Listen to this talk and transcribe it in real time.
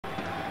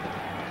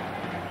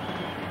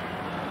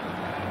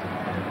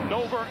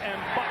Nover and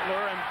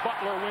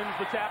Butler wins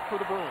the tap for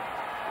the Bruins.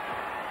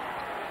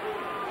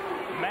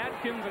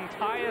 Madkins and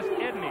Tyus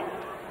Edney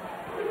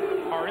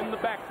are in the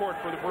backcourt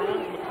for the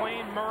Bruins.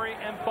 McLean, Murray,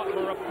 and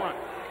Butler up front.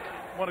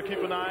 Want to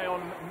keep an eye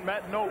on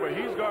Matt Nover.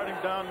 He's guarding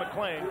Don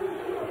McLean.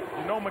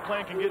 You know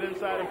McLean can get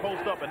inside and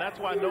post up, and that's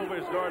why Nover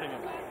is guarding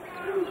him.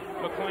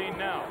 McLean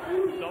now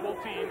double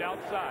teamed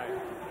outside.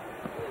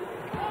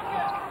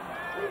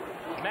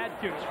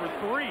 Madkins for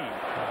three,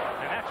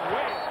 and that's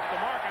way off the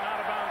mark and out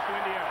of bounds to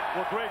Indiana.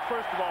 Well, Greg,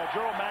 first of all,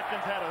 Gerald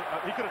Madkins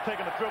he could have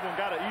taken a dribble and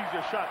got an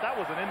easier shot. That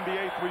was an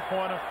NBA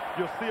three-pointer.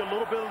 You'll see a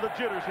little bit of the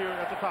jitters here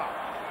at the top.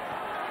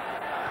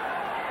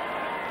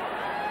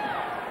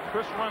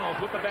 Chris Reynolds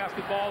with the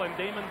basketball and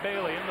Damon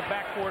Bailey in the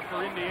backcourt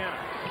for Indiana.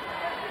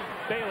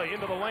 Bailey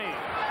into the lane.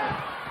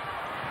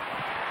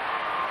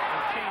 And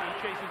Chaney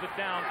chases it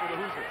down for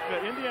the Hoosiers.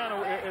 Yeah, Indiana,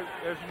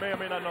 as you may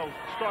or may not know,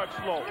 starts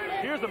slow.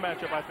 Here's a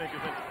matchup I think is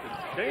interesting.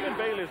 Damon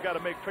Bailey has got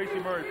to make Tracy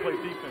Murray play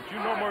defense.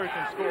 You know Murray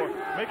can score.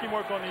 Make him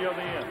work on the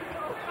other end.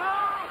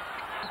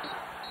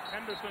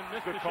 Henderson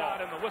missed the shot,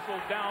 and the whistle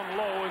down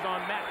low is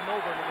on Matt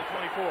Nover, number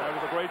 24. That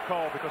was a great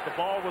call because the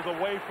ball was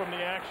away from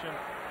the action,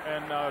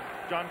 and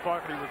John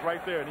Clarkley was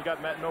right there, and he got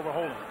Matt Nover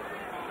holding.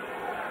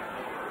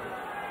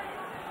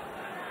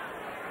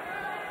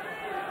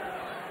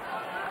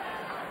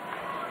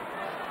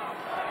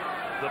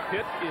 The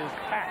pit is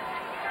packed.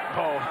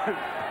 Oh,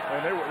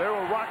 and they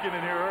were rocking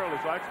in here early,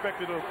 so I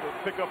expected to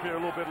pick up here a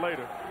little bit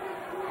later.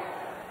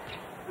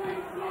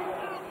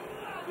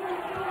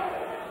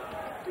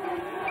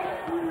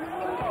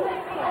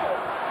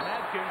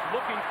 Madkins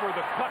looking for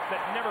the cut that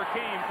never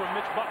came from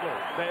Mitch Butler.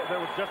 There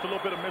was just a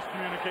little bit of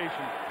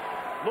miscommunication.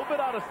 A little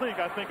bit out of sync,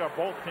 I think, are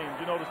both teams.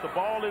 You notice the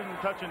ball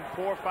isn't touching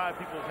 4 or 5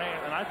 people's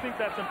hands, and I think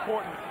that's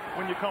important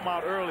when you come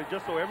out early,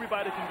 just so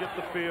everybody can get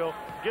the feel,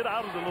 get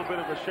out of a little bit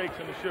of the shakes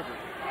and the shivers.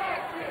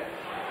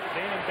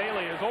 Damon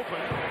Bailey is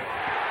open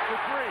for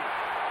three.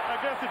 I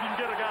guess if you can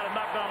get a guy to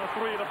knock down a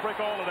three, it'll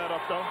break all of that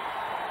up, though.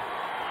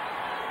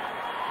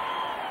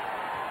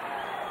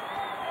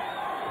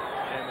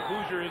 And the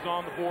Hoosier is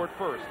on the board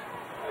first.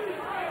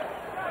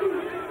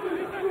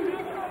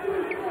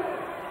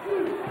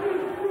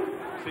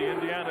 See,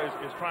 Indiana is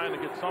trying to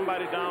get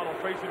somebody down on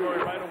Tracy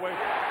Murray right away.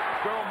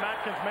 Gerald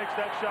Madkins makes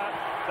that shot.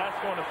 That's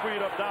going to free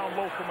it up down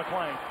low for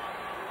McLean.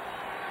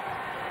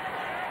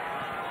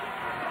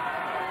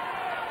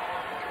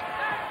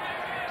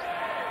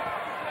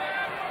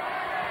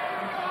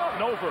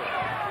 Nover.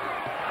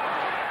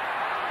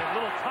 And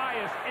little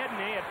Tyus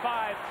Edney at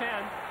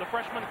 5'10". The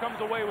freshman comes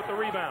away with the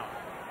rebound.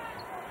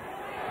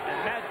 And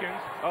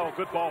Madkins. Oh,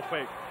 good ball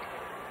fake.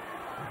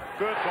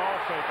 Good ball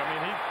fake. I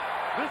mean,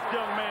 this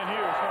young man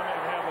here is going to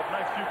have a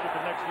nice future at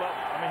the next level.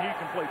 I mean, he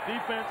can play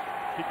defense.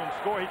 He can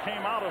score. He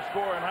came out a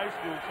scorer in high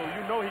school, so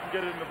you know he can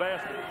get it in the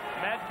basket.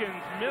 Madkins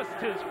missed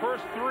his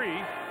first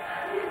three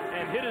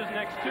and hit his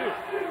next two.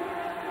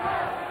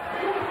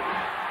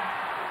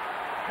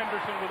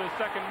 Henderson with his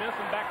second miss,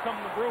 and back come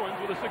the Bruins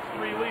with a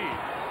 6-3 lead.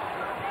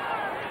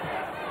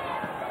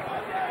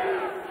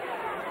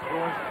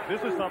 Bruins, this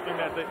is something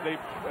that they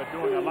are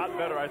doing a lot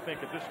better, I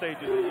think, at this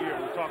stage of the year.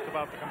 We talked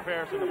about the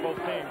comparison of both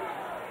teams.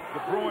 The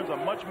Bruins are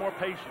much more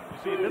patient. You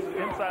see, this is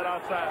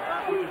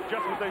inside-outside, which is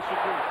just what they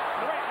should do.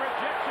 Great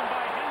rejection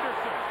by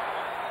Henderson.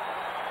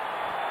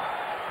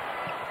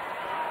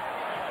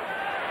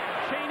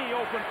 Chaney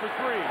open for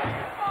three.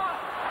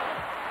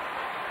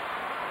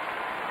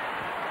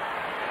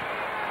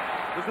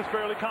 This is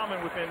fairly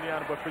common with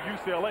Indiana, but for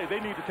UCLA, they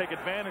need to take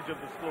advantage of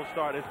this slow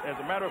start. As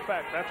a matter of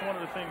fact, that's one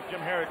of the things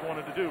Jim Herrick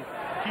wanted to do,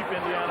 keep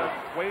Indiana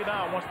way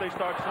down once they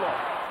start slow.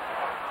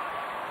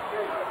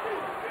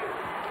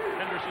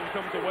 Henderson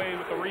comes away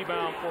with the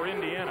rebound for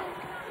Indiana. And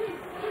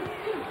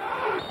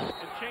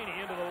Chaney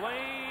into the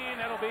lane.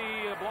 That'll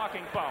be a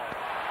blocking foul.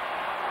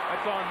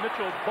 That's on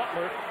Mitchell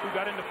Butler, who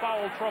got into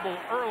foul trouble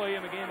early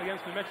in the game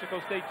against New Mexico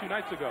State 2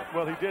 nights ago.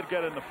 Well, he did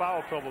get into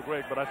foul trouble,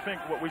 Greg, but I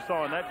think what we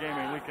saw in that game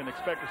and we can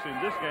expect to see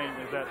in this game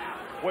is that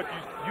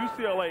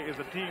UCLA is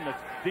a team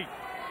that's deep.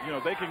 You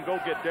know, they can go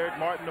get Derek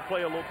Martin to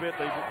play a little bit.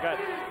 They've got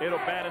Ed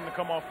O'Bannon to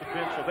come off the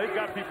bench, so they've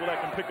got people that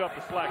can pick up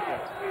the slack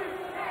there.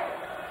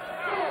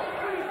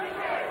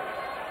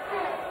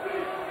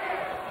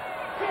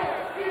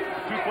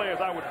 Two players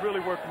I would really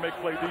work to make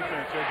play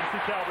defense. As you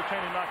see Calvert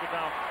Chaney knock it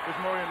down, it's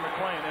Murray and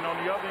McLean. And on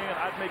the other end,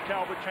 I'd make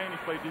Calvert Chaney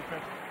play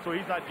defense so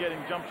he's not getting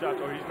jump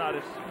shots or he's not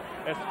as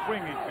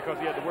springy because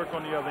he had to work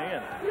on the other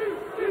end.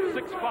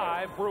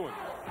 6-5 Bruins.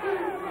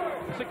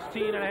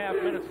 16 and a half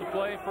minutes to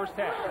play, first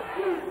half.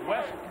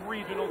 West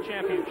Regional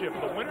Championship.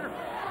 The winner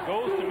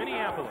goes to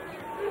Minneapolis.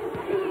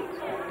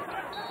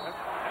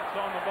 That's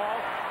on the ball.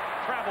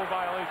 travel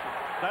violation.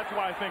 That's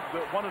why I think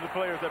that one of the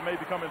players that may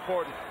become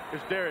important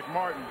is Derek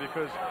Martin,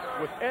 because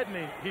with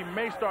Edney, he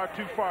may start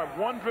too far,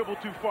 one dribble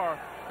too far,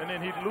 and then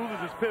he loses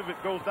his pivot,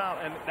 goes down,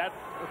 and that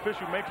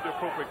official makes the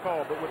appropriate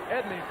call. But with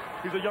Edney,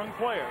 he's a young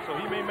player, so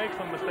he may make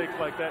some mistakes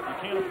like that. You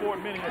can't afford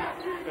many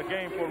a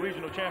game for a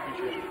regional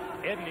championship.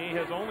 Edney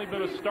has only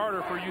been a starter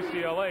for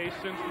UCLA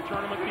since the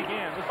tournament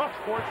began. This is a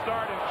fourth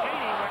start, and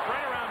Cheney went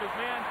right around his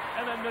man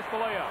and then missed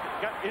the layup.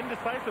 Got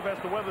indecisive as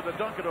to whether to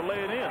dunk it or lay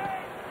it in.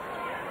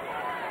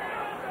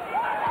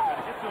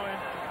 Get to him.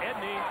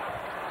 Edney.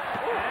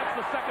 That's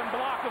the second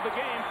block of the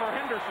game for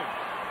Henderson.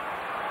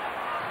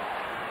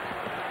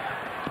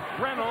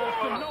 Reynolds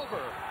to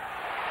Nover.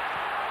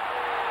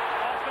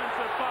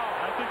 Offensive foul.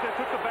 I think they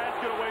took the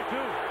basket away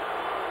too.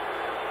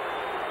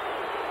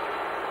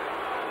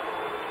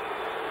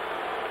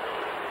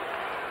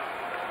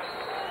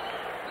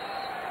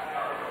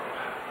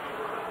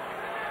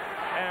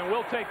 And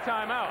we'll take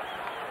timeout.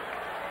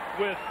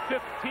 With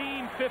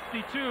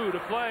 15:52 to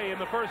play in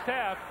the first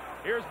half,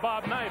 here's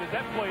Bob Knight as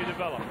that play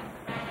developed.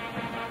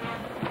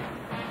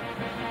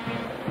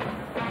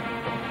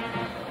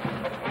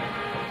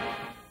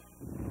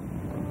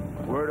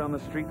 Word on the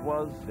street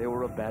was they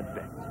were a bad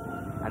bet.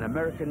 An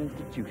American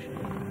institution,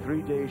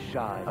 3 days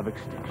shy of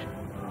extinction.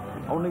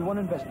 Only one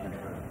investment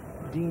firm,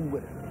 Dean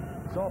Witter,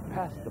 saw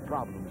past the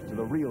problems to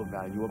the real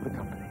value of the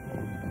company.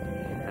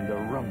 And a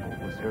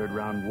rumble was heard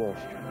round Wall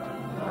Street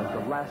as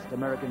the last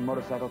American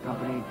motorcycle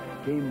company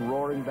came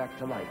roaring back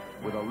to life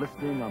with a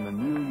listing on the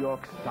New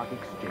York Stock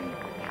Exchange.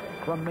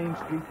 From Main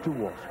Street to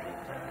Wall Street,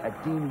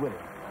 at Dean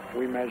Witter.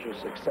 We measure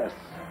success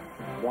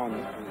one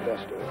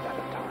investor at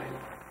a time.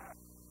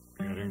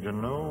 Getting to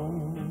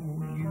know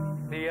you.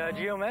 The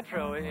Geo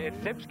Metro, it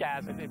sips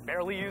gas. It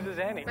barely uses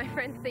any. My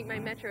friends think my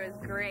Metro is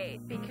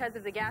great because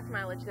of the gas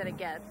mileage that it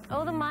gets.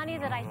 All the money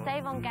that I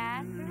save on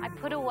gas, I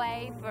put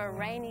away for a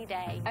rainy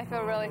day. I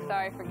feel really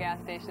sorry for gas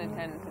station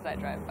attendants as I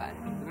drive by.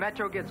 The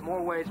Metro gets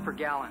more ways per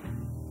gallon.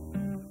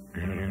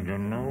 Getting to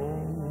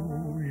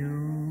know you.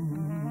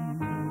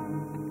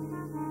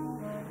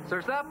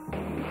 Surf's up.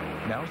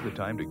 Now's the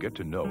time to get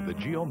to know the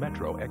Geo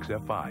Metro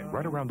XF5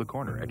 right around the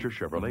corner at your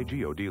Chevrolet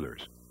Geo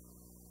dealers.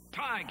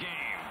 Tie game.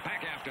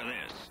 Back after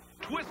this.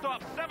 Twist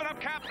off 7-Up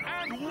caps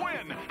and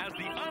win as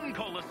the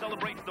Uncola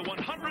celebrates the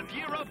 100th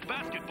year of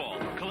basketball.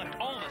 Collect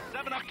all the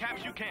 7-Up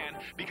caps you can,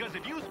 because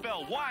if you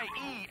spell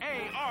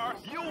Y-E-A-R,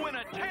 you'll win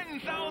a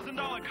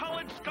 $10,000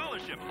 college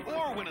scholarship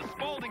or win a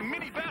Spalding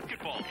mini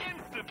basketball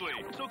instantly.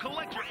 So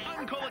collect your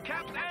Uncola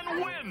caps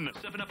and win.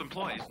 7-Up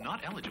employees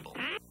not eligible.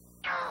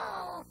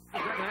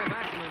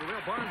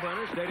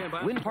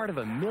 Win part of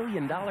 $1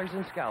 million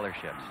in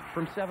scholarships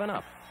from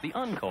 7-Up, the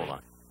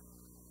Uncola.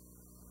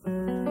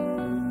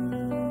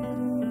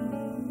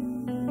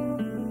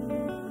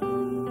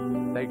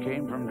 They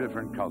came from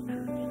different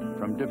cultures,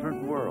 from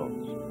different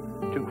worlds,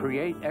 to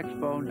create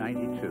Expo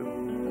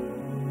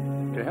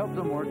 92. To help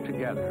them work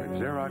together,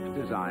 Xerox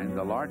designed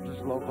the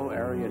largest local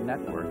area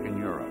network in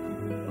Europe,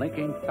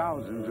 linking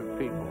thousands of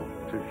people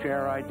to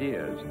share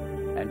ideas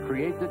and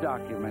create the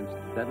documents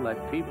that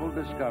let people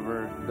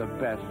discover the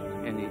best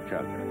in each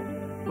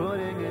other.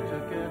 Putting it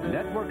together.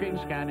 Networking,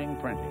 scanning,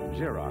 printing.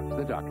 Xerox,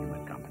 the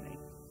document company.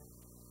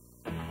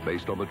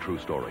 Based on the true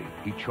story,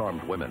 he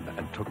charmed women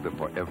and took them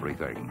for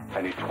everything.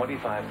 I need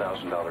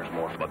 $25,000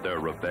 more. But their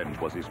revenge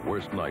was his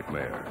worst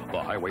nightmare. The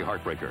Highway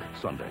Heartbreaker,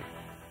 Sunday.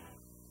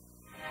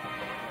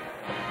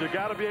 You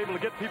got to be able to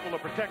get people to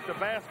protect the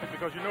basket,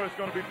 because you know it's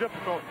going to be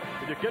difficult.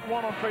 If you get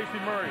one on Tracy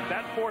Murray,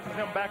 that forces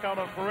him back out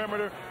on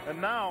perimeter,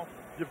 and now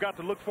you've got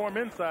to look for him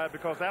inside,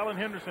 because Alan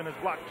Henderson has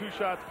blocked 2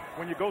 shots.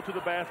 When you go to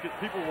the basket,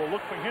 people will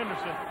look for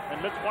Henderson,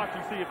 and let's watch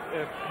and see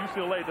if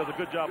UCLA does a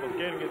good job of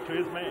getting it to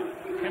his man.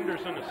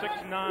 Henderson, a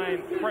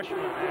 6'9"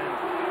 freshman, and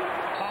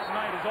Bob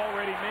Knight has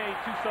already made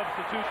 2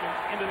 substitutions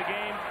into the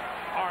game.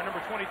 Our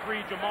number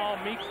 23, Jamal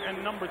Meeks,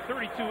 and number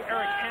 32,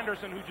 Eric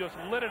Anderson, who just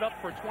lit it up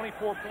for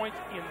 24 points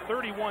in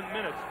 31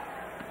 minutes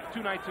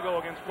 2 nights ago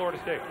against Florida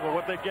State. Well,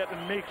 what they get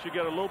in Meeks, you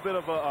get a little bit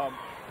of a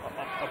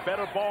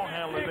better ball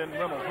handler than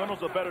Reynolds.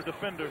 Reynolds a better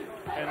defender,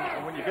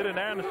 and when you get in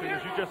Anderson,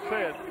 as you just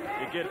said,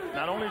 you get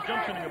not only his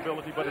jump shooting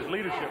ability, but his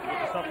leadership,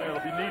 which is something that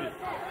will be needed.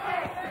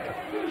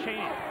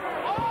 Cheney.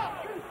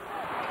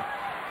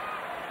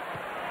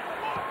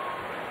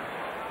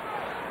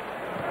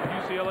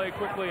 UCLA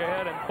quickly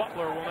ahead, and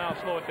Butler will now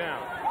slow it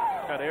down.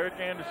 Got Eric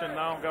Anderson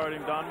now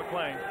guarding Don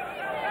McClain.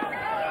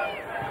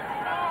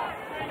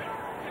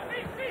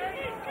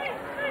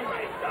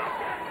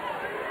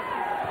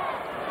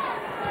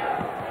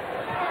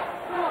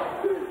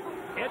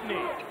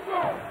 Edney.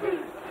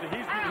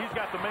 He's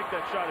got to make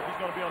that shot if he's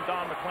going to be on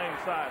Don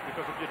McClain's side,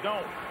 because if you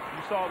don't,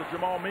 you saw that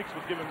Jamal Meeks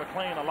was giving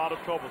McClain a lot of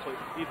trouble. So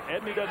if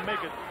Edney doesn't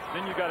make it,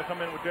 then you got to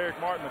come in with Derek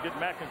Martin to get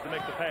Mackins to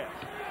make the pass.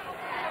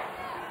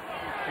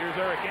 Here's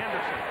Eric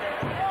Anderson.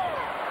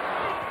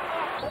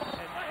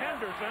 And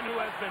Henderson, who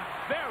has been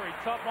very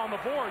tough on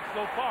the board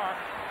so far,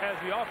 has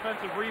the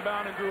offensive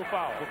rebound and drew a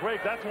foul. Well,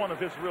 Greg, that's one of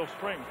his real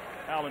strengths,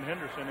 Alan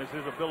Henderson, is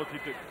his ability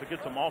to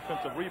get some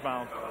offensive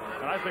rebounds.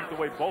 And I think the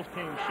way both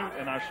teams shoot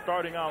and are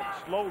starting out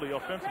slowly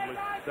offensively,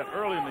 that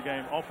early in the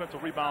game,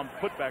 offensive rebound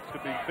putbacks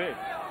could be big.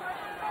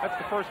 That's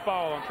the first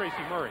foul on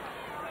Tracy Murray.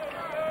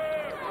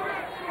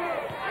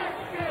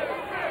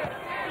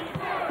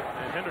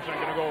 And Henderson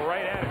going to go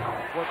right at it.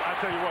 Well, I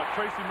tell you what,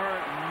 Tracy Murray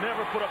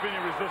never put up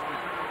any resistance.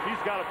 He's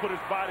got to put his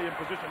body in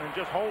position and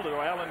just hold it,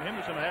 or Alan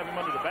Henderson will have him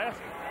under the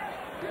basket.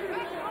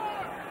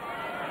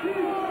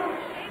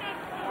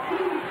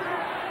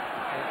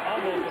 And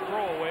almost a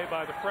throwaway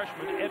by the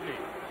freshman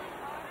Edney.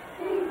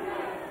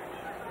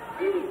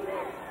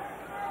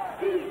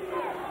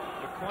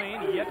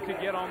 McLean yet to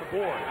get on the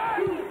board.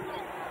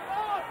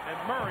 And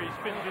Murray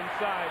spins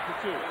inside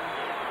for two.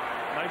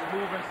 Nice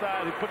move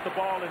inside. He put the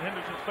ball in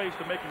Henderson's face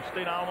to make him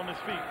stay down on his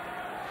feet.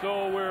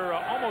 So we're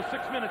almost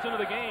 6 minutes into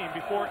the game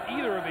before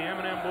either of the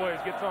M&M boys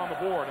gets on the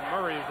board, and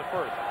Murray is the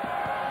first.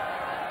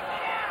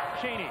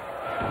 Cheney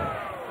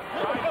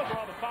trying to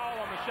draw the foul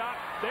on the shot.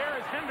 There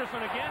is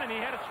Henderson again, and he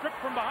had it stripped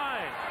from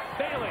behind.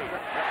 Bailey.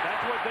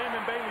 That's what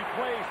Damon Bailey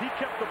plays. He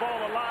kept the ball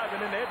alive,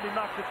 and then Edney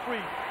knocked it free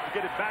to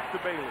get it back to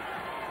Bailey.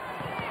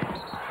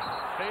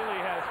 Bailey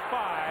has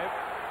 5.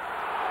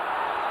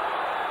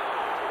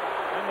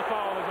 And the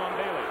foul is on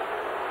Bailey.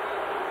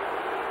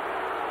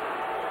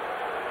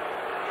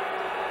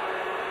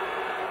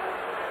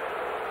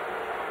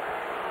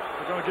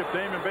 We're going to give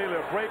Damon Bailey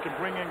a break and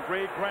bring in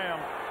Greg Graham.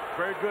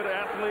 Very good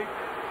athlete,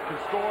 can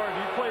score.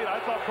 He played, I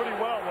thought, pretty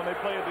well when they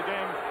played the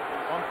game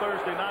on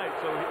Thursday night.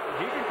 So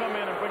he can come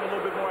in and bring a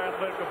little bit more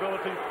athletic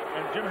ability.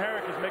 And Jim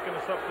Herrick is making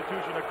a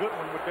substitution, a good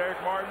one, with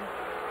Derek Martin.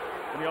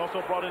 And he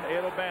also brought in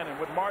Ed O'Bannon.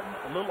 With Martin,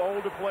 a little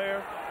older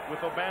player.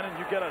 With O'Bannon,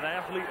 you get an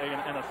athlete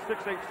and a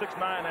 6'8", 6'9"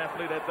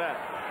 athlete at that.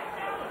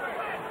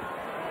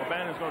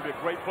 O'Bannon is going to be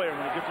a great player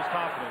when he gets his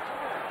confidence.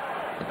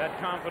 That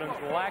confidence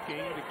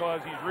lacking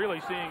because he's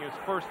really seeing his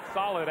first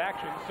solid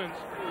action since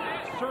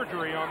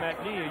surgery on that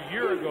knee a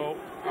year ago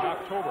in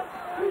October.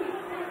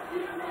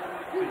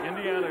 See,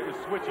 Indiana is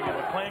switching. If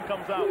McLean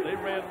comes out, they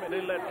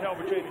let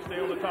Calvert Cheney stay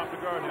on the top to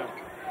guard him.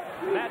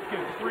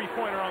 Matkins,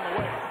 three-pointer on the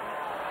way.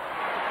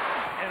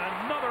 And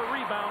another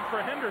rebound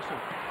for Henderson.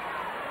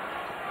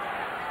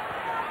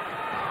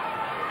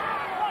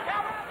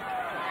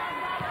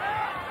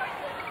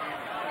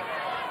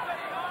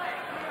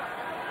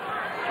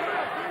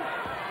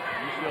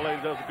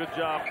 UCLA does a good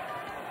job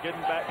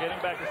getting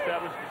back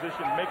established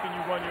position, making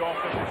you run your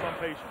offense with some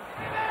patience.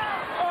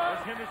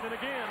 There's Henderson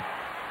again.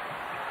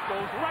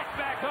 Goes right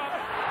back up,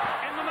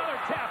 and another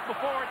tap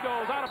before it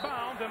goes out of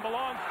bounds and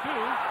belongs to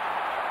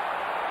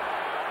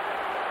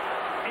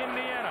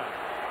Indiana.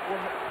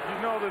 Well, you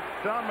know that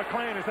Don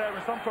McLean is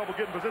having some trouble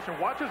getting position.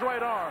 Watch his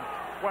right arm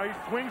while he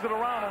swings it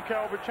around on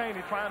Calvert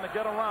Cheney, trying to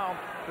get around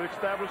to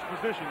establish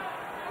position.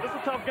 This is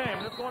a tough game.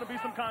 There's going to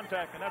be some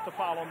contact, and that's a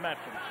foul on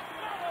Matkins.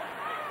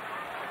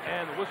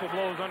 And the whistle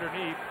blows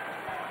underneath.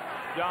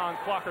 John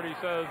Clockerty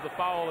says the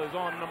foul is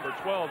on number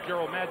 12,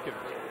 Gerald Matkins.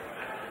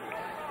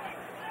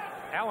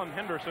 Alan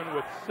Henderson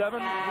with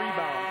 7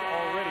 rebounds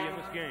already in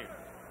this game.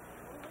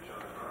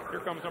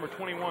 Here comes number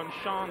 21,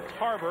 Sean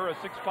Tarver, a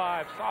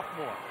 6'5"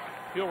 sophomore.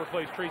 He'll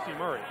replace Tracy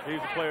Murray. He's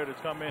a player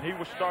that's come in. He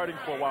was starting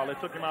for a while. They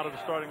took him out of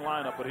the starting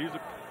lineup, but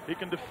he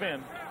can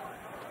defend.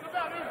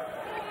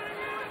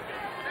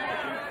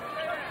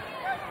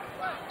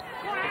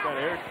 Look at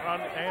Eric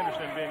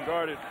Anderson being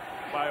guarded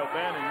by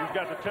O'Bannon. You've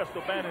got to test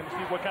O'Bannon to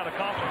see what kind of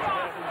confidence he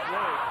has in his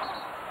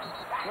legs.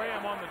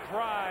 Graham on the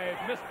drive,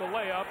 missed the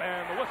layup,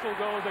 and the whistle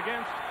goes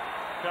against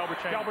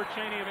Calvert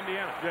Cheney of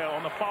Indiana. Yeah,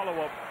 on the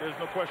follow-up, there's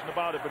no question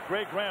about it. But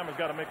Greg Graham has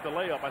got to make the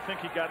layup. I think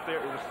he got there.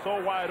 It was so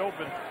wide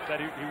open that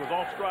he was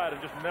off stride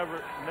and just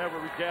never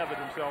regathered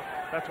himself.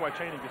 That's why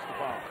Cheney gets the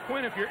foul.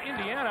 Quinn, if you're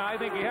Indiana,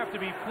 I think you have to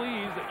be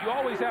pleased that you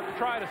always have to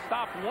try to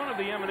stop one of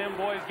the M&M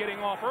boys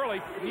getting off early.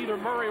 Neither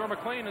Murray or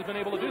McLean has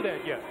been able to do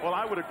that yet. Well,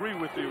 I would agree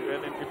with you.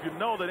 And if you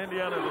know that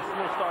Indiana is a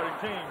slow starting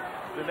team,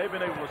 then they've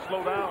been able to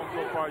slow down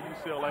so far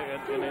UCLA,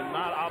 and they're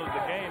not out of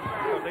the game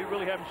because they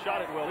really haven't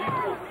shot it well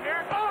either.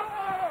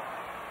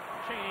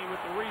 Cheney with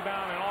the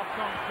rebound, and off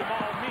comes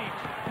Jamal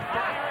Meeks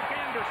on Eric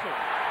Anderson.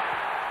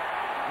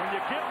 When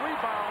you get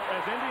rebound,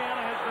 as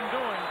Indiana has been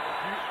doing,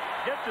 you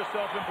get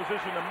yourself in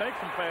position to make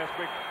some fast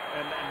breaks,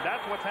 and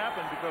that's what's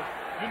happened because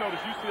you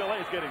notice UCLA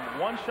is getting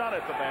one shot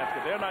at the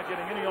basket. They're not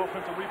getting any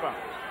offensive rebound.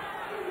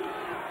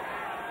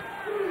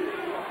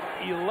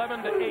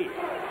 11-8.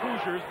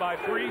 Hoosiers by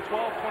 3,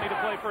 12-20 to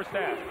play first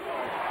half.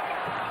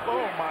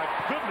 Oh, my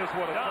goodness,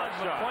 what a tough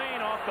shot.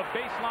 McLean off the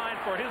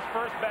baseline for his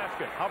first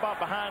basket. How about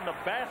behind the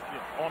basket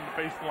on the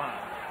baseline?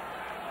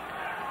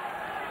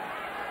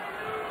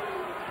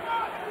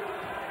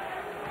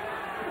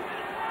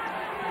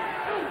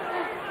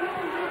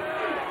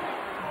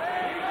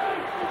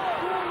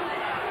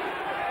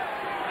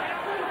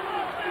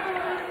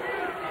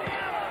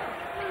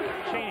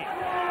 Cheney.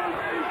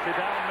 See,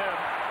 down there,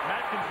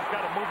 Matkins has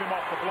got to move him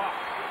off the block.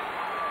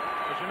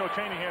 But you know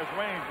Cheney has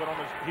range, but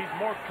he's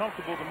more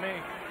comfortable to me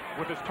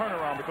with his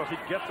turnaround because he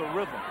gets a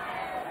rhythm.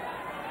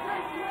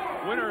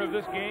 Winner of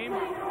this game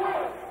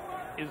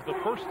is the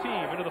first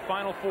team into the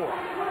Final Four.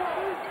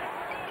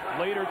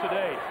 Later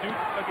today, Duke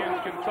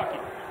against Kentucky.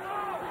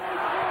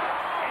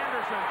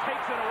 Anderson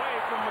takes it away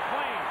from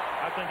McClain.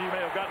 I think he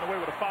may have gotten away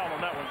with a foul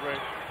on that one, Greg.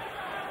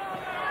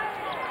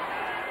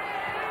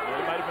 Well,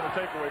 it might have been a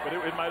takeaway, but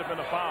it might have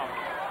been a foul.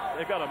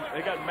 They got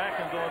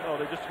Mackins on. Oh,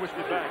 they just switched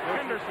it back.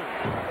 Henderson.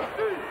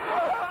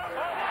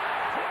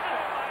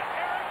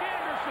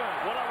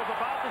 What I was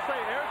about to say,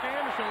 Eric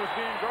Anderson was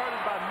being guarded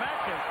by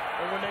Mackins,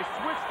 and when they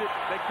switched it,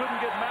 they couldn't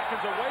get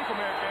Mackins away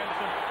from Eric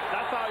Anderson.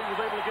 That's how he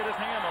was able to get his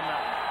hand on that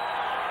one.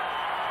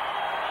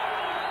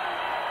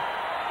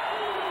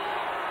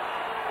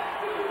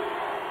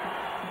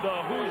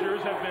 The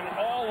Hoosiers have been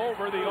all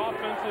over the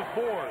offensive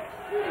board.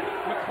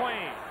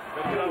 McClain.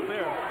 Better get out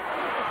there.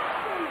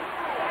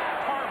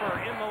 Carver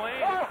in the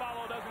lane. His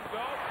follow doesn't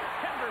go.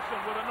 Henderson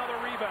with another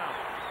rebound.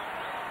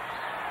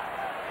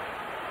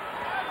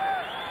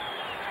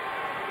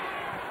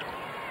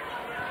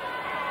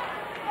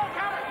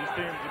 These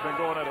teams have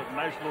been going at a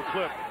nice little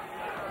clip.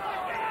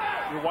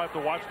 You'll have to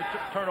watch the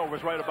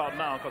turnovers right about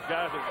now because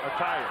guys are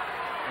tired.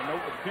 And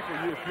people,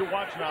 if you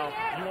watch now,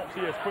 you won't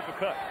see as quick a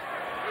cut.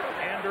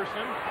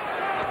 Anderson.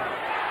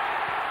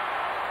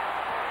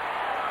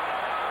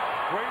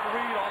 Great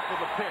read off of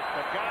the pick.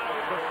 The guy,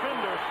 the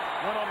defender,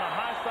 went on the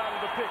high side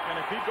of the pick. And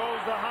if he goes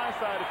the high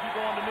side, if you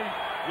go underneath,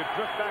 you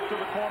drift back to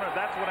the corner.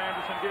 That's what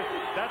Anderson did.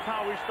 That's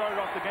how we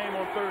started off the game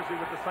on Thursday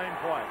with the same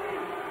play.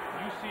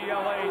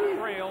 UCLA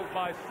trailed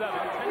by 7.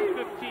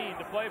 10-15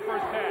 to play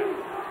first half.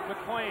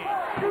 McClain.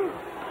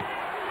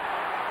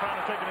 Trying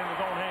to take it in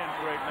his own hands,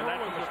 Greg, and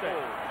that's a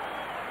mistake.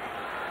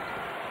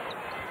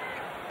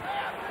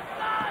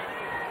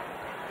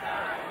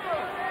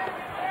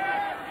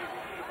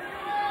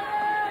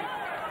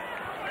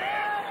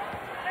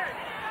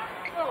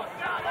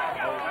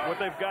 What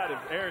they've got is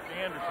Eric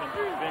Anderson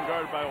being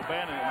guarded by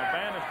O'Bannon, and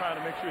O'Bannon's trying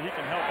to make sure he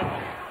can help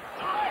out.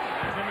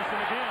 Henderson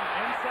again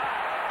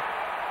inside,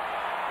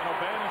 and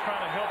O'Bannon's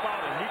trying to help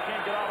out, and he can't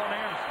get out on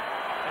Anderson.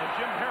 And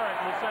Jim Herrick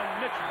will send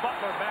Mitch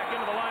Butler back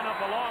into the lineup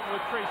along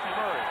with Tracy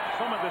Murray.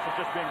 Some of this is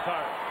just being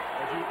tired.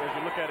 As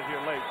you look at it here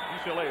late,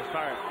 UCLA is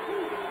tired.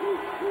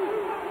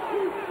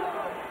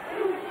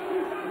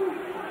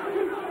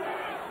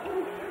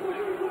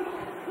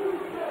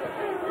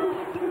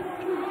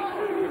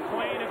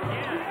 McClain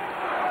again.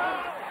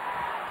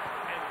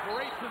 And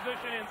great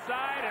position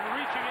inside and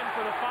reaching in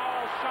for the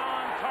foul,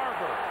 Sean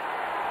Tarver.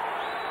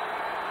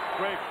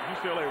 Greg,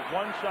 UCLA,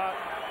 one shot,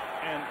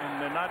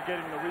 and they're not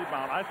getting the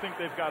rebound. I think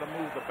they've got to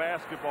move the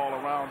basketball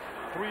around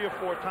 3 or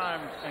 4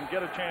 times and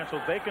get a chance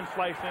so they can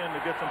slice in to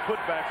get some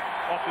putbacks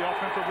off the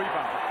offensive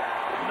rebound.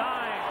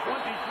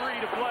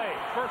 9:23 to play,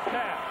 first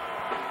half.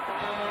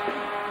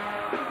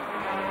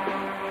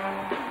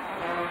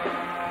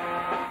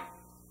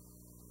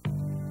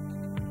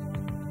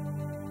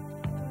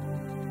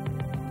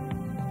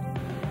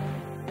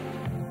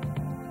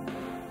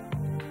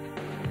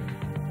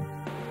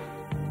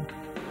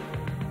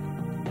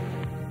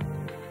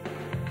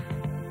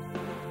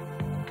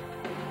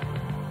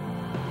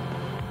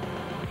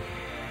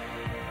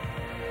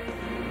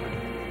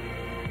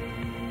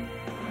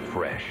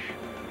 Fresh,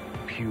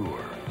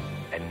 pure,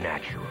 and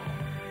natural.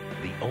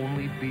 The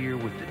only beer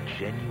with the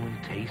genuine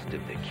taste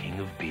of the king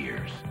of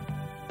beers,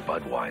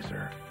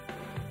 Budweiser.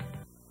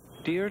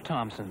 Dear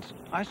Thompsons,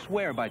 I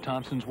swear by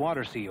Thompson's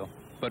water seal.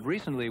 But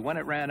recently, when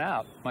it ran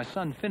out, my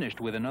son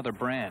finished with another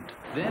brand.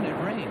 Then it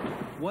rained.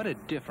 What a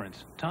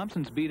difference.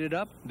 Thompson's beat it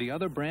up, the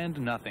other brand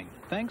nothing.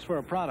 Thanks for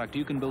a product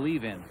you can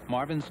believe in.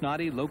 Marvin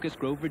Snoddy, Locust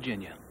Grove,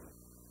 Virginia.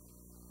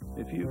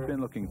 If you've been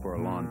looking for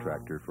a lawn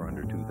tractor for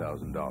under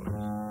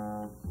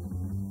 $2,000,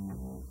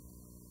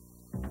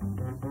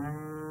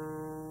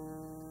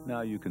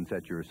 now you can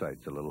set your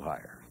sights a little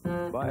higher.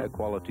 Buy a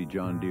quality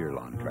John Deere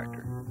lawn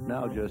tractor,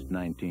 now just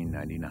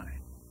 $19.99.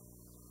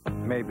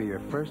 Maybe your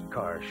first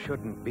car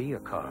shouldn't be a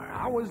car.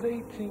 I was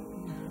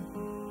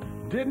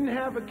 18, didn't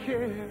have a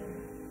care,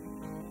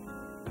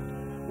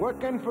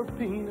 working for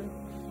peanuts,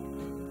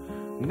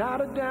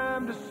 not a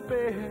dime to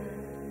spare.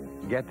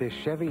 Get this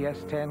Chevy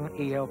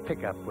S10 EL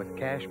pickup with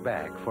cash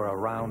back for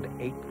around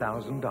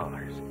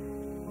 $8,000.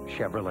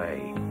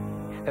 Chevrolet,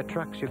 the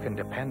trucks you can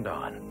depend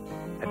on,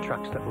 the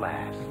trucks that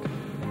last.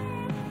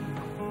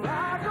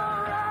 Like a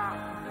rock,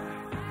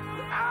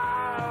 oh,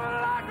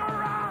 like a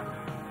rock.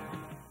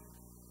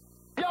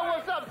 Yo,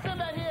 what's up?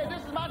 Sinbad here.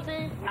 This is my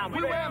team.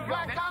 We wear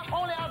black top,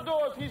 only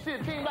outdoors. You see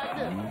a team like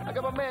this. I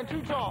got my man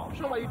Too Tall.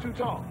 Show why you too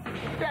tall.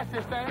 That's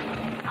this thing.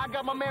 I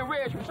got my man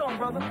Reg. Show him,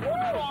 brother.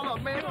 All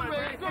up, man. Go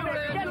Reg. Go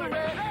Reg. Go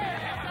Reg.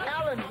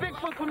 Alan,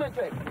 Bigfoot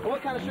Clemente.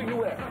 What kind of shoe you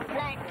wear?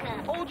 Black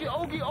top.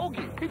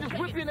 Ogie. He just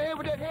whip you in the head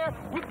with that hair.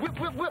 Whip.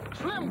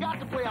 Slim got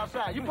to play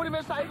outside. You put him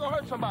inside, he gonna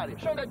hurt somebody.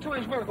 Show that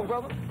 2-inch vertical,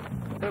 brother.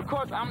 And of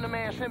course, I'm the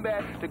man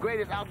Sinbad, the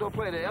greatest outdoor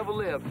player that ever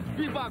lived.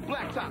 Reebok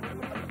Blacktop.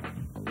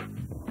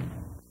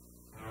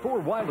 Four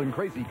wild and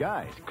crazy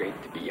guys. It's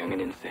great to be young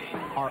and insane.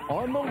 Are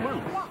on the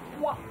loose.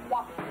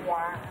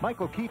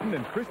 Michael Keaton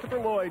and Christopher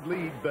Lloyd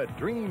lead the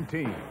Dream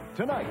Team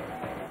tonight.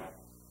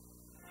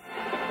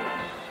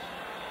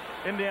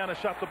 Indiana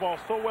shot the ball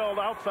so well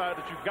outside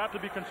that you've got to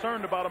be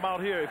concerned about them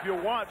out here. If you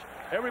watch,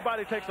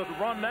 everybody takes a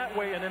run that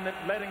way and then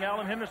letting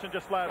Alan Henderson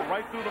just slide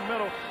right through the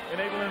middle,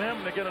 enabling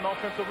him to get an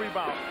offensive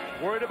rebound.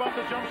 Worried about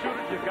the jump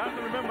shooters, you've got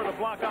to remember to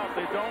block out.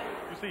 They don't.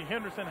 You see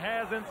Henderson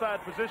has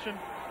inside position,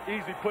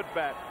 easy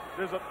putback.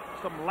 There's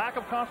some lack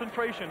of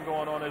concentration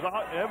going on. It's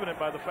evident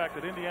by the fact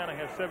that Indiana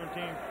has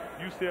 17,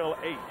 UCLA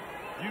 8.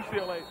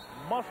 UCLA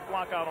must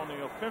block out on their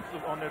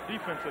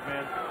defensive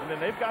end, and then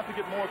they've got to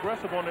get more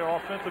aggressive on their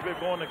offensive end,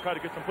 going to try to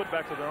get some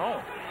putbacks of their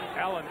own.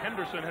 Alan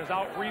Henderson has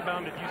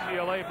out-rebounded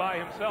UCLA by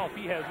himself.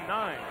 He has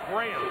 9.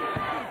 Graham and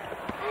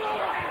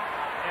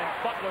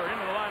Butler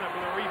into the lineup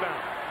with a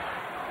rebound.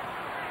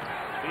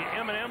 The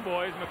M&M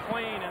boys,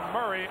 McLean and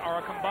Murray, are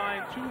a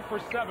combined 2 for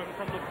 7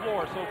 from the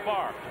floor so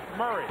far.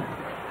 Murray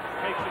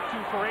makes it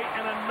 2 for 8,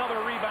 and another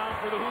rebound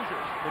for the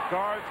Hoosiers. The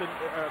guards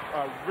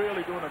are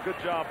really doing a good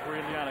job for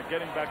Indiana,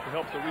 getting back to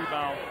help the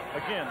rebound.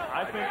 Again,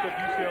 I think that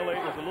UCLA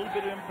is a little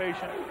bit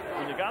impatient.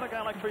 When you got a guy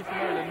like Tracy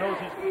Murray that knows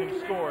he can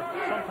score,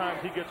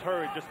 sometimes he gets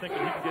hurried just thinking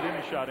he can get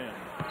any shot in.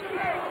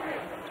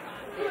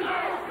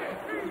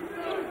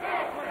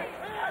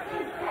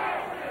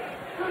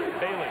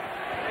 Bailey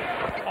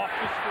off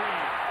the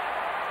screen.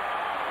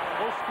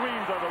 Those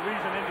screens are the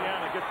reason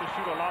Indiana gets to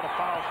shoot a lot of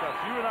foul shots.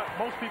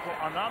 Most people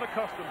are not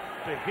accustomed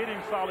to hitting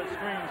solid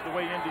screens the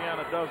way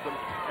Indiana does them.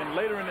 And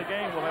later in the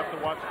game, we'll have to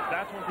watch.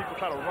 That's when people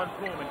try to run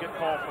through them and get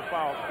called for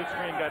fouls. Good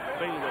screen got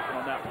Bailey working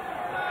on that one.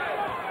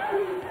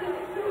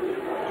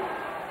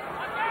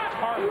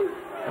 Carver.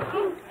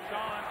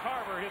 Sean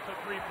Carver hits a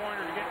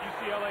three-pointer to get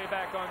UCLA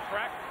back on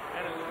track.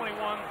 And it's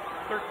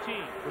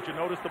 21-13. But you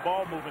notice the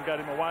ball movement got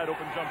him a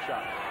wide-open jump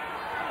shot.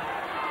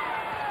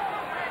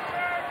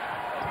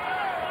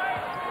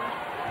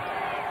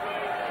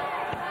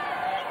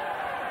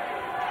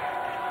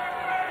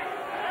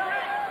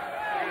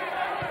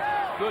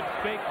 Good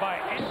fake by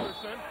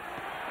Anderson.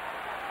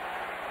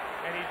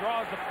 And he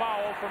draws the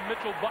foul from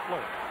Mitchell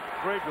Butler.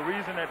 Greg, the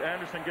reason that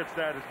Anderson gets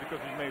that is because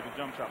he made the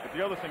jump shot. But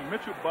the other thing,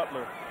 Mitchell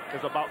Butler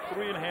is about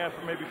 3.5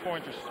 or maybe 4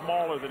 inches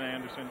smaller than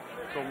Anderson.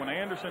 So when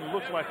Anderson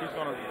looks like he's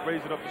going to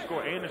raise it up to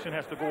score, Anderson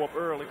has to go up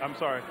early. I'm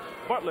sorry,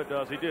 Butler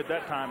does. He did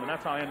that time, and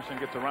that's how Anderson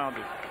gets around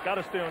it. Got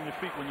to stay on your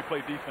feet when you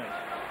play defense.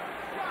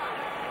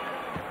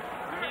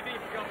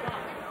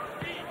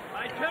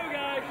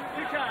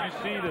 You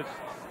see the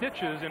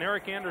stitches in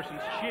Eric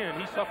Anderson's chin.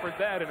 He suffered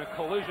that in a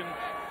collision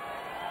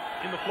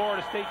in the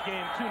Florida State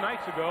game 2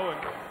 nights ago and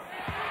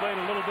played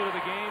a little bit of the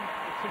game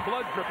with some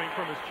blood dripping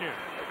from his chin.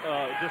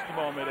 Just a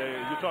moment.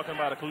 You're talking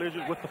about a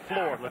collision with the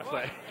floor, let's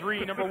say.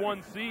 3 number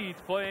 1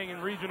 seeds playing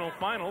in regional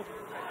finals.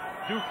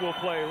 Duke will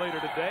play later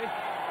today.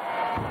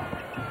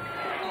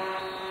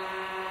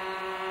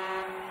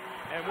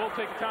 And we'll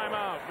take a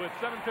timeout with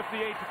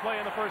 7:58 to play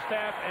in the first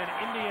half, and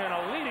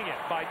Indiana leading it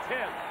by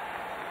 10.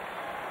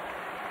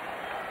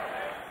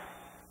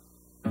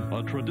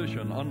 A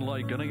tradition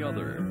unlike any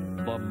other.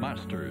 The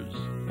Masters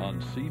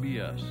on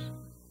CBS.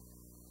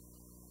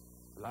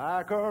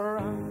 Like a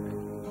rock.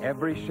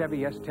 Every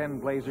Chevy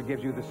S10 Blazer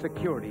gives you the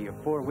security of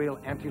 4-wheel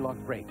anti-lock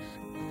brakes,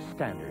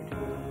 standard,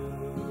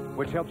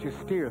 which helps you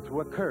steer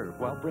through a curve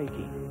while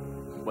braking.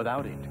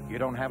 Without it, you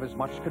don't have as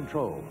much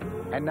control.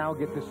 And now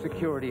get the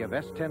security of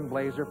S10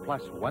 Blazer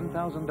plus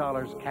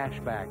 $1,000 cash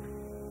back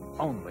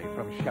only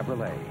from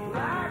Chevrolet.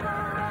 Like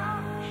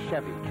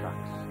Chevy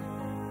trucks.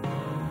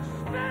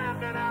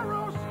 standing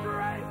arrow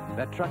straight.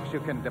 The trucks you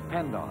can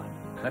depend on.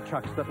 The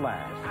trucks that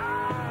last.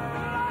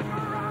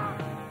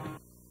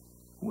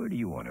 Where do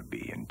you want to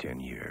be in 10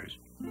 years?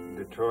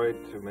 Detroit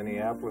to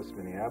Minneapolis,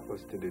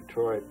 Minneapolis to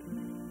Detroit.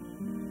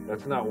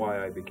 That's not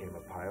why I became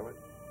a pilot.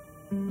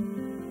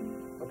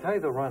 I'll tell you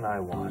the run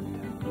I want.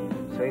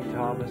 St.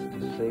 Thomas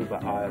to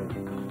Saba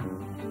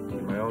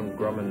Island. My own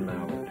Grumman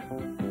Mallard.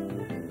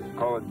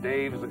 Call it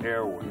Dave's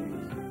Airways.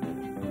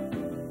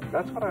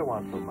 That's what I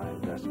want for my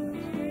investments.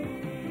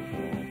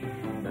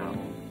 Now,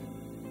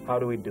 how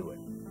do we do it?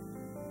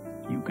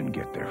 You can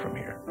get there from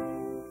here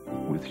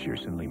with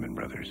Shearson Lehman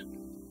Brothers.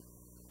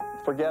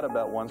 Forget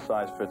about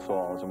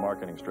one-size-fits-all as a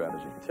marketing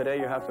strategy. Today,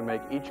 you have to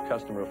make each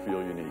customer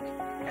feel unique.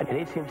 At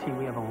AT&T,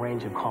 we have a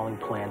range of calling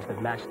plans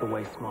that match the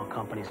way small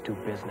companies do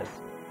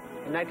business.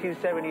 In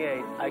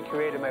 1978, I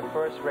created my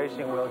first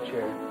racing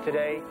wheelchair.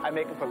 Today, I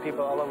make them for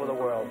people all over the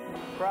world.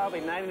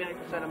 Probably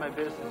 99% of my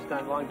business is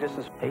done long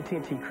distance.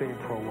 AT&T created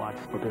Pro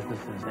Watts for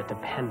businesses that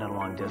depend on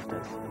long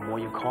distance. The more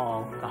you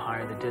call, the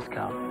higher the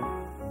discount.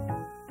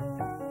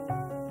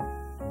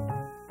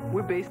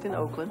 We're based in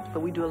Oakland,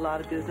 but we do a lot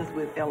of business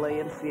with LA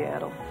and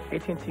Seattle.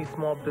 AT&T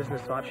Small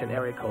Business Option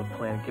Area Code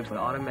Plan gives an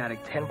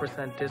automatic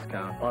 10%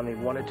 discount on the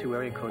 1 or 2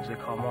 area codes they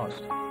call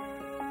most.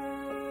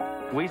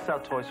 We sell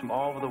toys from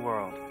all over the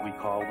world. We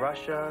call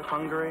Russia,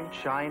 Hungary,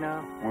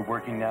 China. We're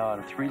working now out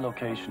of 3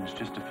 locations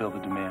just to fill the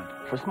demand.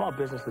 For small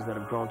businesses that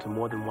have grown to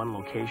more than 1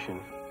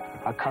 location,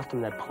 Our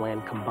custom-net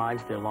plan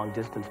combines their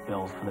long-distance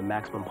bills for the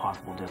maximum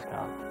possible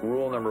discount.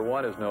 Rule number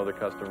 1 is know the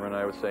customer, and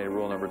I would say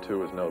rule number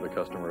 2 is know the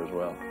customer as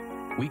well.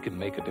 We can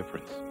make a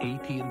difference.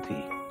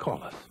 AT&T.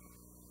 Call us.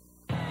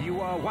 You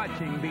are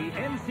watching the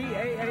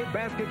NCAA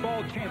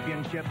Basketball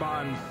Championship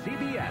on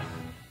CBS.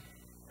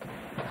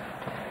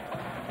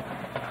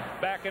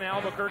 Back in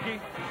Albuquerque,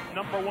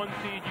 number 1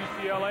 seed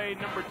UCLA,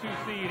 number 2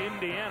 seed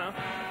Indiana,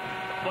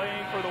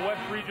 playing for the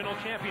West Regional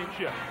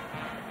Championship.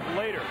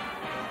 Later,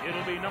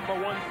 it'll be number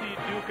 1 seed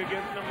Duke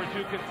against number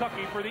 2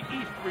 Kentucky for the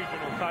East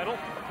Regional title.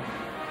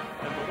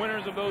 And the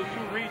winners of those 2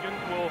 regions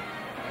will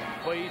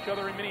play each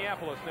other in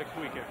Minneapolis next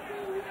weekend.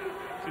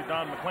 See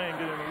Don McClain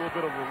getting a little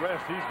bit of a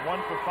rest. He's 1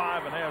 for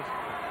 5 and has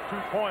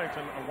 2 points.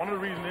 And one of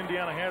the reasons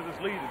Indiana has this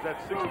lead is that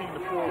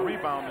 16-4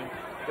 rebounding.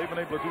 They've been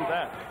able to do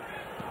that.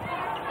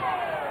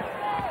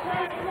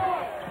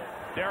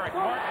 Derek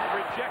Martin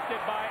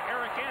rejected by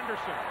Eric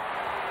Anderson.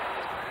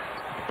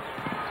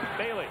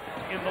 Bailey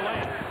in the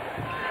lane.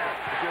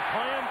 If you're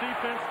playing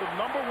defense, the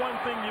number 1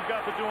 thing you've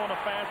got to do on a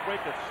fast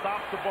break is stop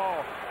the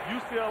ball.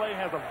 UCLA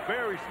has a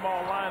very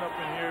small lineup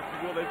in here, if you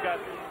will. They've got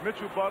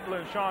Mitchell Butler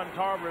and Sean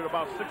Tarver at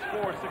about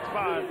 6'4",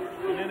 6'5",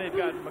 and then they've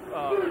got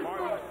Martin,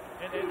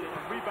 and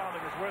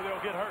rebounding is where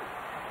they'll get hurt.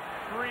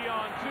 3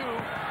 on 2.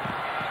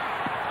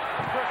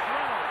 Chris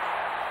Reynolds.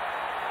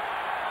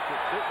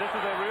 This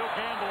is a real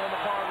gamble on the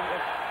part of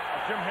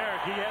Jim Herrick.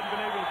 He hadn't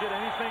been able to get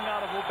anything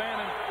out of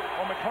O'Bannon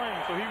or McClain,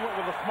 so he went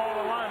with a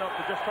smaller lineup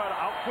to just try to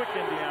out-quick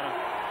Indiana.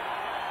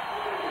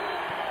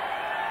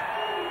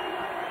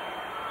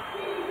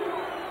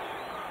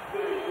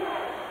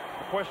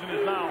 The question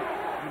is now,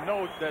 you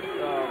know that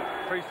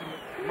Tracy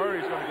Murray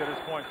is going to get his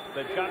points.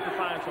 They've got to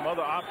find some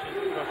other options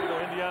because, you know,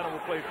 Indiana will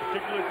pay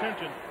particular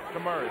attention to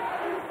Murray.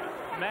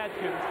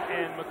 Madkins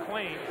and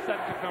McClain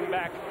set to come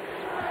back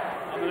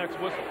on the next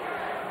whistle.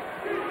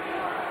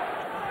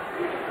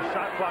 The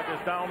shot clock is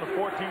down to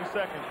 14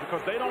 seconds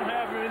because they don't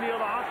have any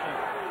other options.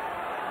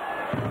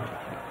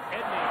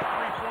 Edney,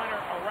 3-pointer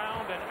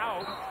around and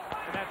out,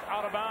 and that's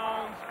out of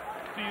bounds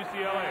to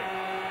UCLA.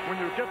 When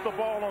you get the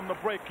ball on the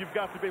break, you've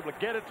got to be able to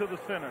get it to the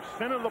center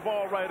the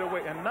ball right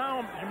away. And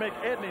now you make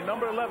Edney,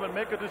 number 11,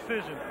 make a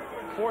decision.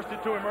 Forced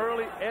it to him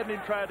early. Edney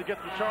tried to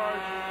get the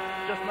charge,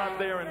 just not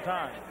there in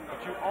time.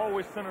 But you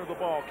always center the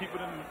ball, keep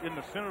it in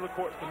the center of the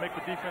court to make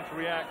the defense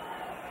react.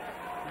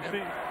 You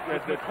see,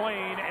 with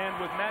McClain and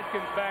with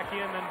Madkins back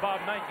in, then Bob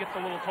Knight gets a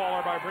little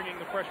taller by bringing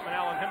the freshman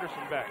Alan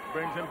Henderson back.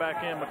 Brings him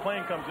back in.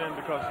 McClain comes in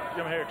because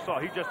Jim Herrick saw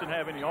he just didn't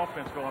have any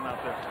offense going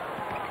out there.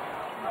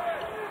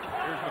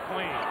 Here's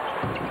McClain.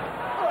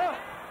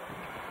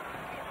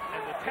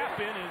 And the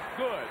tap-in is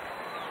good.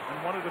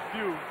 And one of the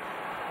few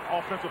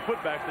offensive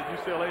putbacks that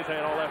UCLA's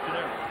had all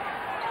afternoon.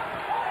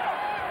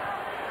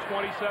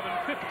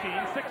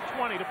 27-15,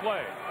 6:20 to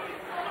play.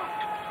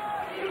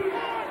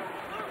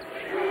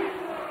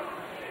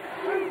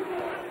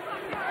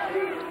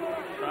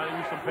 Trying to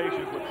use some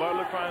patience with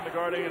Butler trying to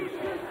guard Anderson.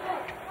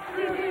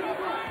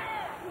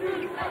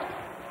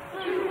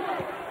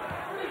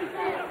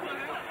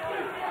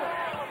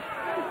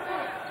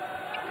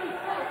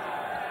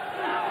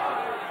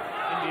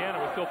 Indiana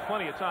with still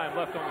plenty of time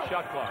left on the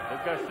shot clock.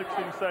 They've got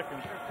 16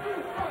 seconds.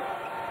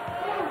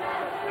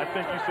 I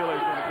think UCLA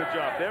is doing a good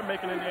job. They're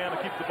making Indiana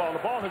keep the ball. The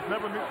ball has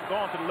never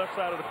gone to the left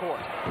side of the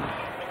court.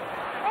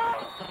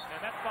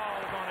 And that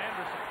foul is on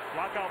Anderson.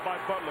 Lockout by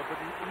Butler, but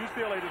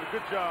UCLA did a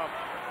good job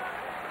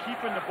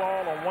keeping the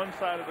ball on one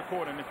side of the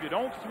court. And if you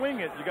don't swing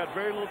it, you got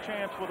very little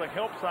chance for the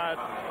help side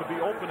to be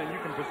open, and you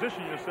can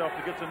position yourself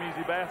to get some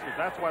easy baskets.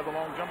 That's why the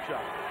long jump shot.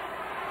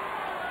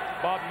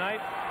 Bob Knight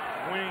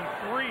winning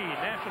 3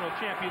 national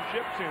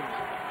championships in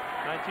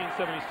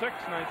 1976,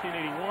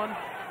 1981,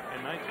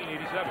 and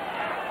 1987.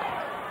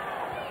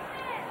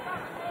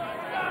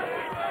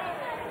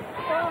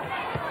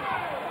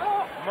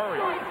 Murray.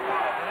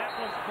 And that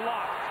was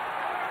blocked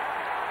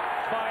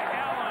by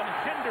Alan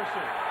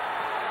Henderson.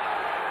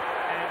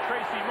 And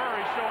Tracy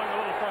Murray showing a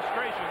little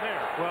frustration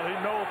there. Well, he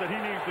knows that he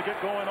needs to get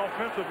going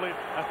offensively.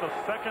 That's the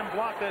second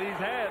block that he's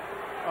had.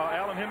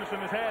 Alan Henderson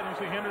has had. You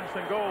see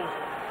Henderson goes.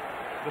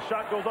 The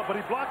shot goes up, but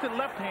he blocked it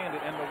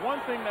left-handed. And the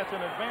one thing that's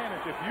an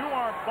advantage, if you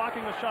are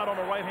blocking a shot on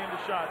a right-handed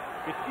shot,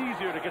 it's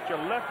easier to get your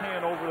left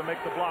hand over to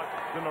make the block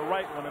than the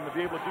right one. And to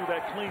be able to do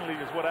that cleanly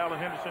is what Alan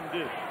Henderson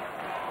did.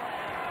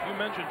 You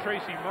mentioned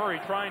Tracy Murray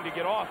trying to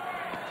get off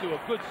to a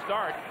good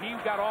start. He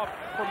got off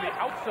from the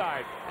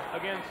outside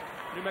against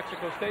New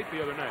Mexico State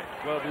the other night.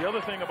 Well, the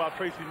other thing about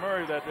Tracy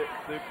Murray that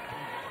they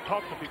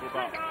talk to people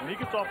about, when he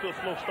gets off to a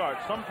slow start,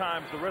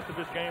 sometimes the rest of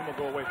his game will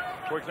go away.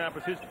 For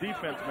example, his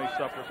defense may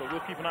suffer, so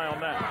we'll keep an eye on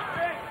that.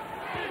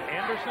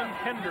 Anderson,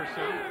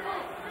 Henderson,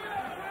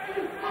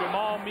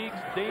 Jamal Meeks,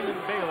 Damon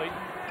Bailey,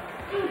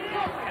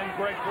 and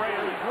Greg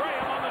Graham. And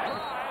Graham on the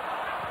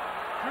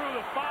drive drew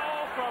the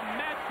foul from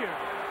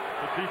Madkins.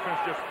 The defense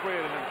just spread,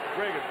 and then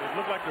Greg, it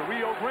looked like the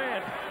Rio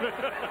Grande.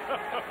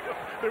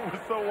 It was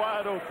so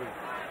wide open.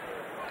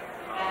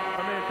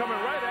 I mean,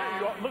 coming right at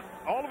you, look,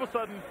 all of a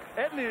sudden,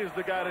 Edney is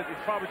the guy that is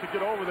probably to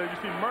get over there. You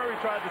see Murray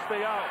tried to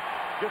stay out,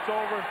 gets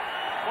over.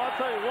 Well, I'll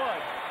tell you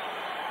what,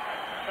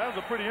 That was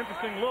a pretty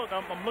interesting look.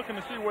 I'm looking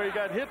to see where he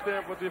got hit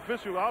there, but the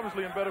official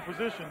obviously in better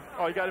position.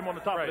 Oh, he got him on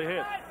the top of the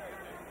head.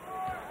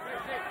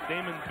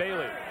 Damon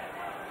Bailey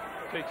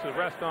takes a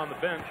rest on the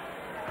bench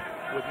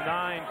with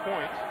 9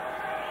 points,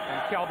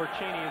 and Calbert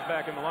Cheney is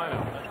back in the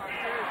lineup.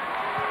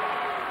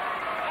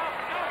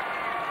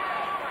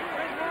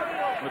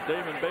 With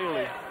Damon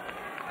Bailey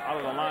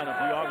out of the lineup,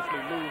 we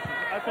obviously lose,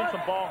 I think,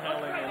 some ball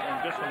handling and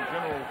just some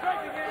general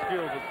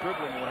skills of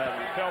dribbling and what have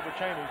you. Calbert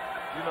Cheney,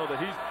 you know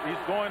that he's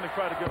going to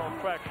try to get on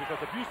track,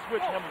 because if you switch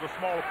one of the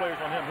smaller players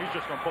on him, he's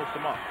just going to post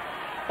him up.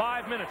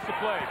 5 minutes to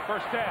play,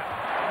 first half.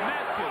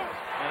 Matkins.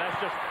 And that's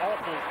just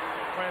awful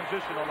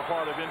transition on the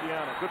part of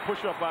Indiana. Good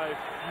push-up by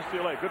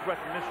UCLA. Good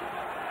recognition.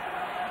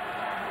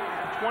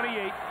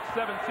 28-17.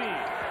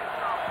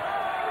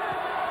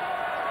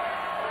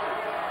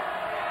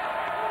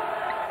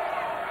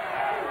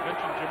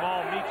 Mentioned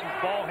Jamal Meeks'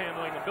 ball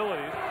handling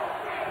abilities.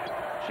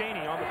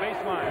 Cheney on the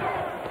baseline.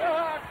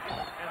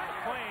 And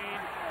McClain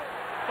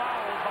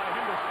fouled by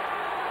Henderson.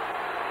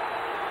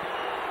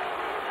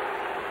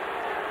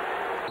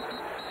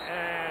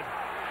 And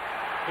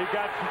he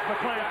got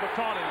McClain for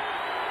taunting.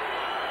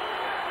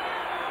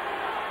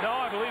 No,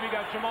 I believe he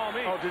got Jamal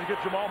Meeks. Oh, did he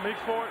get Jamal Meeks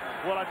for it?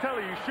 Well, I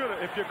tell you should have.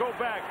 If you go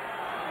back,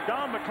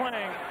 Don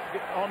McClain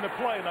on the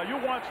play. Now, you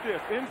watch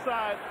this.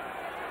 Inside,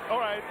 all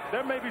right,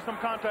 there may be some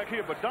contact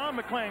here, but Don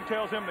McClain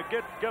tells him to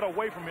get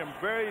away from him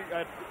very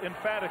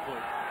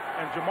emphatically.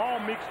 And Jamal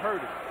Meeks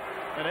heard it.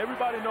 And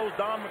everybody knows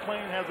Don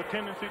McClain has a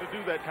tendency to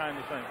do that kind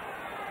of thing.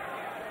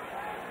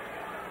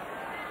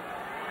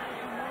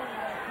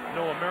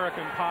 No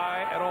American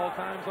Pie at all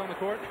times on the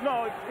court?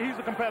 No, he's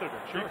a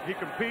competitor. Sure. He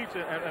competes,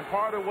 and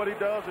part of what he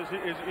does is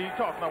he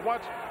talks. Now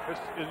watch,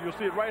 you'll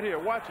see it right here.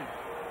 Watch him.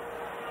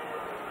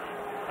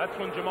 That's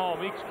when Jamal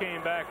Meeks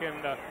came back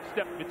and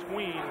stepped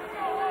between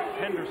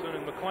Henderson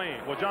and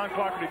McClain. Well, John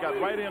Clarkerty got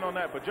right in on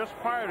that, but just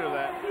prior to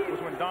that was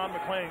when Don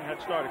McClain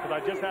had started, because I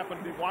just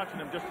happened to be watching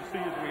him just to see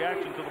his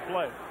reaction to the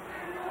play.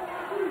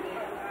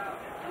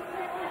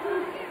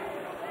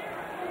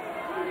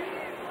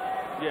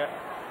 Yeah.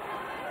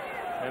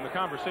 And the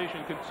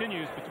conversation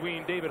continues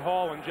between David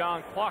Hall and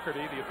John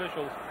Clarkerty, the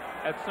officials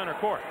at center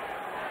court.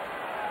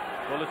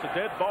 Well, it's a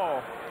dead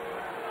ball.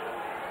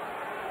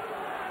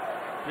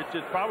 It's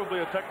just probably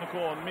a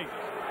technical on Meeks.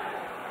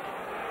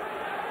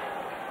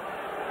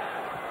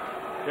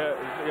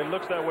 Yeah, it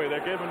looks that way. They're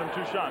giving him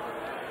 2 shots.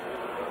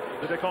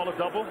 Did they call a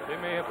double? They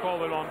may have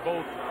called it on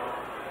both.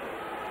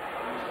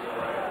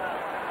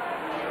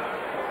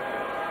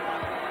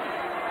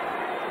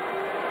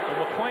 So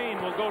McClain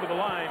will go to the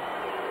line.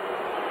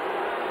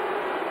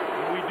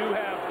 We do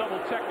have double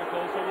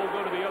technical, so we'll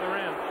go to the other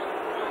end.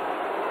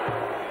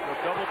 The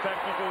double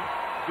technical,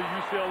 the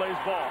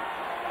UCLA's ball.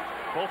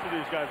 Both of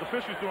these guys, the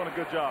officials doing a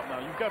good job now.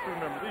 You've got to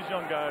remember, these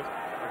young guys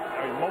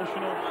are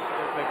emotional.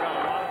 They've got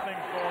a lot of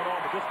things going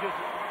on, but this gives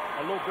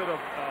a little bit of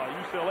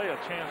UCLA a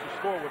chance to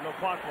score with no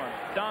clock running.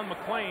 Don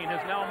McClain has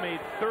now made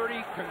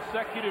 30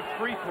 consecutive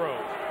free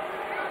throws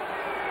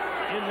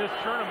in this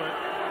tournament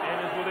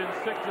and is within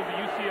 6 of the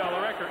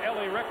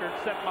UCLA record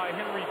set by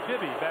Henry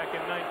Bibby back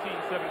in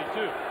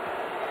 1972.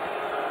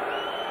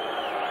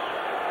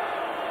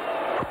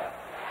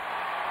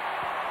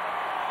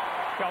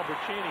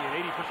 Calbert Cheney, an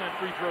 80%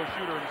 free throw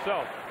shooter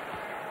himself.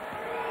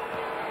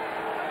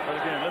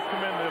 But again, let's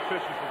commend the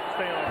officials for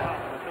staying on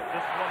top of it. This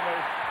is one way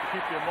to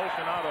keep the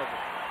emotion out of it.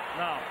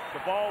 Now,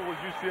 the ball was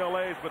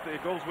UCLA's, but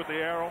it goes with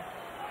the arrow.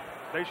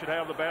 They should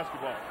have the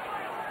basketball.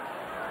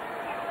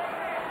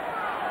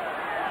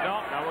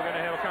 No, now we're going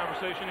to have a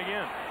conversation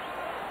again.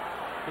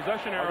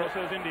 Possession arrow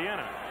says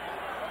Indiana.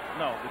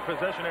 No, the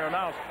possession arrow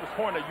now is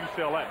pointing at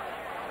UCLA.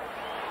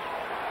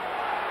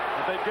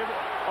 If they give it,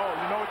 oh,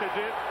 you know what they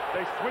did?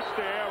 They switched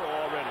the arrow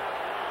already.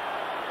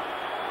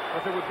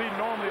 But there would be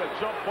normally a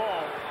jump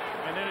ball,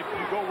 and then if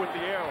you go with the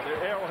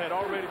arrow had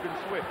already been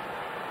switched.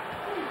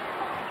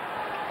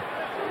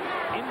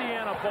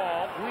 Indiana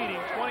ball leading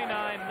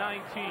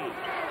 29-19.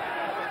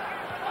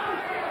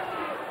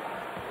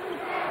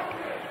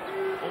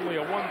 Only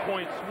a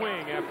 1-point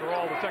swing after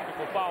all the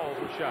technical fouls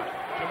were shot.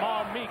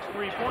 Jamal Meeks,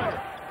 three-pointer.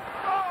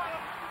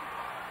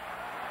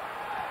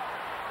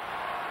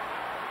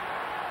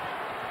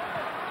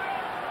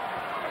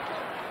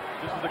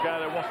 This is the guy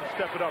that wants to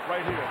step it up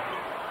right here.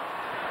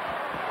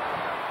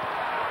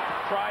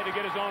 Try to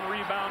get his own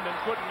rebound and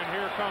footing, and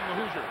here come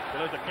the Hoosiers.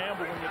 Well, as a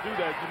gamble, when you do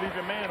that, you leave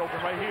your man open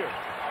right here.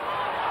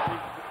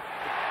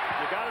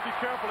 You got to be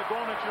careful of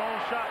going at your own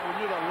shot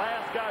when you're the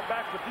last guy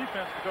back for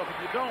defense, because if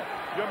you don't,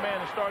 your man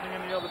is starting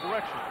in the other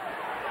direction.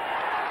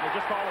 They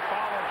just call a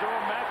foul on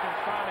Gerald Matkins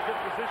trying to get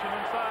position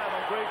inside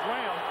on Greg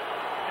Graham,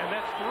 and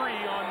that's 3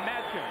 on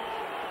Matkins.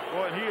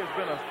 Boy, he has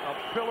been a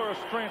pillar of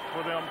strength for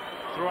them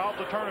throughout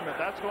the tournament.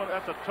 That's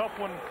a tough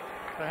one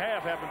to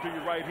have happen to you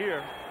right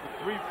here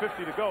with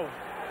 3:50 to go.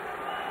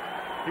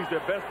 He's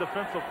their best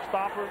defensive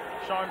stopper.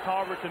 Sean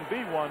Carver can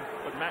be one,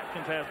 but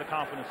Matkins has the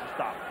confidence to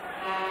stop.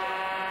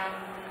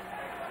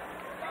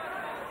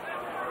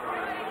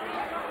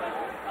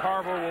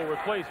 Carver will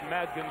replace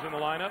Matkins in the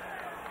lineup.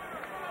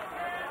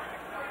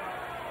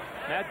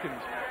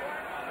 Matkins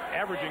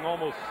averaging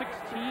almost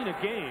 16 a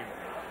game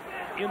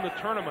in the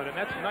tournament, and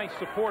that's nice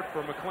support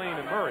for McLean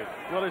and Murray.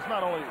 Well, it's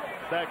not only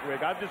that,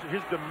 Greg.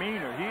 His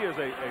demeanor. He is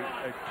a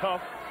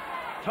tough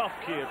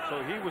kid,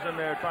 so he was in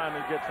there trying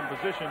to get some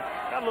position.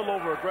 Got a little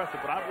over aggressive,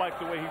 but I like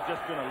the way he's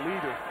just been a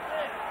leader.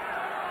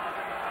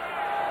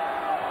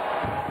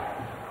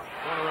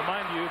 I want to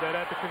remind you that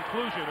at the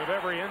conclusion of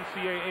every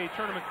NCAA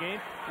tournament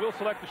game, we'll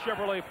select the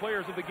Chevrolet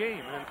players of the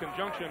game. And in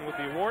conjunction with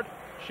the award,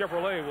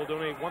 Chevrolet will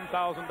donate $1,000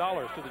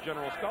 to the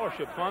General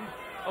Scholarship Fund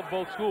of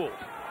both schools.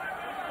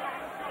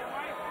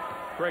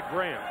 Greg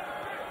Graham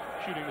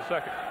shooting the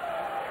second.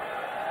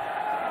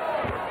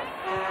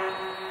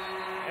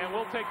 And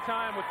we'll take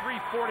time with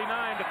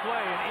 3:49 to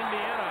play, and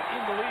Indiana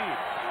in the lead.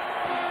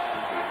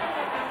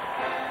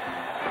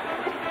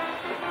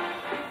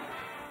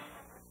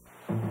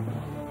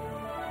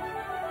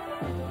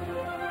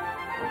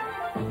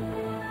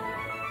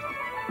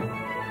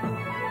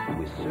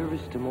 With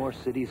service to more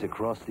cities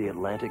across the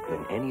Atlantic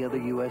than any other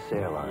U.S.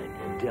 airline,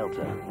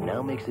 Delta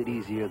now makes it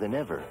easier than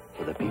ever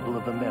for the people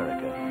of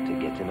America to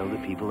get to know the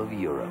people of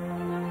Europe.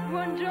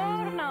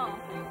 Buongiorno.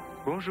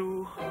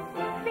 Bonjour.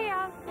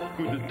 Sia.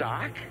 Guten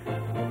Tag.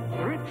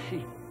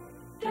 Grüezi.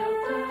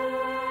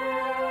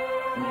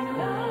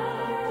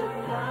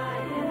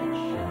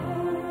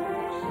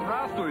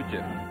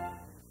 Здравствуйте.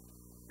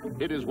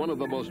 It is one of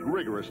the most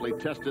rigorously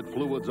tested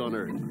fluids on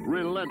Earth,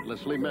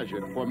 relentlessly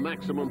measured for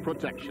maximum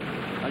protection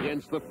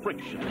against the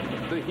friction,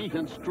 the heat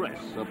and stress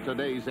of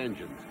today's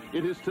engines.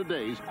 It is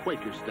today's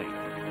Quaker State.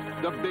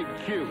 The big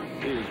Q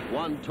is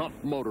One Tough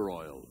Motor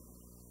Oil.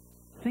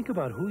 Think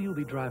about who you'll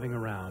be driving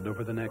around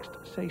over the next,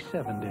 say,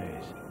 7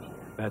 days.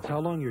 That's how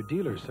long your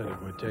dealer said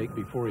it would take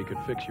before he could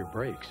fix your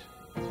brakes.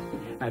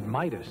 At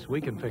Midas,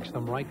 we can fix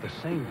them right the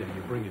same day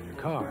you bring in your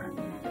car.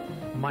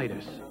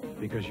 Midas,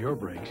 because your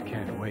brakes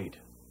can't wait.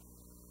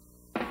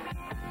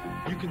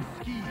 You can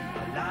ski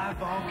a live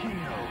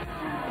volcano.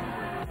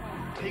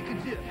 Take a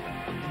dip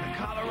in the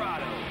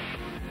Colorado.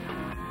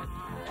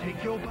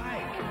 Take your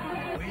bike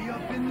way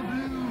up in the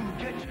blue.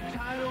 Get your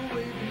tidal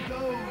wave and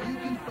go. You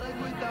can sled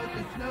without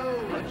the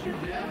snow. But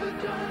you've never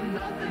done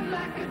nothing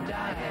like a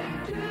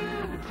diet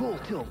too. Full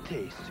tilt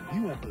taste.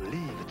 You won't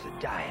believe it's a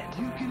diet.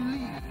 You can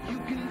leap, you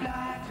can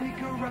fly,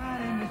 take a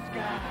ride in the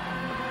sky.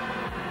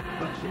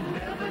 But you've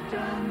never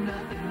done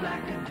nothing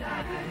like a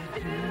diet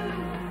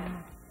too.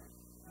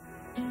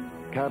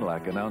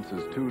 Cadillac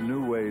announces 2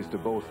 new ways to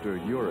bolster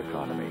your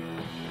economy.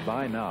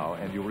 Buy now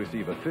and you'll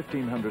receive a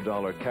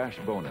 $1,500 cash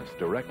bonus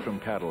direct from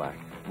Cadillac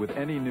with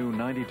any new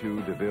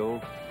 92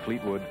 DeVille,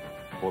 Fleetwood,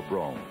 or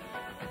Brougham.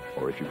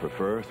 Or if you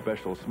prefer,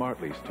 special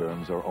smart lease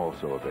terms are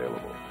also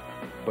available.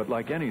 But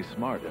like any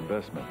smart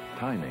investment,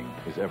 timing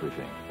is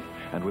everything.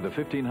 And with a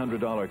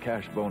 $1,500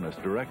 cash bonus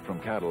direct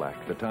from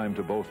Cadillac, the time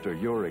to bolster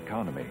your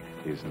economy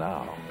is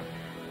now.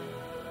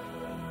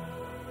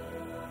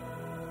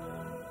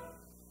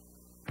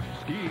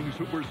 Skiing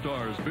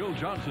superstars Bill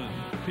Johnson,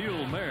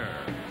 Phil Mayer,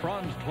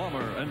 Franz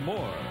Plummer, and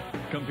more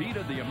compete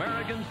at the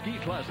American Ski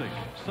Classic,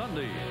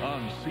 Sunday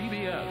on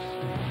CBS.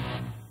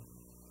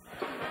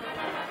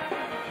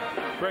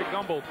 Greg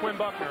Gumbel, Quinn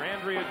Buckner,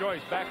 Andrea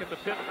Joyce back at the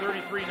pit,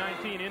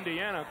 33-19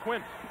 Indiana.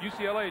 Quinn,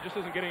 UCLA just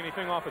isn't getting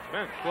anything off its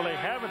bench. Well, they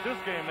haven't this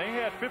game. They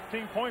had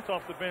 15 points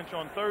off the bench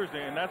on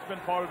Thursday, and that's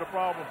been part of the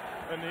problem.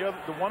 And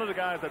one of the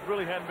guys that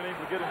really hadn't been able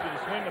to get into the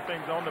swing of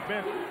things on the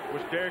bench was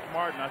Derek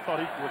Martin. I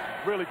thought he was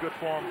really good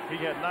for him. He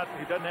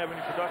doesn't have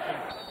any production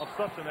of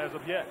substance as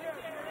of yet.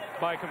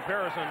 By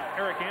comparison,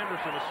 Eric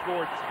Anderson has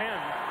scored 10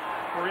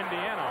 for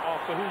Indiana off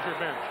the Hoosier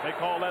bench. They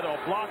call that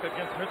a block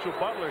against Mitchell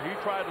Butler. He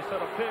tried to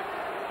set a pick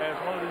as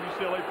one of the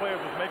UCLA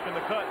players was making the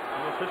cut, and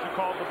the official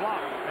called the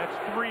block. That's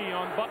 3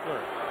 on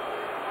Butler.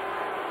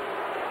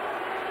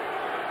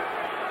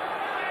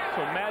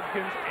 So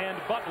Madkins and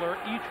Butler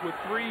each with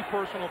 3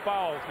 personal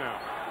fouls now.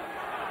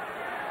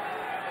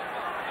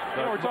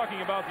 You know, we're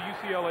talking about the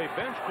UCLA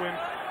bench, Quinn.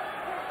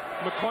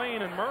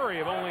 McLean and Murray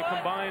have only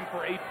combined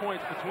for 8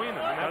 points between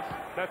them, and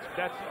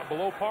that's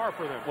below par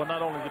for them. Well,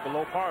 not only is it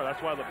below par,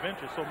 that's why the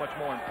bench is so much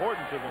more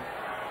important to them.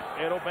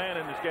 Ed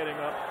O'Bannon is getting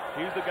up.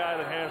 He's the guy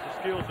that has the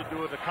skills to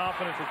do it. The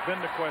confidence has been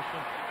the question.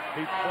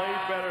 He played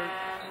better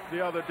the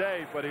other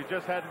day, but he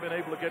just hadn't been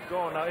able to get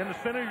going. Now, in the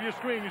center of your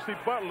screen, you see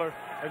Butler,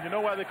 and you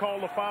know why they call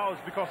the foul is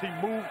because he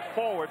moved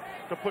forward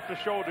to put the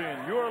shoulder in.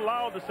 You're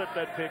allowed to set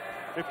that pick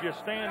if you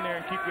stand there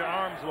and keep your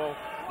arms low.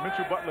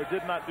 Mitchell Butler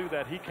did not do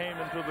that. He came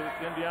into the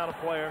Indiana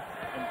player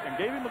and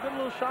gave him a good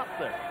little shot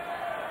there.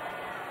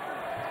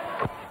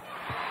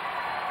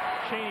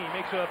 Cheney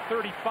makes a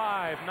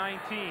 35-19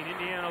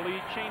 Indiana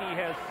lead. Cheney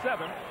has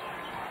 7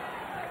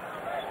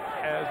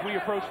 as we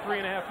approach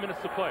 3.5 minutes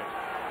to play.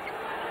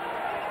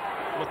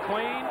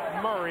 McLean,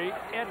 Murray,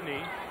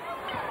 Edney,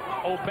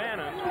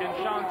 O'Bannon, and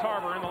Sean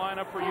Tarver in the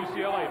lineup for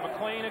UCLA.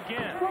 McLean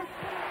again,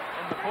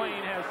 and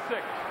McLean has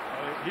 6.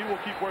 He will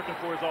keep working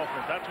for his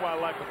offense. That's what I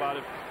like about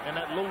it. And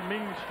that little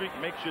mean streak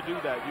makes you do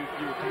that. You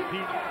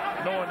compete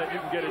knowing that you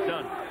can get it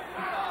done.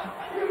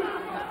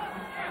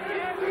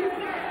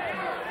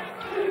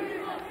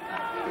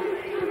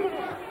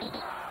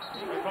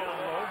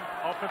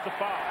 Offensive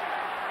foul.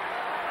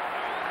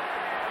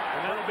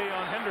 And that'll be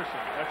on Henderson.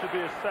 That should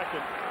be his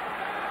second.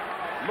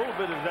 A little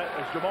bit is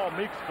Jamal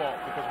Meeks' fault,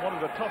 because one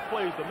of the tough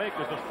plays to make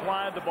is to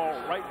slide the ball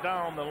right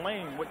down the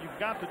lane. What you've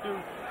got to do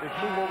is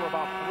move over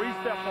about 3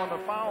 steps on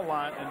the foul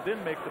line and then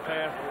make the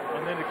pass,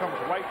 and then it comes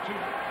right to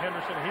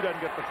Henderson, and he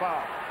doesn't get the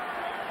foul.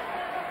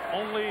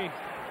 Only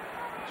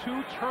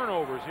 2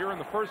 turnovers here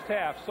in the first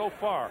half so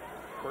far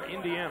for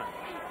Indiana.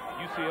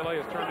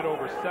 UCLA has turned it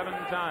over 7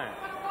 times.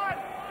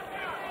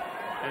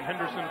 And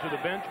Henderson to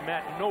the bench,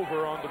 Matt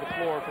Nover onto the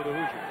floor for the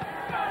Hoosiers.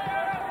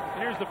 And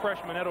here's the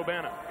freshman, Ed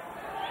O'Bannon.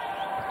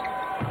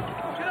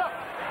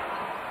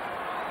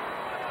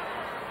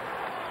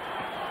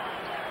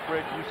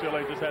 Greg,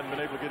 UCLA just hadn't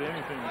been able to get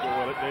anything to go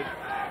with it.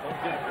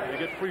 They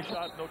get free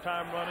shots, no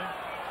time running,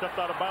 stepped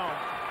out of bounds.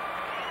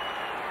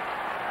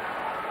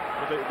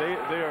 But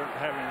they are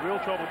having real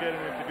trouble getting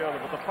it together.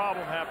 But the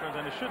problem happens,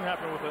 and it shouldn't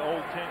happen with an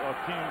old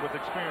team with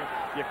experience.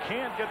 You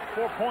can't get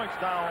 4 points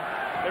down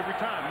every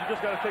time. You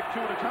just got to take 2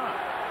 at a time.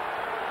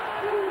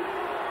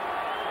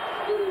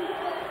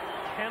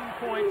 10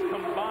 points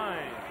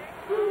combined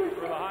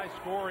for the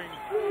high-scoring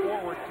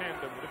forward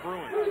tandem, the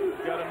Bruins. You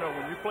got to know,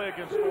 when you play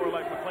against scorers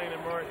like McClain and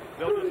Murray,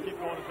 they'll just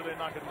keep going until they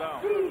knock it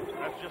down.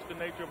 That's just the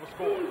nature of a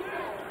score.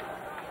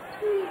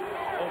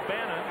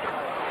 O'Bannon,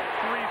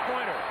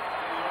 3-pointer.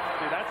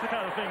 See, that's the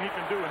kind of thing he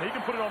can do, and he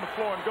can put it on the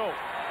floor and go.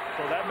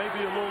 So that may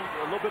be a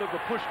little bit of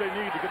the push they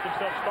need to get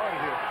themselves started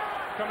here.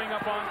 Coming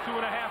up on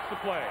 2.5 to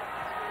play.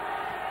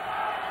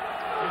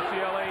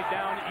 UCLA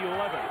down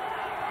 11.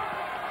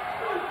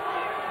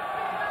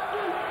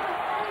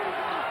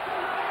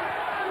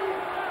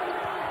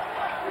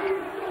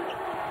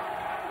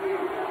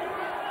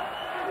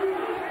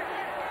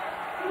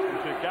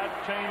 Got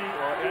Cheney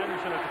or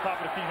Anderson at the top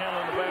of the key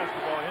handling the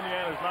basketball.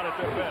 Indiana is not at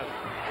their best.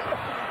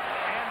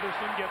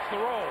 Anderson gets the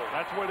roll.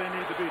 That's where they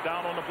need to be,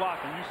 down on the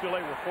block. And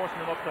UCLA were forcing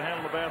them up to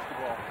handle the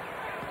basketball.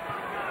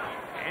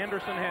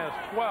 Anderson has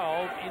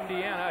 12.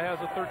 Indiana has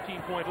a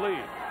 13-point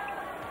lead.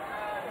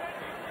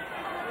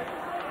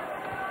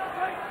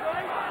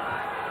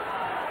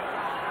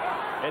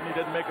 Edney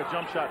doesn't make a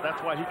jump shot.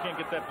 That's why he can't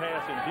get that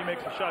pass in. If he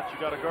makes a shot,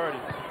 you got to guard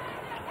him.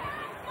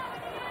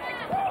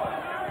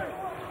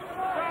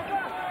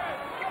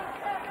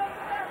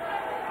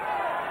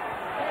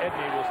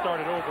 Edney will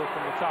start it over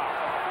from the top.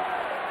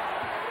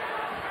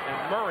 And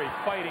Murray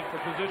fighting for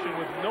position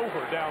with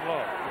Nover down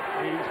low.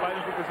 He's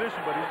fighting for position,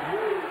 but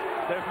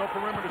there's no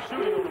perimeter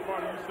shooting on the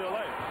part of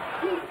UCLA.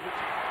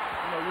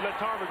 You let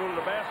Tarver go to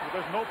the basket,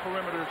 there's no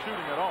perimeter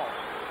shooting at all.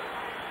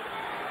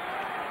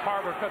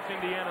 Tarver cuts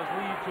Indiana's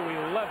lead to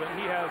 11.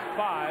 He has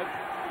 5.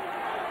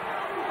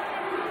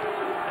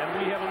 And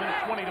we have a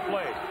minute 20 to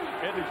play.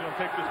 Edney's going to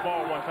take this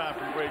ball one time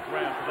from Greg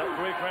Graham, because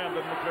Greg Graham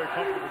doesn't look very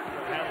comfortable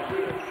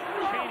handling it.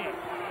 Cheney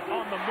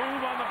on the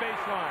move on the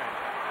baseline.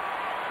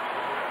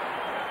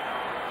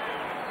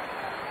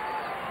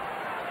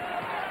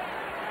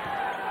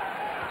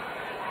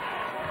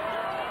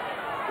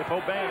 If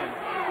O'Bannon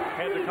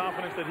had the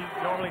confidence that he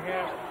normally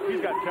has,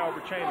 he's got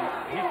Calvert Cheney.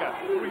 He's got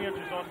 3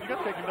 inches on him. You got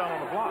to take him down on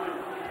the block.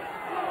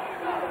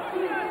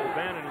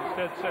 O'Bannon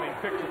instead setting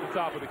picks at the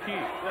top of the key.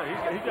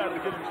 Yeah, he's got to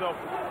get himself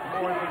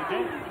more into the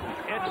game.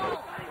 Edney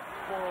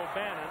for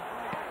O'Bannon.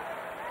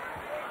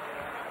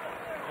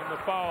 And the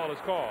foul is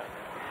called.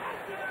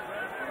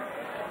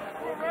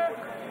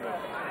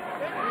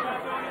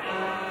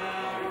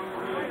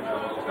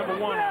 It's number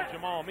 1 on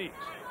Jamal Meeks.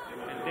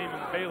 And Damon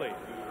Bailey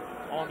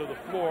onto the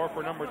floor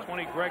for number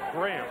 20, Greg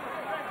Graham.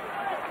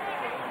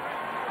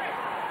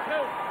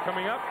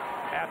 Coming up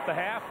at the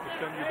half, we'll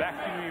send you back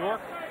to New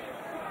York.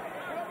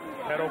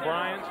 Pat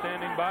O'Brien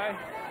standing by.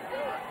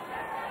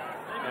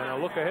 And a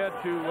look ahead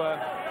to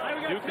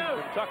Duke and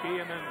Kentucky,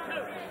 and then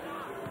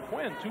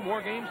Quinn, 2 more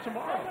games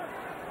tomorrow.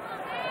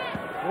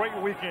 Great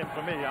weekend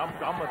for me.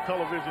 I'm a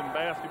television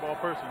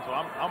basketball person, so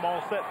I'm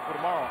all set for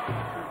tomorrow.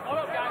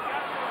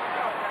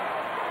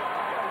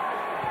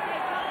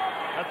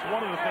 That's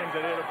one of the things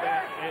that Ed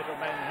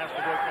O'Bannon has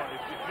to work on.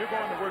 If you're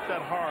going to work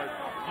that hard,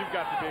 you've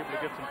got to be able to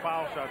get some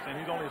foul shots in.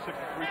 He's only a 63%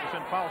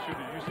 foul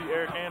shooter. You see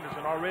Eric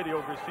Anderson already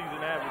over his season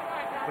average.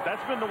 But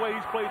that's been the way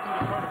he's played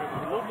through the tournament,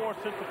 with a little more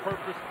sense of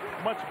purpose,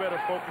 much better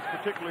focus,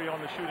 particularly on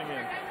the shooting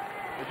end.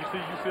 As you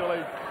see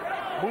UCLA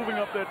moving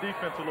up their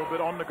defense a little bit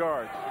on the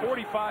guards.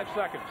 45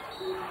 seconds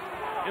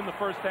in the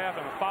first half,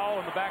 and a foul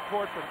in the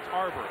backcourt from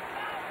Tarver.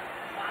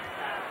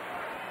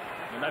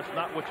 And that's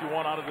not what you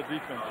want out of the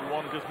defense. You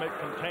want to just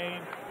contain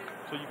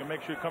so you can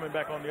make sure coming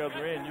back on the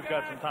other end, you've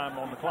got some time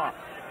on the clock.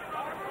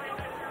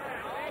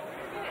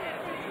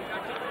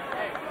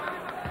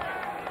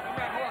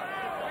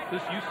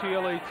 This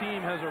UCLA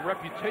team has a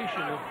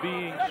reputation of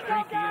being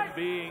streaky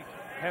and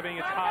having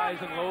its highs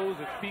and lows,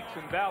 its peaks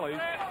and valleys.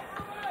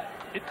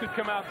 It could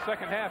come out in the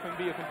second half and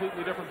be a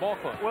completely different ball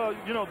club. Well,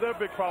 their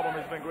big problem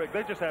has been, Greg,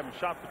 they just haven't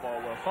shot the ball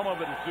well. Some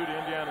of it is due to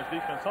Indiana's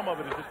defense. Some of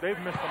it is just they've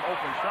missed some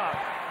open shots.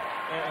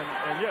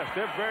 And yes,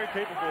 they're very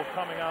capable of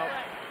coming out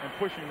and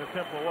pushing the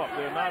tempo up.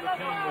 They're not a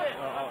team with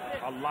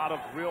a lot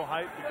of real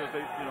height, because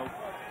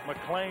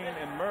McClain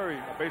and Murray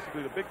are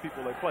basically the big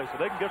people they play.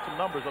 So they can get some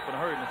numbers up in a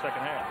hurry in the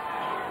second half.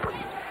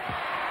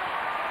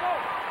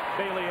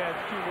 Bailey has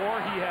 2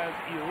 more. He has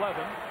 11.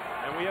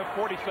 And we have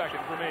 40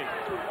 seconds remaining.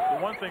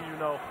 The one thing you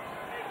know,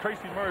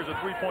 Tracy Murray's a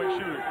three-point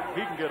shooter.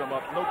 He can get them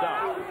up, no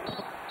doubt.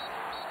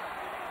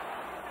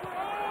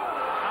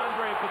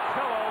 Andre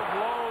Patillo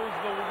blows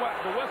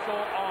the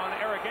whistle on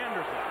Eric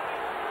Anderson.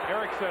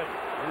 Eric said,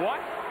 what?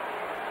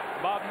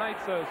 Bob Knight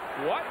says,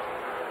 what?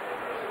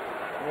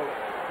 Well,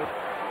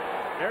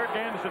 Eric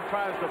Anderson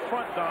tries to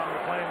front Don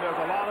McClain.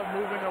 There's a lot of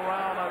moving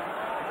around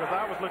because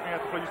I was looking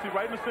at the play. You see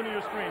right in the center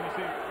of your screen, you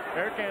see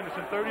Eric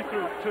Anderson, 32.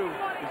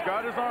 He's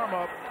got his arm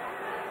up.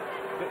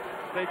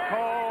 They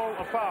call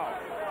a foul.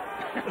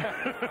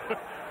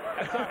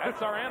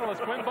 That's our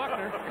analyst, Quinn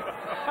Buckner.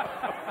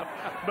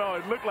 No,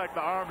 it looked like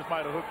the arms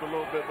might have hooked a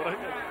little bit, but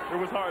it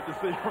was hard to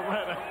see.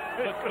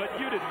 but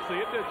you didn't see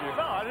it, did you?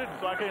 No, I didn't,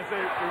 so I can't say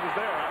it was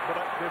there.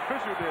 But the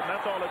official did, and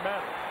that's all that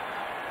matters.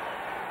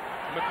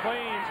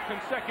 McClain's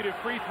consecutive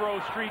free throw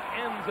streak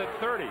ends at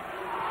 30.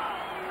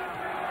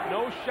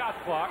 No shot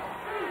clock.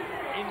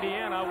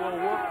 Indiana will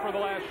work for the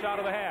last shot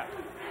of the half.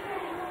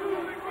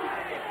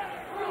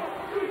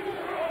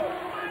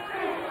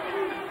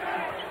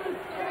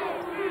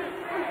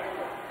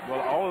 Well,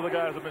 all of the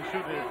guys have been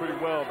shooting it pretty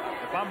well.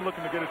 If I'm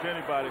looking to get it to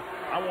anybody,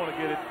 I want to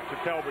get it to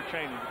Calvert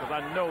Chaney because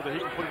I know that he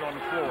can put it on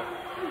the floor.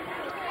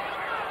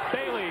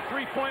 Bailey,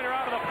 three-pointer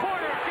out of the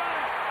corner. Got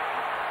it!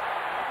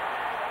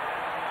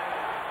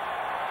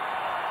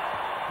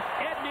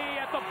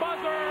 Edney at the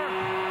buzzer.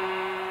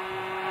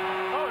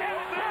 Oh, yeah.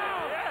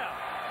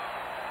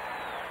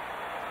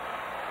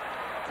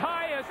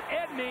 Tyus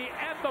Edney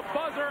at the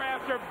buzzer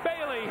after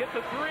Bailey hit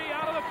the three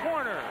out of the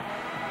corner.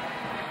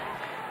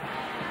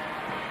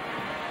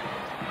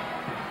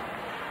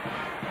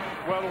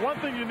 Well, the one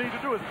thing you need to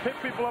do is pick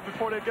people up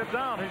before they get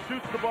down. He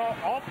shoots the ball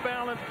off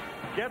balance,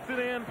 gets it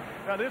in.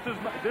 Now, this is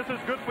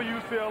good for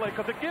UCLA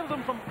because it gives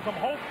them some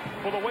hope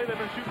for the way they've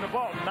been shooting the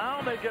ball.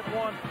 Now they get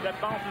one that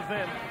bounces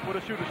in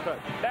with a shooter's touch.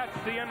 That's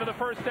the end of the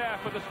first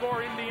half with the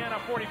score Indiana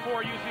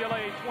 44,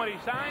 UCLA 20.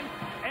 Signed,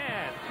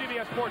 and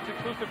CBS Sports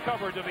exclusive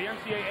coverage of the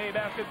NCAA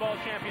Basketball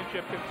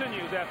Championship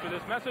continues after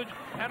this message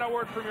and a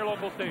word from your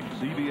local station.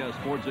 CBS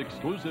Sports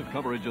exclusive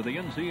coverage of the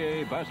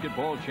NCAA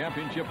Basketball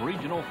Championship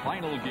Regional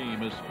Final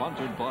Game is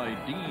sponsored by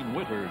Dean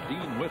Witter.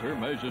 Dean Witter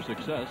measures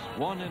success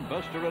one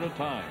investor at a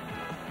time.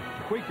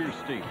 Quaker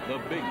State, the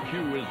Big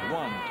Q is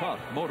one tough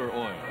motor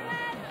oil.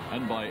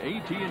 And by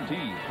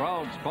AT&T,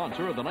 proud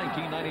sponsor of the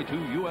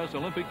 1992 U.S.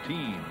 Olympic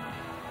team.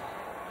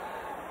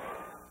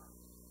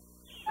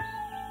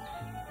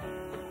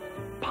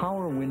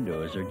 Power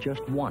windows are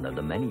just one of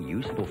the many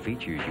useful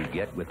features you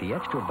get with the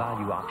extra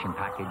value option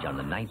package on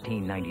the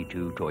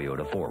 1992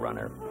 Toyota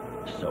 4Runner.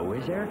 So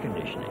is air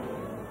conditioning,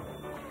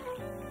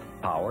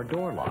 power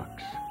door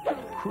locks,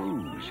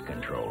 cruise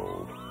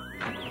control,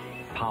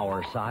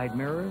 power side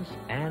mirrors,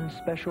 and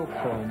special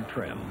chrome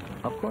trim.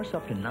 Of course,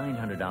 up to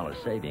 $900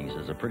 savings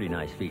is a pretty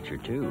nice feature,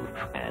 too.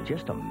 And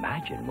just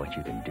imagine what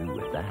you can do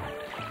with that.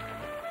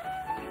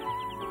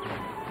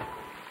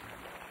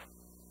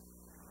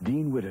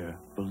 Dean Witter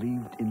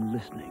believed in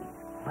listening.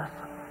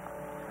 Listen,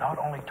 not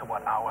only to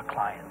what our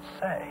clients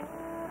say,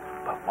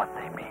 but what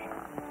they mean.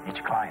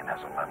 Each client has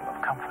a level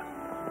of comfort.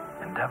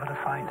 Endeavor to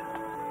find it.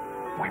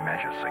 We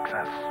measure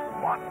success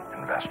one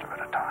investor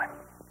at a time.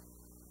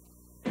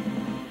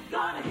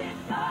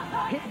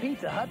 Hit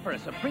Pizza Hut for a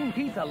supreme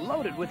pizza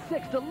loaded with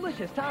 6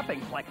 delicious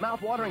toppings like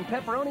mouth-watering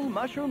pepperoni,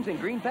 mushrooms, and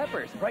green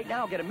peppers. Right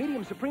now, get a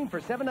medium supreme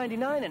for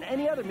 $7.99 and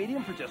any other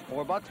medium for just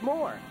 $4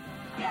 more.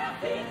 Get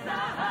Pizza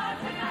Hut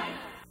tonight.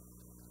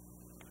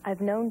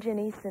 I've known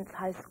Ginny since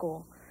high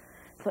school,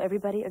 so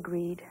everybody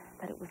agreed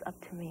that it was up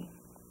to me.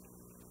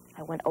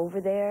 I went over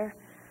there.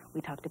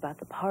 We talked about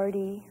the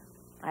party.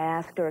 I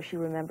asked her if she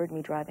remembered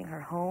me driving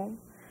her home.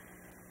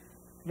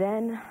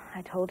 Then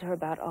I told her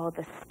about all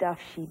the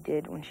stuff she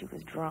did when she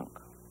was drunk.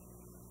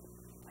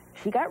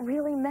 She got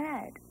really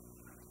mad,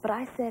 but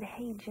I said,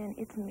 hey, Jen,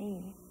 it's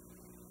me.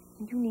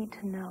 You need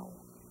to know.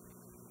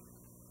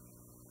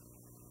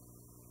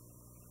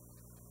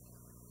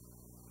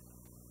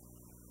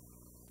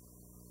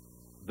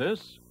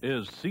 This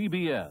is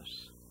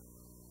CBS.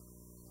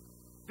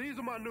 These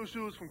are my new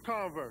shoes from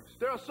Converse.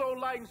 They're so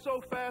light and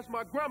so fast,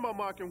 my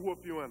grandmama can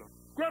whoop you in them.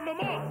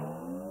 Grandmama!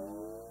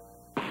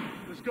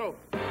 Let's go.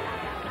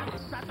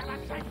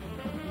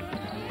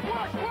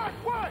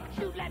 What?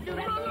 Shoot that, do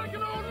that. I'm like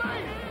an old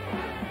lady.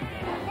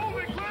 Move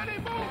it, Granny,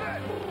 move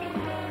it.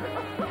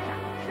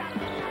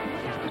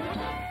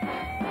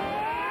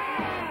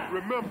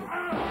 Remember,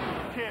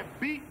 you can't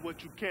beat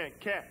what you can't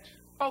catch.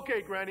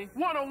 Okay, Granny,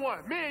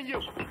 one-on-one, me and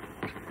you.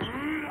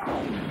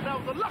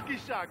 That was a lucky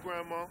shot,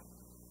 Grandma.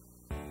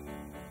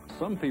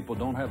 Some people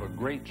don't have a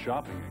great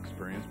shopping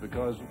experience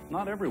because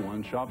not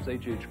everyone shops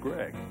H.H.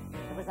 Gregg.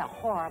 It was a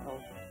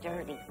horrible,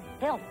 dirty,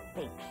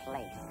 filthy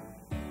place.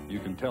 You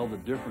can tell the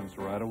difference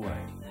right away.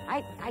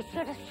 I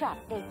should have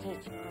shopped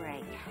H.H.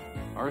 Gregg.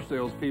 Our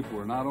salespeople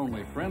are not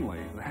only friendly,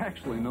 they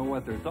actually know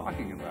what they're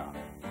talking about.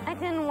 I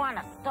didn't want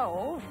a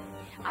stove.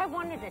 I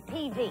wanted a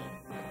TV.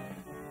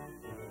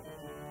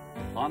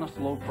 honest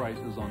low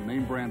prices on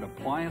name brand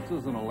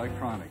appliances and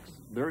electronics.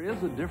 There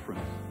is a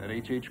difference at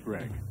H.H.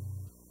 Gregg.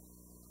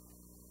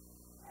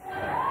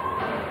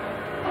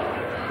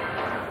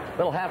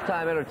 Little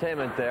halftime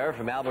entertainment there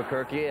from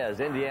Albuquerque as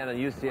Indiana and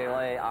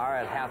UCLA are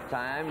at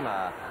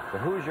halftime. The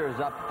Hoosiers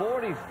up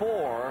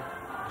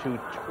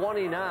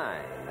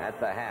 44-29 at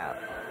the half.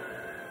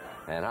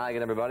 And hi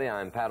again, everybody.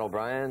 I'm Pat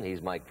O'Brien.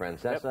 He's Mike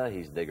Francesa.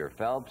 He's Digger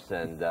Phelps.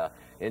 And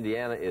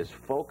Indiana is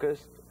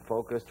focused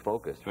for this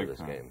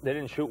game. They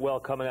didn't shoot well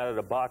coming out of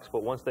the box,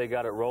 but once they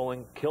got it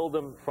rolling, killed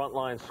them front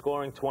line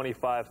scoring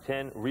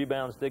 25-10,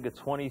 rebounds Digger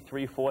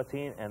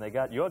 23-14, and they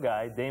got your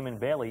guy, Damon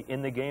Bailey,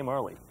 in the game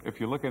early.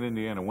 If you look at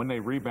Indiana, when they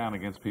rebound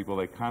against people,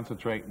 they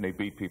concentrate and they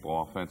beat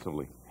people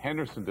offensively.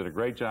 Henderson did a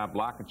great job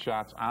blocking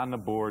shots on the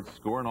board,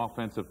 scoring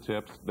offensive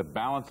tips, the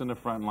balance in the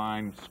front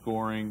line,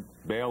 scoring,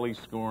 Bailey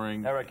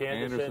scoring, Eric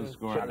Anderson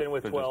scoring. chipped in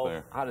with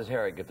 12. How does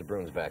Herrick get the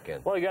Bruins back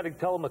in? Well, you got to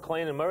tell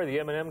McLean and Murray, the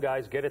M&M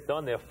guys, get it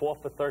done. They're 4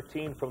 for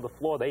 13 from the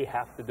floor. They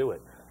have to do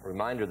it.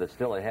 Reminder that's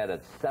still ahead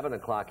at 7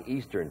 o'clock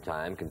Eastern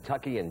time.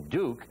 Kentucky and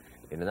Duke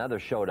in another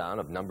showdown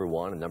of number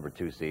 1 and number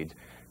 2 seeds.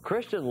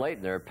 Christian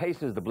Laettner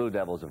paces the Blue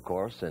Devils, of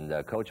course, and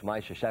Coach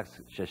Mike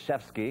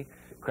Krzyzewski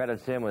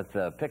credits him with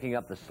picking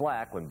up the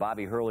slack when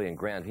Bobby Hurley and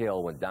Grant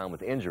Hill went down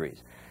with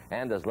injuries.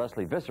 And as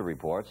Leslie Visser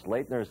reports,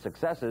 Laettner's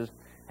successes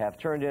have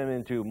turned him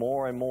into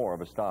more and more of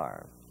a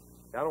star.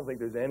 I don't think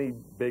there's any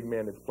big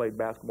man that's played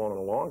basketball in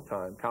a long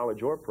time,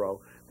 college or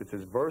pro, that's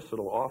as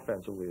versatile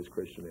offensively as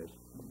Christian is.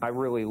 I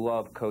really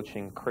love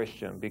coaching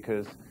Christian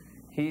because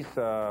he's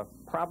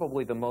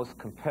probably the most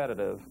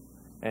competitive,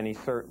 and he's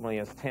certainly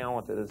as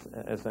talented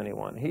as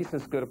anyone. He's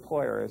as good a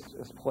player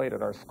as played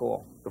at our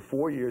school. The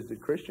 4 years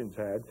that Christian's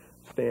had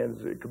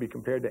could be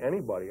compared to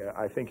anybody.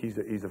 I think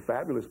he's a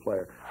fabulous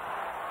player.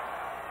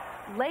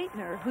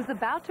 Laettner, who's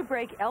about to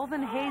break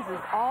Elvin Hayes'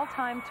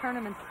 all-time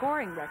tournament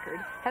scoring record,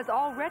 has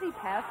already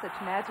passed such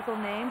magical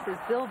names as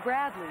Bill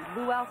Bradley,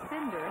 Lou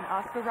Alcindor, and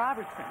Oscar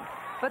Robertson.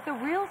 But the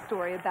real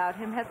story about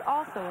him has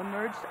also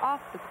emerged off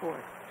the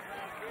court.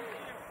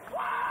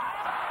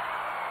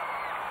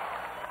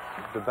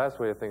 The best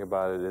way to think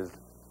about it is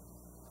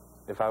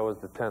if I was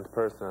the 10th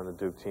person on the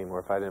Duke team, or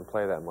if I didn't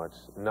play that much,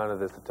 none of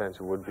this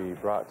attention would be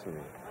brought to me.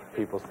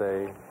 People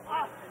say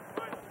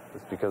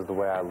it's because of the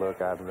way I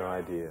look. I have no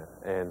idea.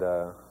 And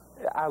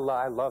I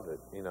love it.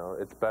 You know,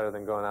 it's better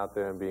than going out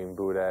there and being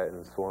booed at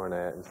and sworn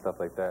at and stuff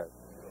like that.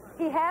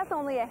 He has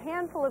only a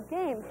handful of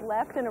games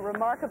left in a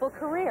remarkable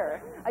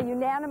career, a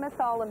unanimous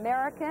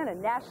All-American, a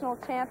national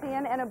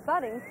champion, and a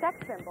budding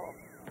sex symbol.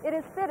 It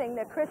is fitting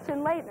that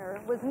Christian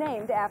Laettner was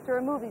named after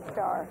a movie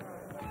star.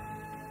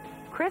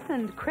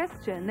 Christened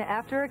Christian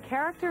after a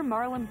character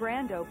Marlon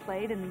Brando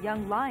played in The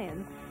Young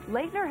Lions,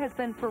 Laettner has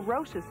been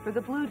ferocious for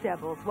the Blue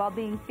Devils while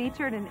being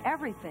featured in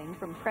everything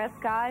from press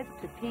guides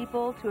to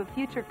People to a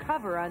future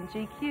cover on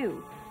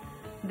GQ.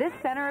 This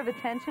center of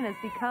attention has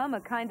become a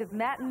kind of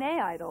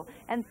matinee idol,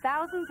 and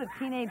thousands of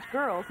teenage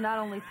girls not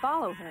only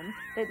follow him,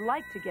 they'd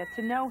like to get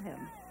to know him.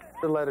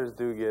 The letters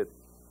do get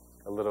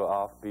a little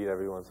offbeat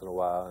every once in a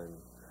while, and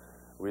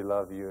we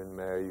love you and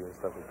marry you and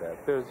stuff like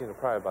that. There's, you know,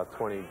 probably about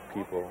 20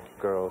 people,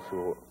 girls,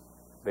 who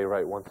they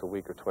write once a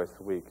week or twice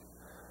a week.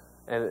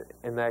 And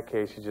in that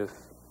case, you just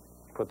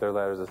put their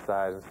letters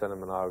aside and send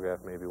them an autograph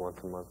maybe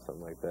once a month,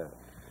 something like that.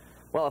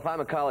 Well, if I'm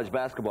a college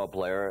basketball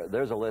player,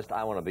 there's a list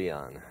I want to be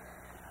on.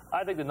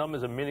 I think the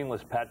numbers are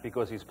meaningless, Pat,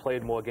 because he's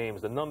played more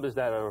games. The numbers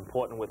that are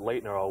important with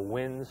Laettner are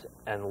wins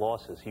and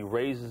losses. He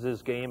raises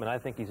his game, and I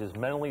think he's as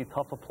mentally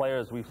tough a player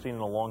as we've seen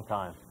in a long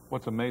time.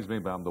 What's amazed me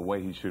about him, the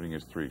way he's shooting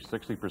his threes,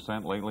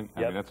 60% lately.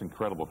 I mean, that's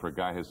incredible for a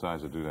guy his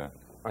size to do that.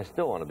 I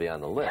still want to be on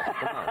the list.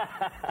 Come on.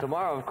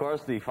 Tomorrow, of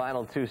course, the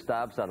final 2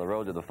 stops on the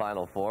road to the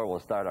Final Four. We'll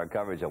start our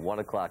coverage at 1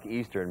 o'clock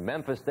Eastern.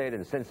 Memphis State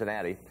and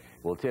Cincinnati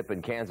will tip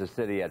in Kansas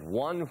City at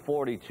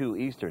 1:42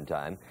 Eastern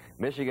time.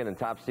 Michigan and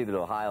top-seeded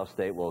Ohio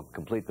State will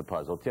complete the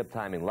puzzle. Tip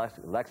time in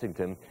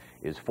Lexington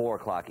is 4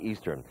 o'clock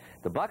Eastern.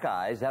 The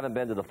Buckeyes haven't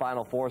been to the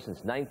Final Four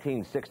since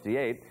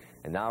 1968,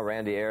 and now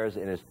Randy Ayers,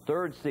 in his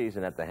 3rd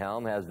season at the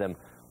helm, has them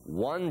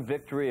 1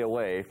 victory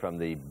away from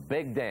the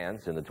big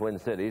dance in the Twin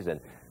Cities.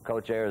 And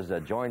Coach Ayers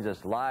joins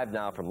us live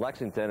now from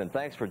Lexington, and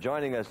thanks for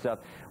joining us.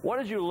 What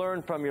did you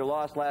learn from your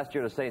loss last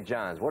year to St.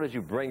 John's? What did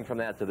you bring from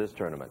that to this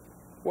tournament?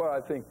 Well,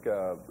 I think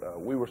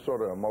we were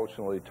sort of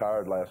emotionally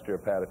tired last year,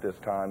 Pat, at this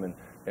time,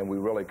 and we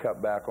really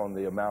cut back on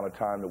the amount of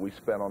time that we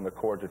spent on the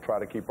court to try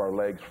to keep our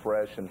legs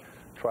fresh and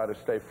try to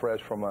stay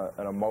fresh from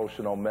an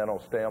emotional, mental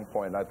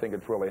standpoint, and I think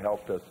it's really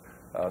helped us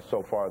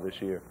so far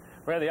this year.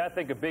 Randy, I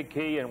think a big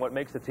key and what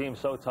makes the team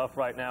so tough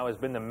right now has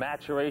been the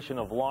maturation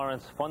of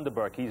Lawrence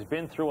Funderburk. He's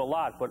been through a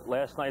lot, but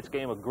last night's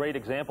game, a great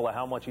example of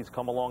how much he's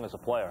come along as a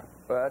player.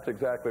 Well, that's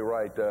exactly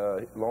right.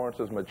 Lawrence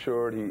has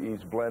matured.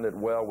 He's blended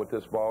well with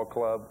this ball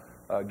club.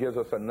 Gives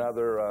us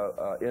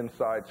another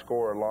inside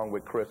scorer along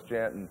with Chris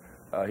Janton.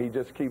 He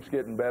just keeps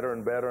getting better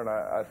and better, and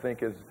I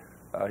think as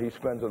he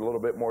spends a little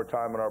bit more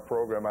time in our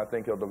program, I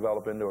think he'll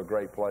develop into a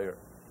great player.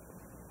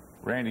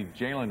 Randy,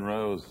 Jalen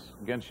Rose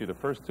against you, the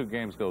first 2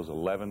 games goes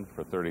 11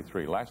 for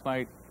 33. Last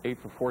night, 8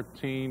 for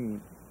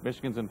 14,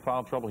 Michigan's in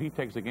foul trouble. He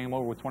takes the game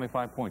over with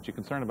 25 points. You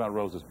concerned about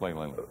Rose's play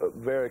lately?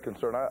 Very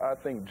concerned. I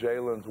think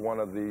Jalen's one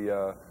of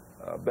the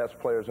best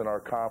players in our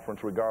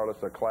conference,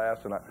 regardless of class,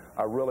 and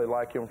I really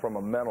like him from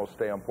a mental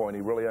standpoint.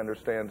 He really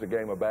understands the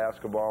game of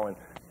basketball and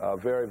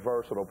very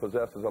versatile,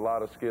 possesses a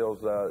lot of skills,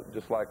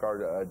 just like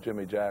our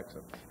Jimmy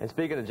Jackson. And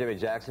speaking of Jimmy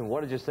Jackson,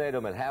 what did you say to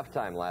him at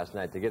halftime last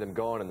night to get him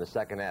going in the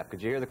second half?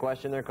 Could you hear the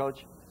question there,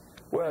 Coach?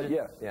 Well,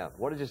 yes. Yeah.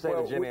 What did you say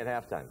to Jimmy at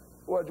halftime?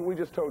 Well, we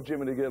just told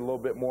Jimmy to get a little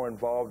bit more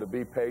involved, to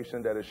be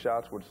patient, that his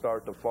shots would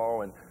start to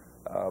fall, and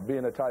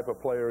being the type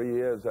of player he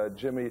is,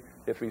 Jimmy,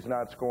 if he's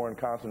not scoring,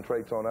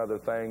 concentrates on other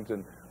things,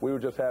 and we were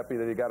just happy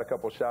that he got a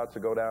couple shots to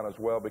go down as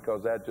well,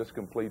 because that just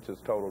completes his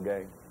total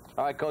game.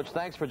 All right, Coach,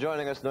 thanks for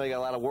joining us. I know you got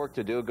a lot of work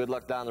to do. Good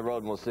luck down the road,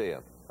 and we'll see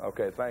you.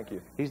 Okay, thank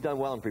you. He's done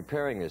well in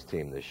preparing his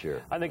team this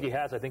year. I think he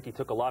has. I think he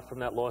took a lot from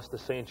that loss to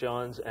St.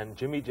 John's, and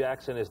Jimmy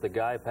Jackson is the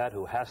guy, Pat,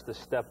 who has to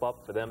step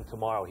up for them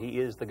tomorrow. He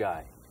is the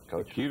guy.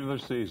 Coach. The key to their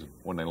season.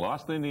 When they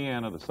lost to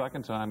Indiana the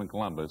second time in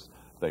Columbus,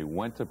 they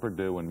went to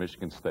Purdue and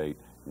Michigan State,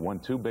 won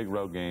 2 big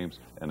road games,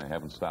 and they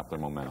haven't stopped their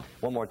momentum.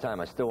 One more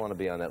time, I still want to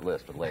be on that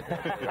list, but later.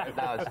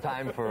 Now it's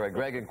time for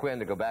Greg and Quinn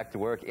to go back to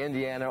work.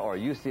 Indiana or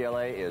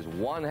UCLA is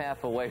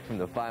 1/2 away from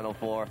the Final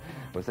Four.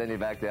 We'll send you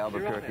back to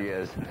Albuquerque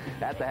as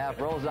At the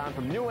Half rolls on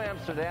from New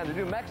Amsterdam to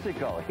New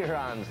Mexico here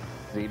on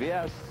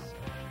CBS.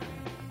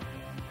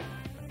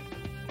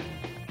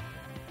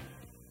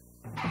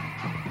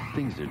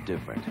 Things are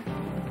different.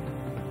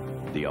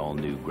 The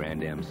all-new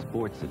Grand Am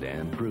Sports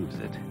Sedan proves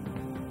it.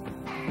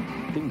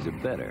 Things are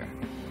better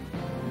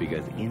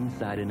because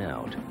inside and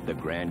out, the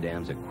Grand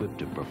Am's equipped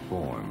to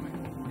perform.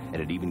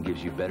 And it even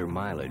gives you better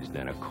mileage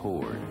than a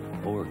Accord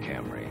or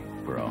Camry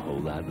for a whole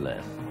lot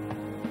less.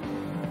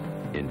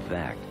 In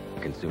fact,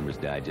 Consumers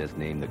Digest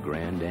named the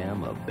Grand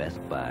Am a Best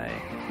Buy.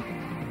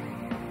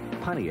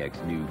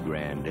 Pontiac's new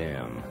Grand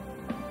Am.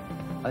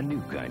 A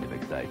new kind of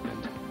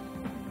excitement.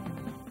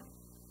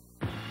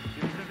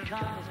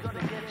 Karma's gonna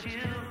get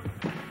you.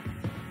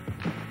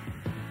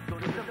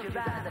 Gonna look you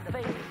right in the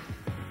face.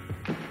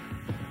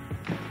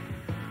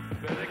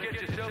 Better get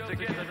yourself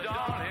together,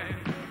 darling.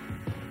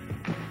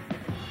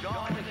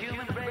 Join the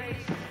human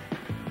race.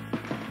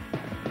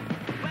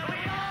 Where we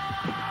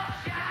all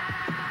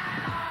shine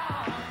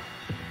on.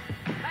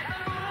 Like the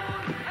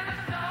moon and the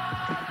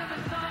stars and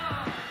the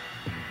sun.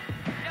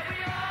 Yeah, we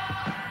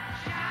all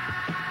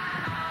shine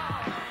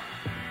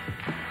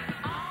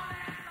on.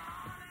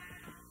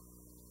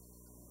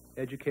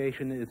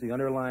 Education is the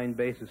underlying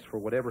basis for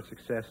whatever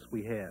success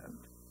we have.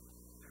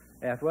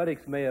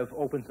 Athletics may have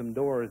opened some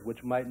doors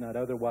which might not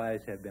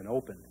otherwise have been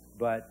opened,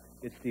 but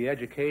it's the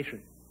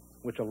education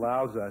which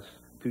allows us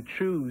to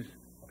choose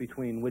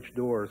between which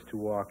doors to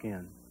walk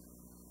in.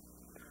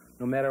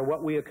 No matter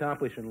what we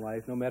accomplish in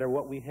life, no matter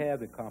what we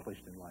have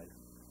accomplished in life,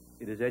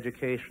 it is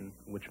education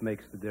which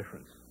makes the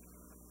difference.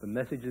 The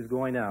message is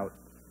going out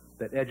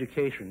that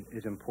education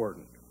is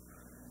important.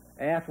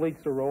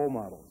 Athletes are role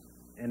models.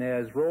 And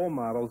as role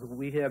models,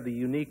 we have the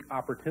unique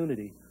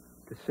opportunity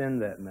to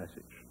send that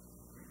message.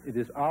 It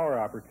is our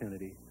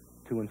opportunity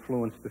to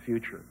influence the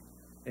future.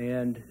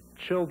 And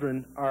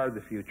children are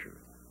the future.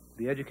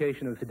 The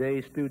education of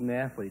today's student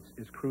athletes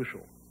is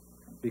crucial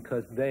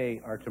because they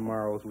are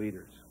tomorrow's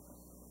leaders.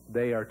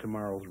 They are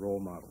tomorrow's role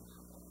models.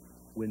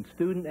 When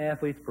student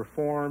athletes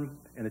perform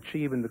and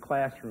achieve in the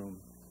classroom,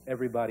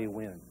 everybody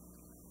wins.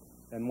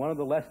 And one of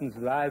the lessons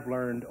that I've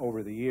learned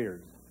over the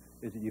years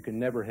is that you can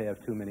never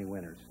have too many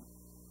winners.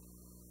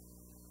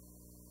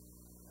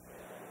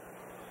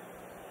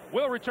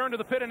 We'll return to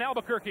the pit in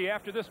Albuquerque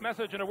after this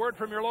message and a word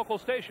from your local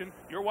station.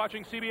 You're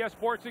watching CBS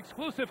Sports'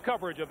 exclusive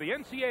coverage of the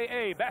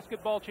NCAA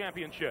Basketball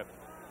Championship.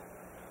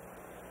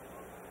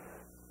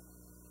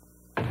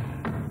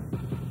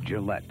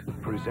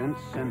 Gillette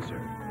presents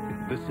Sensor,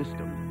 the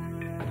system,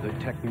 the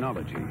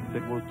technology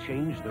that will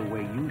change the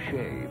way you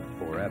shave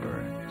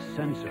forever.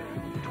 Sensor,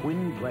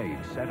 twin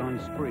blades set on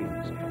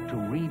springs to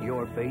read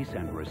your face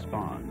and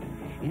respond.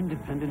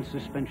 Independent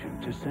suspension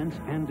to sense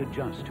and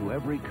adjust to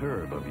every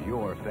curve of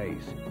your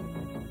face.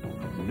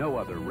 No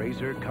other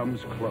razor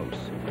comes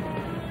close.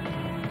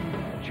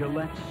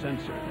 Gillette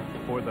Sensor,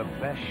 for the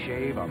best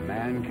shave a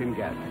man can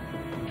get.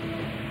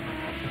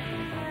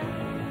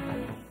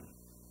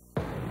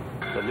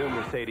 The new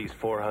Mercedes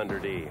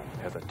 400e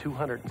has a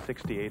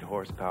 268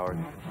 horsepower,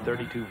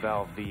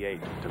 32-valve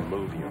V8 to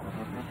move you.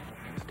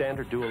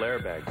 Standard dual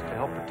airbags to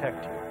help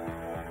protect you.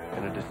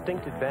 And a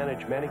distinct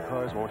advantage many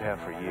cars won't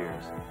have for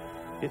years.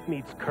 It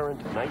meets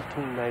current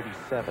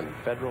 1997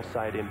 federal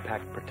side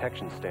impact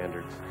protection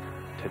standards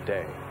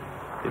today.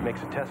 It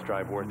makes a test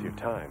drive worth your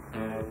time.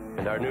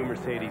 And our new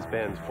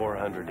Mercedes-Benz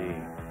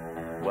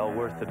 400e, well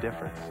worth the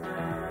difference.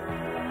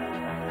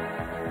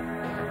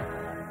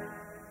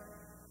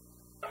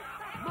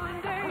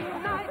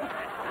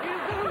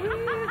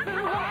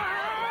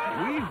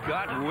 We've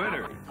got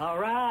winners. All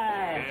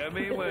right.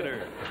 Emmy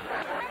winners.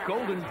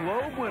 Golden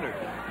Globe winners.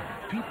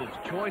 People's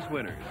Choice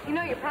winners. You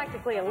know, you're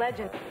practically a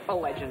legend. A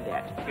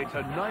legendette. It's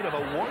a night of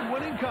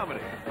award-winning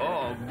comedy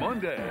on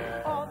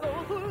Monday. All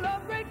those who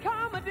love great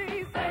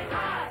comedy say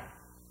hi.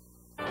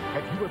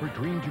 Have you ever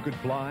dreamed you could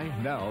fly?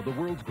 Now, the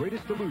world's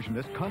greatest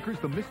illusionist conquers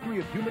the mystery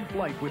of human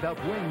flight without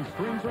wings,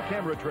 strings, or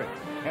camera tricks.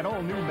 An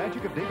all-new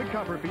Magic of David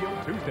Copperfield,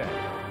 Tuesday.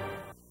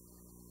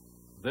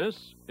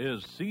 This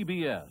is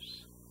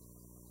CBS.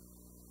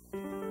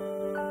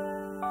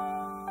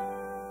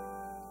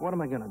 What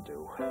am I going to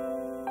do?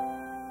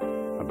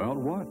 About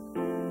what?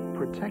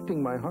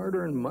 Protecting my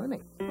hard-earned money.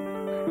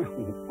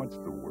 What's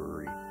the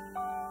worry?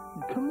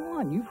 Come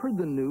on, you've heard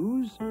the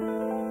news.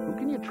 Who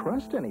can you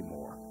trust anymore?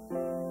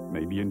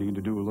 Maybe you need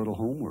to do a little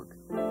homework.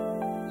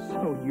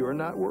 So you're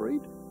not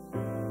worried?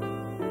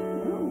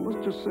 Well,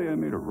 let's just say I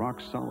made a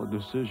rock-solid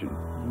decision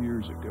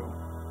years ago.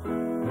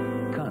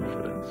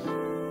 Confidence.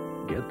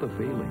 Get the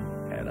feeling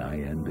at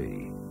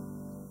INB.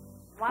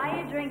 Why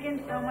are you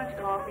drinking so much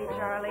coffee,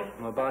 Charlie?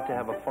 I'm about to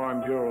have a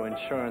Farm Bureau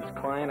Insurance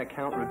client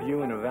account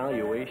review and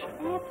evaluation.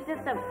 It's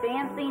just a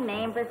fancy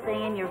name for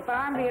saying your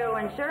Farm Bureau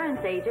insurance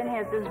agent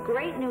has this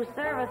great new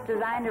service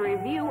designed to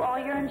review all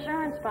your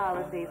insurance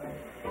policies.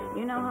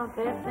 You know how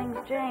fast things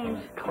change.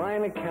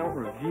 Client account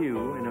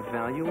review and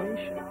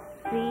evaluation.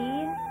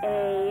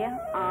 C-A-R-E.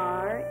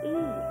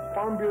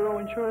 Farm Bureau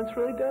Insurance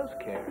really does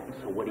care.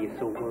 So what are you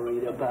so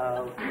worried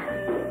about?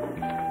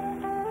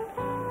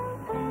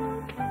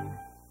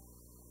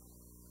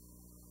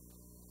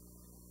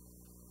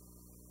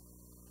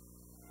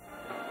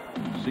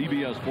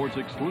 CBS Sports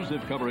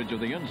exclusive coverage of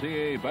the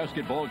NCAA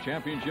Basketball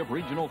Championship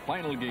Regional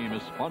Final Game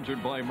is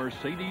sponsored by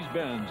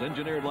Mercedes-Benz,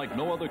 engineered like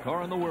no other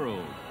car in the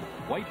world.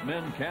 White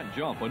Men Can't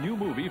Jump, a new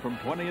movie from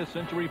 20th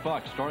Century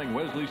Fox starring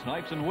Wesley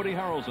Snipes and Woody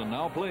Harrelson,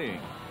 now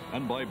playing.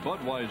 And by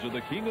Budweiser,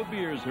 the king of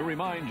beers, who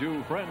reminds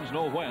you friends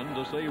know when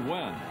to say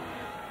when.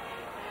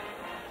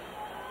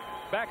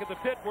 Back at the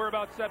pit, we're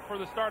about set for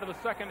the start of the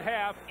second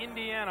half.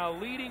 Indiana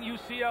leading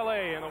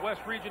UCLA in the West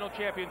Regional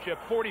Championship,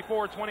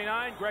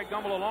 44-29. Greg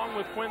Gumbel along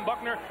with Quinn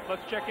Buckner.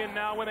 Let's check in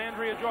now with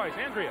Andrea Joyce.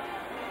 Andrea.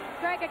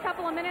 Greg, a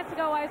couple of minutes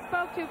ago, I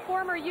spoke to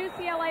former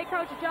UCLA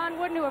coach John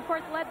Wooden, who, of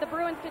course, led the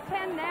Bruins to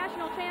 10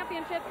 national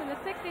championships in the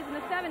 60s and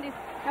the 70s.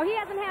 Now, he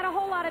hasn't had a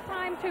whole lot of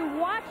time to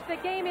watch the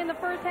game in the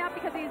first half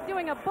because he's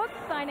doing a book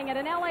signing at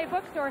an L.A.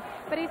 bookstore.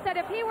 But he said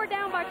if he were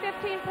down by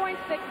 15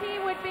 points, the key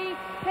would be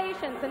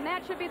patience. And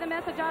that should be the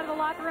message out of the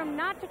locker room,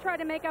 not to try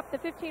to make up the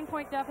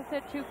 15-point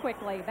deficit too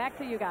quickly. Back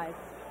to you guys.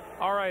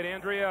 All right,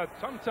 Andrea,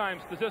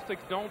 sometimes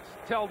statistics don't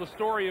tell the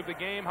story of the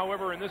game.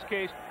 However, in this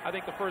case, I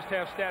think the first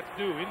half stats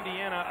do.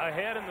 Indiana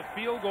ahead in the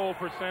field goal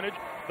percentage.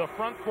 The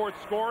front court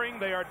scoring,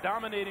 they are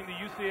dominating the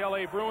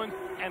UCLA Bruins.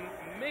 And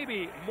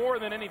maybe more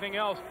than anything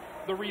else,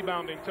 the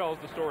rebounding tells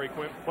the story,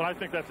 Quinn. Well, I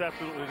think that's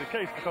absolutely the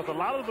case because a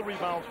lot of the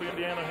rebounds for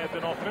Indiana have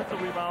been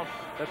offensive rebounds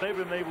that they've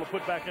been able to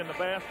put back in the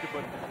basket.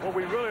 But what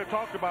we really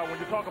talked about when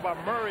you talk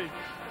about Murray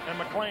and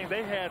McClain,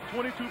 they had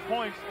 22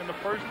 points in the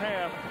first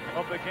half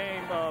of the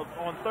game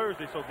on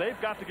Thursday. So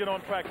they've got to get on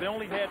track. They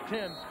only had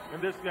 10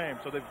 in this game,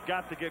 so they've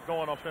got to get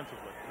going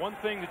offensively. One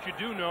thing that you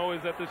do know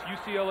is that this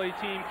UCLA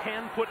team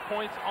can put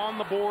points on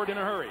the board in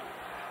a hurry.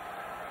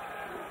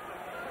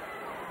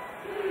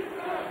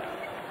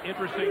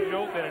 Interesting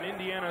note that in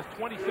Indiana's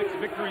 26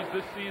 victories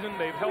this season,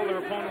 they've held their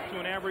opponents to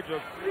an average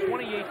of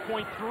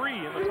 28.3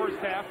 in the first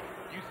half.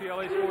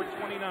 UCLA scored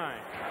 29.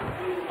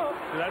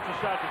 So that's a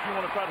shot that you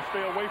want to try to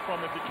stay away from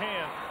if you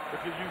can,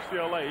 if you're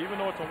UCLA. Even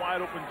though it's a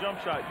wide open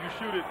jump shot, you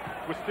shoot it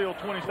with still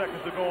 20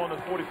 seconds to go on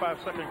the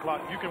 45-second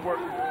clock. You can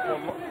work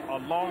for a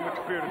longer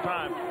period of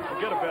time to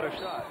get a better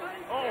shot.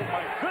 Oh,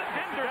 my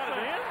goodness.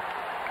 Henderson.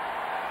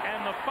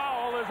 And the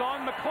foul is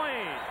on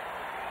McClain.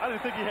 I didn't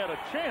think he had a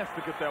chance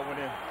to get that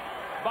one in.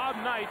 Bob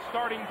Knight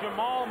starting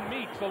Jamal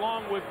Meeks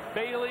along with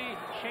Bailey,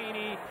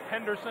 Cheney,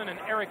 Henderson, and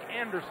Eric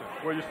Anderson.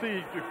 Well, you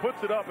see, he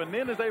puts it up and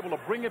then is able to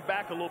bring it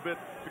back a little bit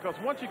because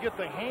once you get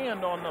the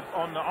hand on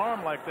the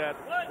arm like that,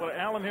 what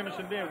Alan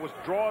Henderson did was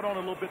draw it on a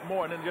little bit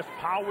more and then just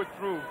power it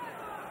through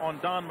on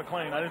Don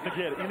McClain. I didn't think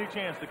he had any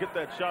chance to get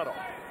that shot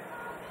off.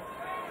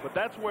 But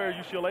that's where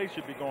UCLA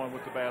should be going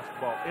with the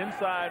basketball.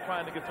 Inside,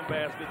 trying to get some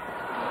basket,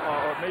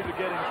 or maybe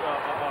getting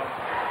a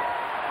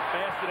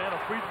basket and a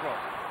free throw.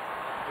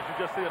 As you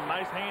just see a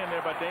nice hand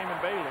there by Damon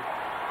Bailey.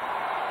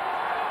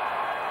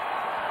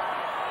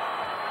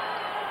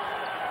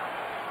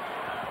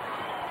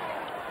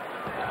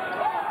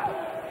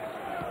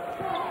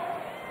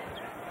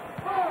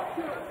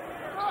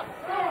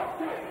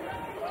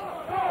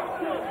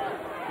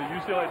 So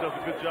UCLA does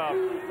a good job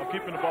of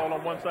keeping the ball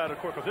on one side of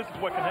the court because this is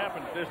what can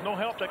happen. There's no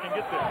help that can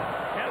get there.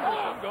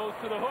 Henderson goes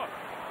to the hook.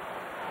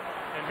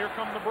 And here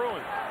come the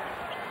Bruins.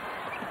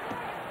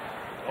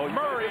 Oh,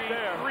 Murray,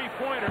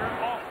 three-pointer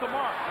off the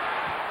mark.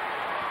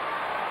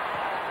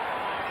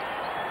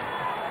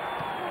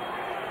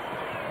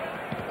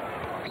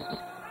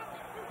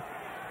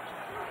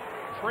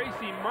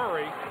 Tracy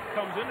Murray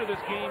comes into this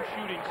game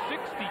shooting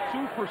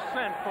 62%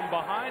 from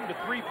behind the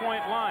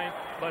three-point line,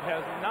 but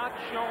has not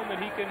shown that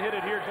he can hit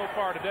it here so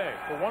far today.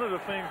 Well, one of the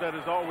things that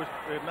is always,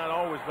 not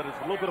always, but it's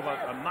a little bit of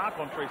a knock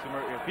on Tracy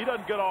Murray. If he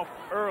doesn't get off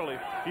early,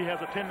 he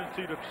has a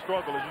tendency to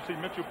struggle. As you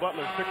see, Mitchell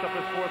Butler picked up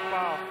his 4th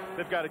foul.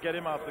 They've got to get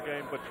him out of the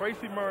game. But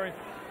Tracy Murray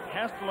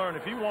has to learn,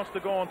 if he wants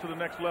to go on to the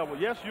next level,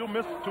 yes, you'll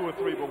miss 2 or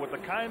 3, but with the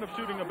kind of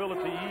shooting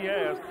ability he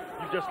has,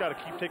 you just got to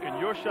keep taking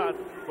your shot.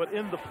 But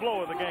in the flow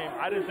of the game,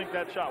 I didn't think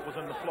that shot was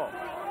in the flow.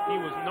 He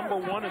was number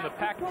 1 in the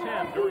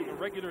Pac-10 during the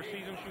regular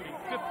season, shooting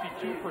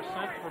 52%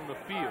 from the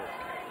field.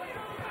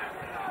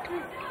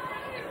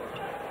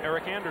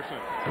 Eric Anderson.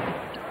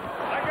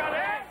 I got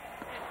it!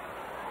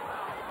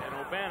 And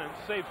O'Bannon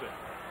saves it.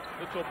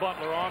 Mitchell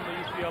Butler on the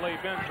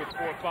UCLA bench with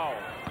 4 fouls.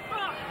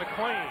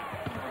 McClain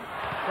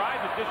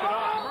tried to dish it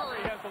off.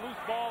 Murray has the loose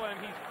ball, and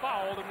he's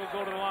fouled and will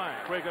go to the line.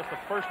 Greg, that's the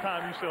first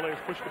time UCLA has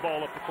pushed the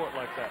ball up the court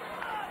like that.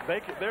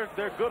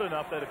 They're good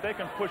enough that if they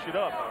can push it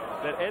up,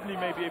 that Edney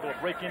may be able to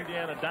break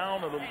Indiana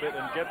down a little bit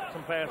and get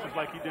some passes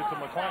like he did to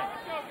McClain.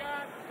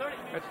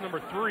 That's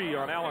number 3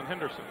 on Alan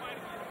Henderson.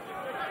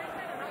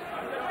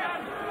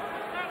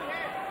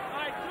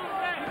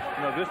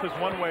 You know, this is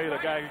one way the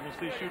guy you can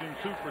see shooting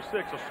 2 for 6,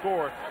 a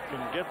scorer, can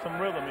get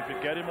some rhythm. If you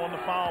get him on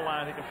the foul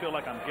line, he can feel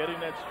like I'm getting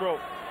that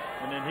stroke.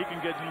 And then he can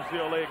get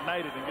UCLA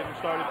ignited and get him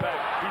started back.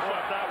 He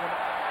shot that one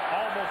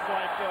almost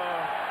like,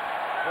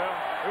 well,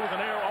 it was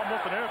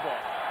almost an air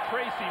ball.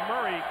 Tracy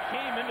Murray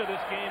came into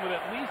this game with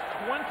at least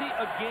 20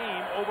 a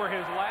game over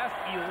his last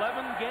 11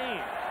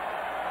 games.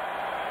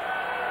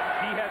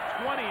 He had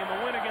 20 in the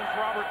win against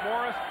Robert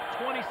Morris,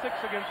 26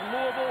 against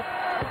Louisville,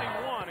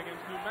 21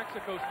 against New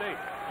Mexico State.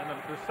 And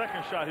the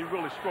second shot, he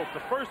really stroked.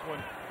 The first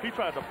one, he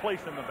tried to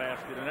place in the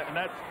basket, and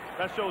that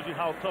shows you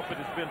how tough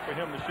it has been for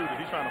him to shoot it.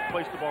 He's trying to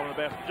place the ball in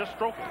the basket, just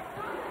stroke it.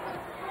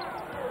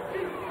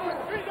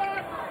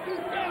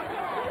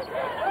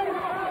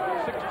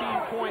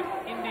 16-point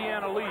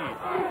Indiana lead.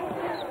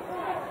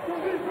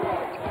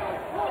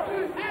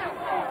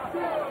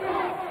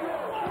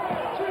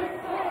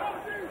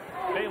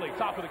 Bailey,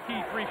 top of the key,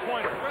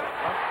 three-pointer.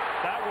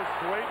 That was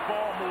great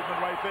ball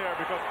movement right there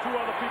because 2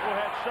 other people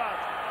had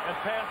shots and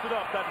passed it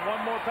up. That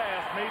one more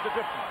pass made the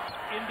difference.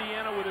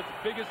 Indiana with its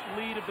biggest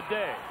lead of the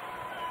day.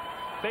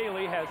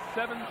 Bailey has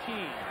 17.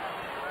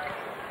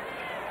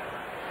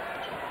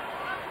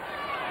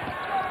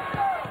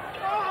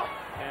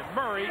 And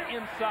Murray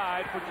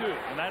inside for 2.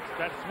 And that's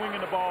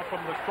swinging the ball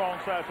from the strong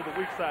side to the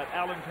weak side.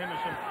 Alan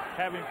Henderson,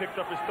 having picked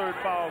up his 3rd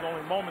foul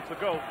only moments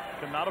ago,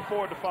 cannot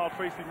afford to foul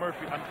Tracy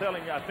Murphy. I'm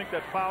telling you, I think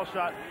that foul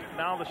shot,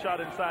 now the shot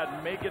inside,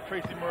 may get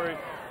Tracy Murray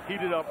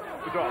heated up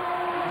to go.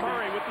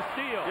 Murray with the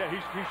steal. Yeah,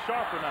 he's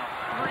sharper now.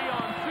 3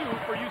 on 2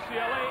 for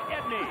UCLA.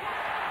 Edney.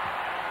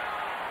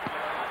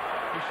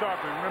 He's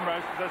sharper. Remember,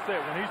 as I said,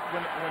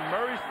 when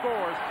Murray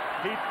scores,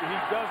 he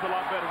does a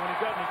lot better. When he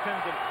doesn't, he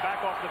tends to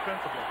back off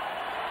defensively.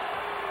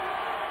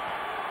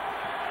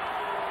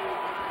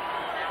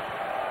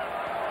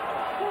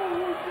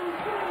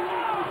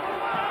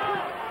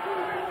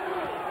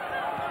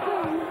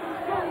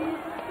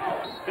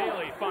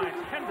 Bailey finds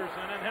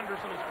Henderson, and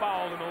Henderson is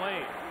fouled in the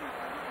lane.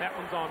 That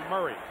one's on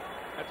Murray.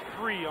 That's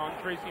 3 on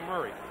Tracy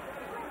Murray.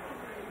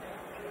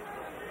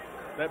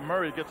 That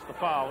Murray gets the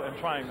foul and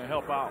trying to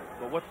help out.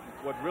 But what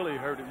really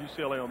hurt at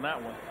UCLA on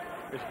that one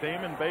is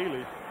Damon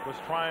Bailey was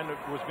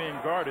being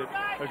guarded.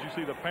 As you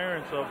see the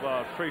parents of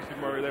Tracy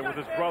Murray there with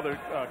his brother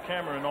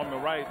Cameron on the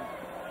right.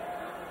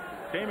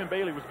 Damon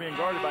Bailey was being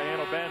guarded by Ann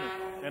O'Bannon,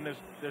 and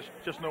there's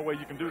just no way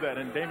you can do that.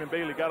 And Damon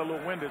Bailey got a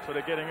little winded, so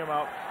they're getting him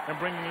out and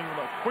bringing in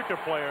a quicker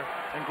player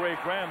and Greg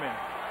Graham in.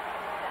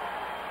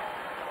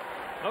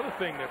 Another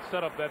thing that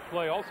set up that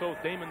play, also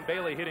Damon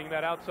Bailey hitting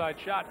that outside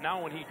shot. Now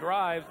when he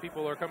drives,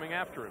 people are coming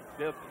after him.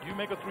 Yeah, you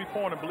make a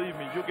 3-pointer, believe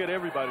me, you'll get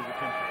everybody's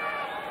attention.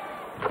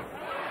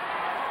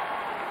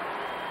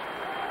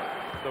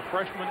 The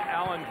freshman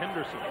Alan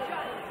Henderson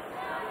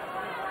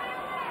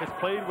has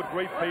played with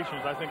great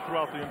patience, I think,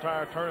 throughout the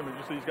entire tournament.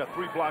 You see he's got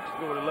 3 blocks to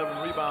go with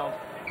 11 rebounds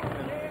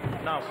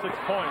and now 6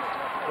 points.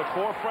 But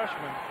for a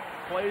freshman,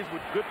 plays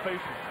with good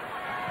patience.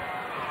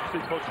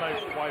 You see Coach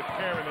Knight's wife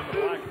Karen in the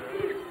black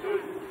there.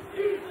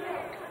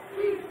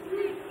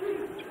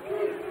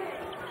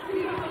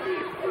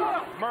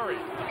 Murray.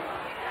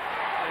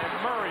 And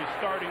Murray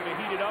starting to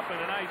heat it up, and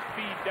a nice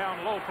feed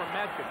down low from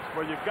Madkins.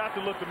 Well, you've got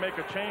to look to make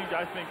a change,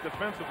 I think,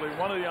 defensively.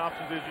 One of the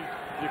options is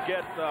you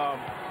get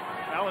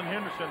Alan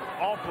Henderson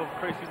off of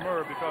Tracy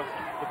Murray because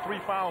the 3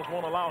 fouls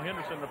won't allow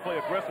Henderson to play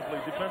aggressively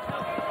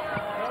defensively.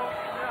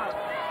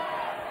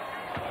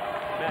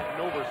 Matt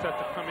Nover set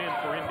to come in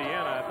for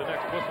Indiana at the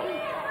next whistle.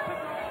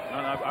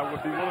 And I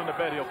would be willing to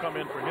bet he'll come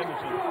in for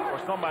Henderson or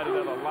somebody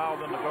that'll allow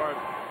them to guard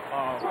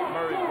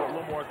Murray a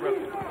little more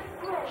aggressive.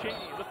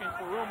 Cheney looking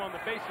for room on the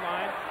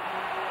baseline.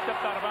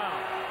 Stepped out of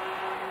bounds.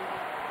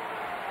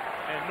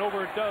 And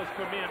Nover does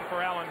come in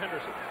for Alan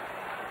Henderson.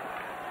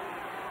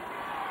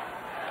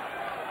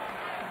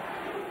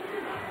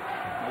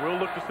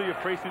 We'll look to see if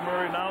Tracy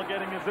Murray, now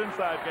getting his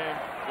inside game,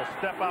 will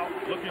step out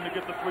looking to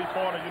get the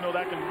three-pointer. You know,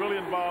 that can really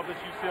involve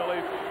this UCLA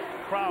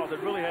crowd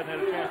that really hadn't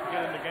had a chance to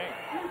get in the game.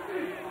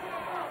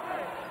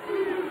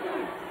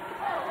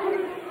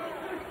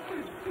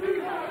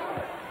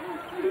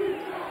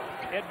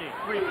 Edney,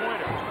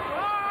 three-pointer.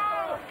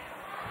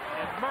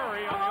 And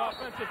Murray on the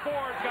offensive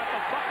board got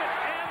the bucket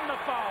and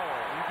the foul.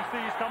 You can see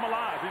he's come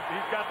alive.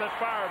 He's got that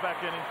fire back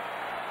in him.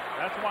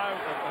 That's why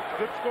a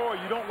good scorer,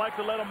 you don't like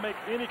to let them make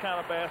any kind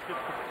of baskets,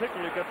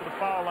 particularly get to the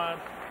foul line,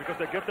 because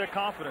they get their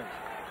confidence.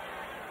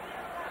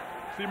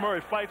 See,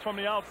 Murray fights from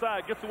the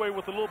outside, gets away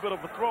with a little bit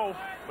of a throw,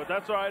 but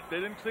that's all right. They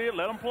didn't see it.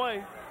 Let him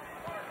play.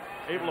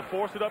 Able to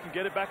force it up and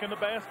get it back in the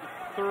basket.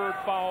 Third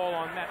foul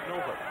on Matt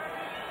Nova.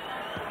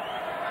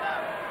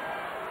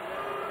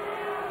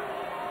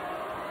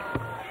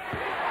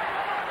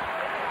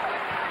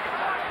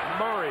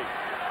 Murray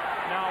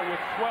now with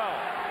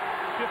 12.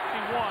 51-39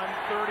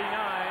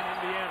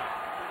 Indiana.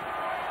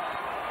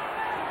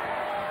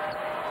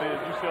 See,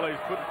 UCLA's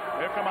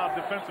they come out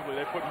defensively.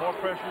 They put more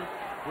pressure,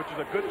 which is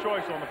a good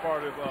choice on the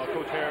part of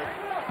Coach Harris.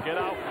 Get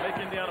out, make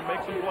Indiana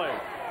make some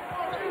plays.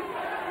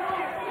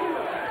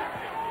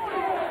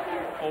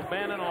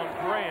 O'Bannon on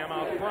Graham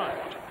out front.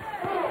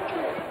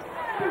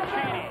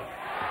 Cheney.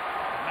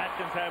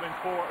 Matkins having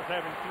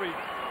three.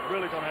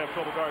 Really going to have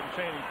trouble guarding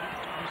Cheney.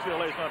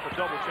 UCLA's going to have to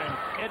double Cheney.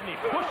 Edney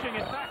pushing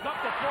it back up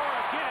the floor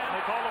again. They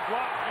call a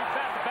block.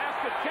 The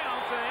basket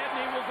counts, and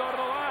Edney will go to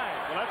the line.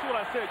 Well, that's what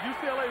I said.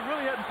 UCLA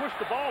really hadn't pushed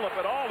the ball up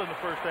at all in the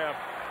first half.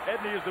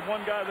 Edney is the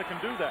one guy that can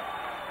do that.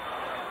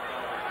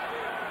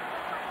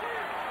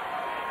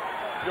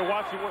 You're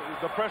watching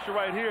the pressure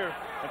right here,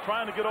 and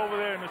trying to get over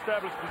there and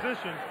establish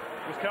position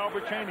was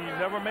Calvert Cheney. He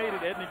never made it.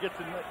 Edney gets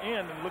in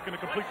and looking to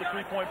complete the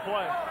three-point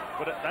play.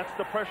 But that's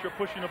the pressure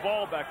pushing the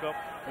ball back up.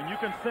 And you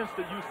can sense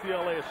that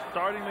UCLA is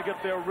starting to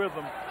get their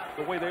rhythm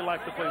the way they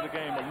like to play the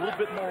game. A little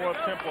bit more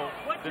up-tempo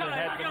than it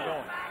had been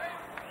going.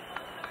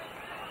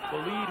 The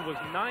lead was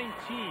 19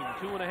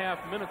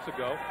 2.5 minutes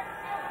ago.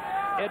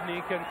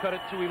 Edney can cut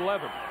it to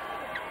 11.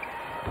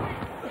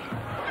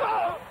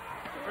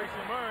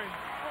 Tracy Murray.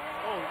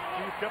 Oh,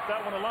 he kept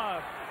that one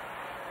alive.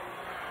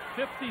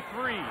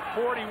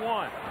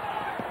 53-41.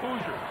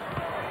 Hoosiers.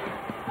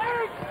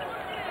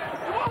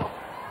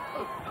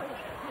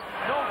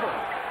 Nova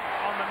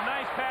on the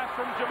nice pass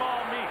from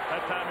Jamal Meeks.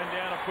 That time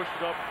Indiana pushed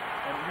it up,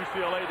 and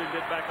UCLA didn't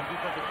get back in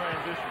defensive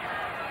transition.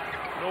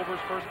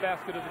 Nova's first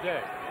basket of the day.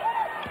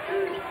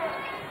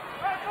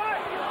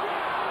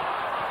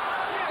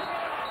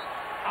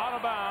 Out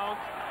of bounds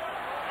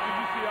to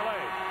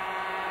UCLA.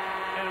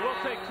 And it will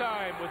take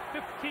time with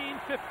 15-15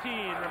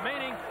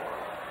 remaining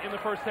in the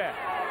first half.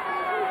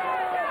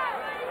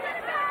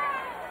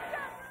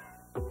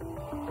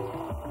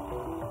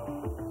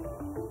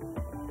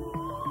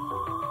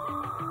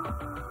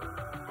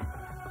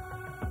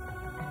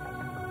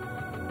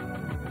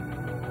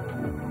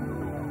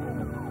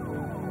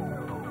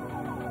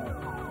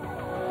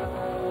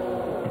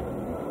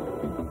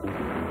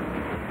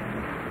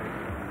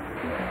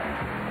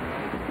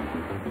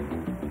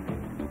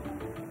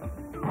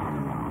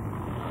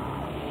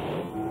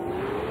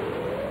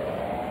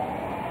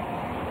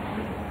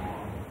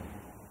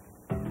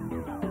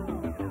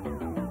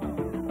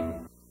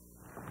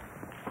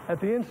 At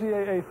the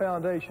NCAA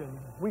Foundation,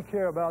 we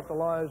care about the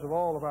lives of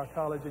all of our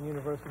college and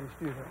university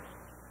students.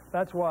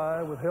 That's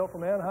why, with help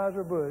from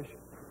Anheuser-Busch,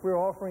 we're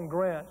offering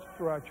grants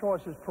through our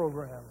Choices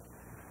program.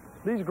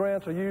 These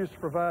grants are used to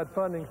provide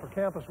funding for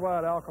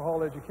campus-wide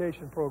alcohol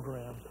education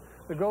programs.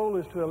 The goal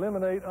is to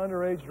eliminate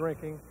underage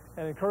drinking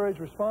and encourage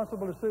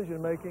responsible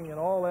decision-making in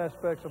all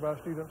aspects of our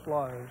students'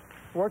 lives.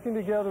 Working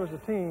together as a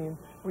team,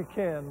 we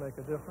can make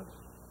a difference.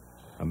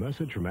 A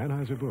message from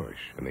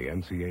Anheuser-Busch and the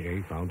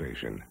NCAA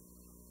Foundation.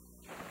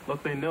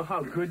 Look, they know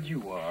how good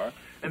you are,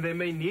 and they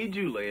may need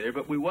you later,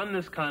 but we won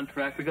this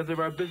contract because of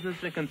our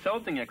business and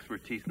consulting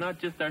expertise, not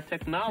just our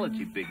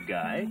technology, big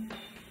guy.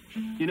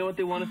 You know what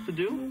they want us to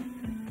do?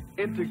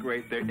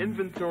 Integrate their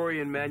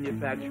inventory and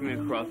manufacturing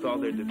across all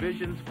their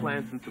divisions,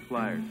 plants, and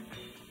suppliers.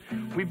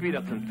 We beat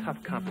up some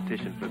tough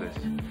competition for this.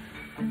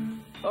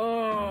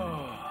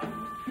 Oh,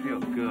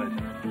 feels good.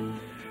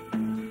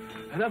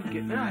 And I'm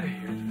getting out of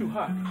here. It's too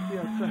hot. Be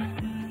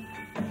outside.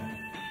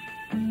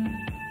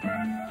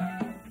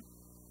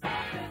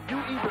 You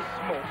either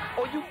smoke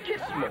or you get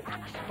smoked.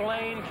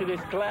 Explain to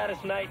this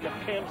Gladys Knight and the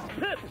pimps.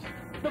 Pips!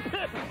 The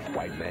pips!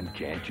 White men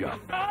can't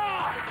jump.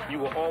 Ah! You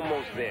were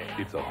almost there.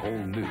 It's a whole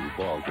new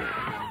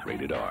ballgame.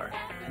 Rated R.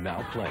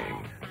 Now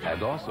playing.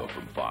 And also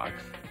from Fox.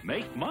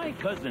 Make My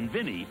Cousin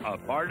Vinny a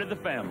part of the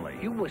family.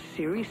 You were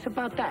serious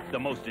about that? The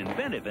most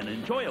inventive and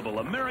enjoyable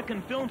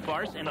American film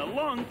farce in a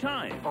long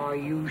time. Are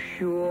you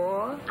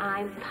sure?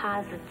 I'm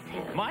positive.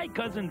 My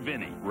Cousin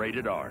Vinny.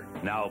 Rated R.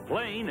 Now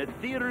playing at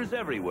theaters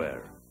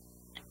everywhere.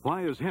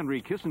 Why is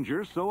Henry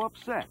Kissinger so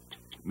upset?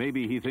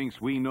 Maybe he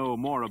thinks we know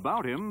more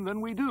about him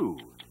than we do.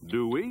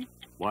 Do we?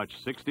 Watch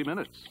 60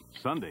 Minutes,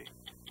 Sunday.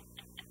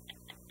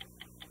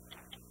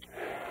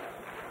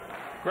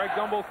 Greg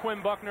Gumbel,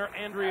 Quinn Buckner,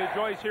 Andrea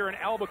Joyce here in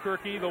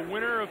Albuquerque. The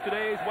winner of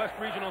today's West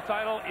Regional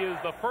title is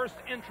the first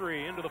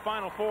entry into the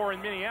Final Four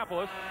in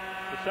Minneapolis.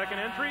 The second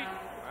entry,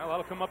 well,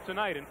 that'll come up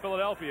tonight in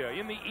Philadelphia.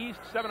 In the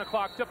East, 7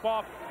 o'clock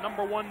tip-off,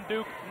 #1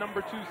 Duke,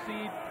 #2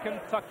 seed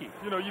Kentucky.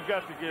 You know, you've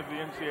got to give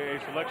the NCAA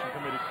selection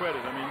committee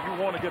credit. I mean,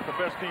 you want to get the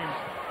best teams,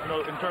 you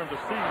know, in terms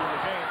of seed in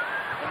the game,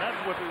 and that's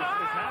what is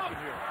happening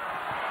here.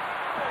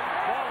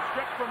 Ball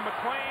stripped from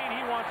McClain.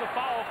 He wants a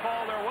foul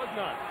call. There was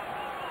none.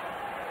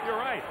 You're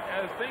right.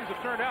 As things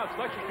have turned out,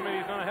 selection committee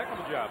has done a heck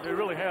of a job. They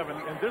really have, and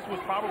this was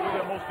probably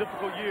their most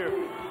difficult year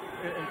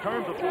in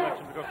terms of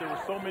selection because there were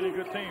so many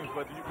good teams.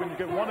 But when you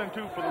get 1 and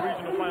 2 for the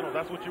regional final,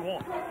 that's what you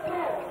want.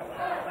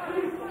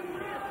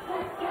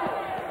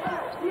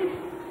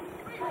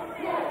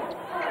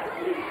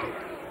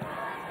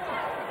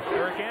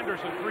 Eric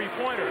Anderson,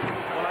 three-pointer.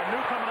 Well, I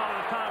knew coming out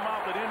of the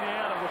timeout that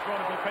Indiana was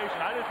going to be patient.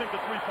 I didn't think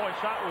the three-point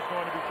shot was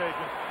going to be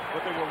taken,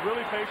 but they were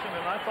really patient,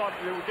 and I thought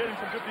they were getting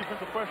some good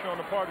defensive pressure on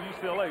the part of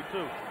UCLA,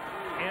 too.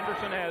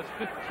 Anderson has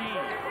 15.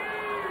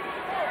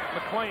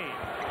 McClain.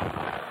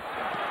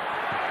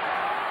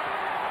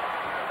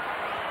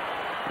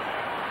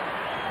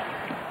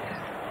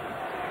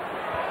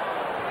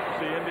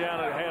 See,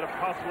 Indiana had a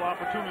possible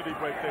opportunity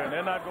break there, and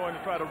they're not going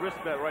to try to risk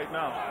that right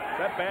now.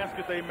 That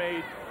basket they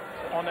made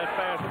on that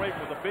fast break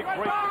was a big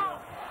break for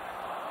them.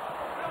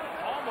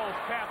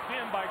 Almost tapped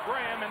in by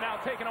Graham and now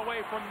taken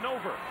away from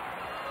Nover.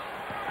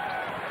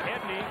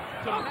 Edney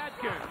to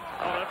Madkins.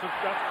 Oh, that's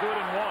good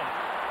and one.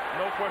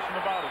 No question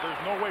about it.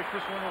 There's no way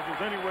Chris Reynolds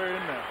was anywhere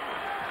in there.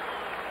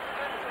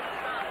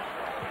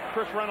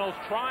 Chris Reynolds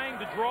trying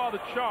to draw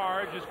the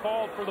charge is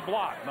called for the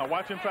block. Now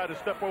watch him try to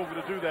step over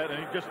to do that, and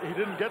he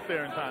didn't get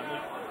there in time.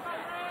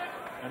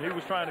 And he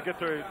was trying to get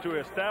to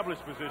establish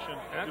position.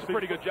 And that's a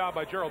pretty good job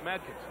by Gerald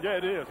Madkins. Yeah,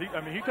 it is.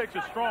 I mean, he takes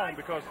it strong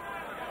because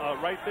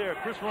right there,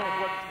 Chris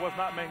Reynolds was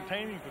not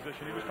maintaining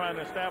position. He was trying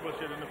to establish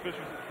it, and the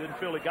officials didn't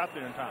feel he got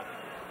there in time.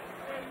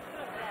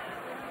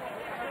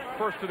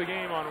 First of the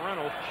game on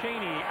Reynolds.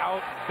 Cheney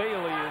out.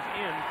 Bailey is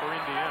in for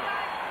Indiana.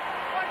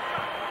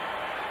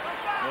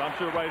 Well, I'm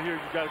sure right here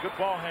you've got a good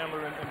ball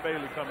handler in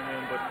Bailey coming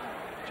in, but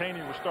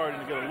Cheney was starting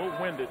to get a little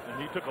winded,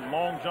 and he took a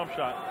long jump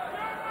shot.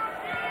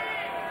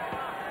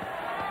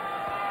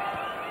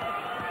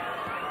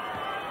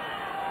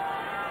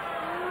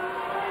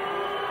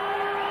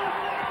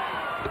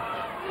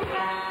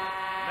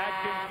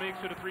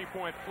 Makes it a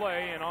three-point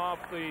play, and off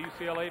the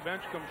UCLA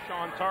bench comes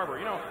Sean Tarver.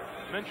 You know,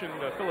 mentioned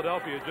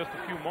Philadelphia just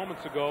a few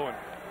moments ago, and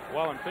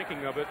while I'm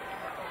thinking of it,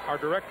 our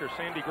director,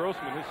 Sandy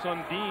Grossman, his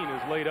son Dean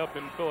is laid up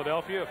in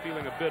Philadelphia,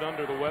 feeling a bit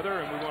under the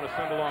weather, and we want to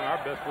send along our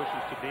best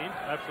wishes to Dean.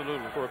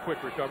 Absolutely. For a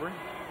quick recovery.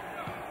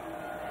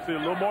 See a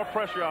little more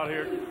pressure out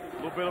here, a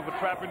little bit of a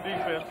trapping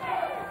defense.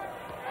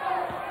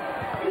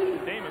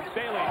 Damon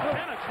Bailey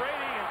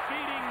penetrating and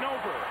feeding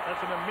Nover.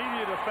 That's an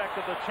immediate effect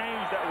of the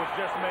change that was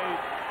just made.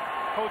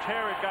 Coach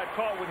Harrod got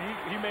caught when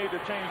he made the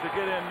change to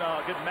get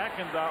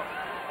Matkins out.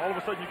 All of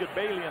a sudden you get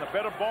Bailey and a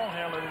better ball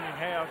handler than you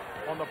have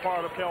on the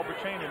part of Calbert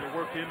Cheney, and it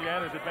worked to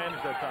Indiana's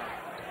advantage that time.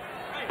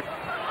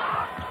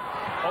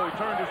 Oh, he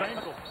turned his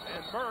ankle.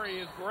 And Murray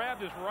has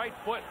grabbed his right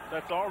foot.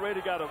 That's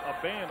already got a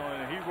band on it,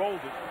 and he rolled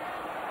it.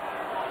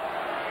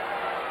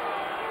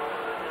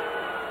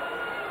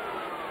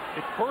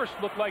 It first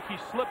looked like he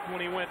slipped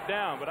when he went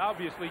down, but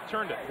obviously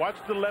turned it. Watch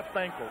the left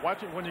ankle.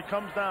 Watch it when he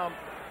comes down.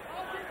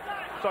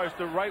 Sorry, it's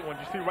the right one.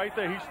 You see right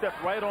there, he stepped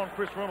right on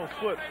Chris Reynolds'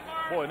 foot.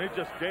 Boy, and it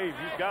just gave.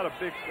 He's got a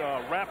big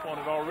wrap on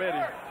it already.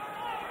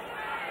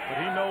 But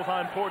he knows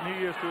how important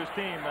he is to his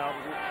team now.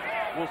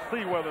 We'll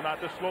see whether or not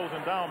this slows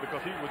him down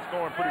because he was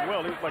scoring pretty well.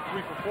 He was like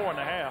 3 for 4 and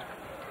a half.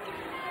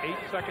 8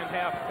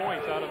 second-half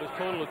points out of his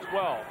total of 12.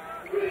 Well,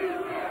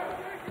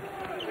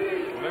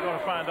 they're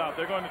going to find out.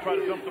 They're going to try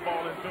to dump the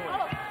ball into him.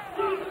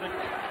 With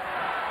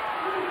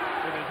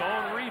his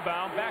own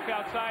rebound, back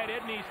outside,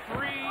 Edney's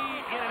three,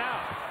 in and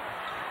out.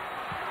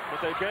 But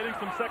they're getting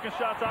some second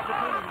shots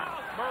opportunities.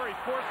 Murray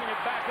forcing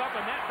it back up,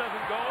 and that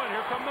doesn't go, and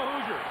here come the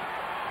Hoosiers.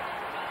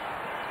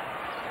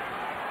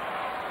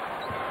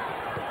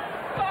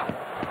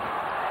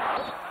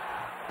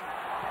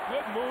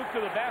 Good move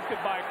to the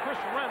basket by Chris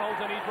Reynolds,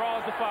 and he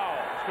draws the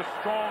foul. It's a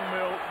strong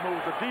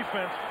move. The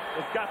defense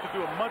has got to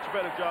do a much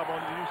better job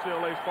on the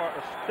UCLA's part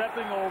of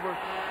stepping over,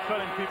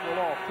 cutting people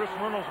off. Chris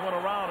Reynolds went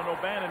around, and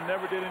O'Bannon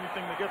never did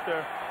anything to get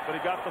there, but he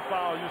got the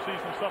foul. You see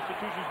some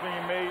substitutions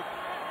being made.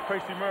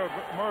 Tracy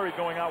Murray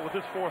going out with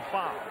his 4th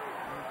foul.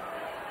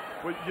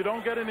 Well, you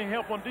don't get any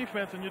help on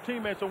defense, and your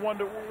teammates will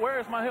wonder, where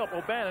is my help?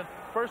 O'Bannon,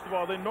 first of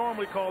all, they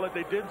normally call it.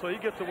 They didn't, so he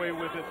gets away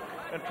with it.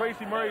 And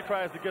Tracy Murray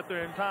tries to get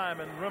there in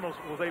time, and Reynolds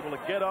was able to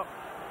get up,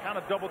 kind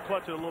of double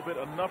clutch it a little bit,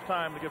 enough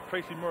time to give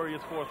Tracy Murray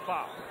his 4th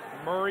foul.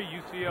 Murray,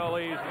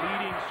 UCLA's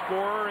leading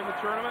scorer in the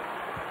tournament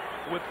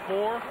with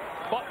 4.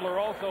 Butler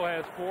also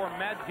has 4.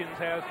 Madkins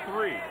has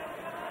 3.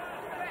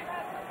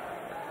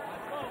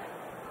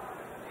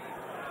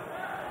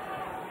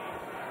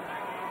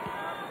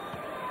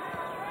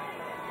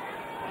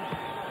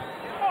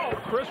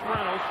 Chris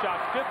Reynolds shot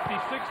 56%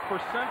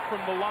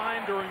 from the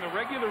line during the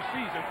regular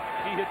season.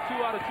 He hit 2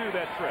 out of 2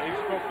 that trip. He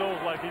stroked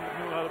those like he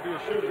knew how to be a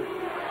shooter.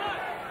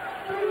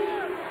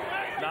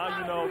 Now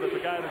you know that the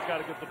guy that's got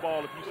to get the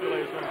ball, if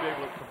UCLA is going to be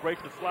able to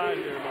break the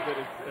slide here a little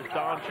bit, is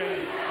Don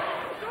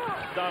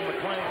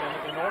McClain.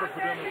 And in order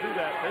for them to do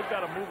that, they've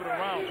got to move it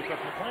around because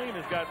McClain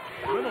has got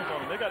Reynolds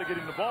on him. They got to get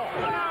him the ball.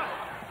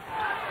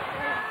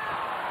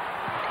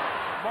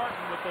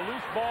 Martin with the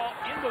loose ball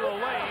into the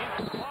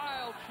lane.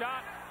 Wild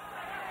shot.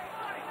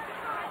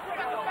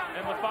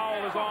 And the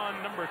foul is on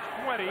number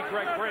 20,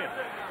 Greg Graham.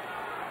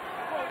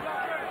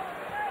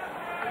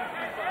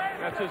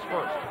 That's his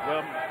first.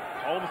 Well,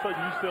 all of a sudden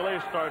UCLA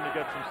is starting to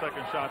get some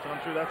second shots, and I'm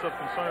sure that's of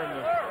concern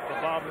to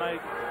Bob Knight.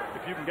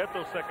 If you can get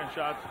those second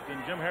shots, then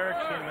Jim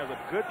Herrick's team has a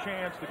good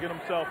chance to get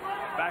himself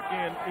back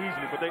in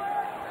easily. But the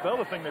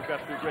other thing they've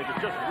got to do great is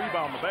just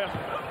rebound the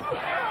basket.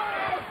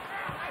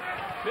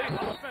 Big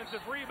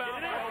offensive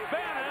rebound.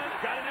 O'Bannon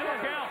got an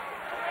inner count.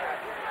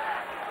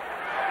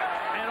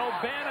 And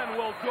O'Bannon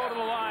will go to the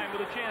line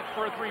with a chance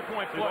for a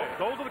three-point play.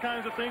 Those are the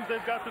kinds of things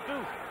they've got to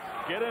do.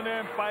 Get in there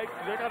and fight.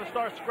 They got to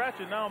start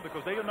scratching now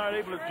because they are not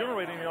able to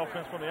generate any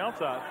offense from the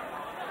outside.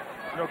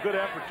 You know, good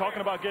effort.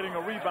 Talking about getting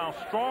a rebound.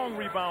 Strong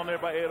rebound there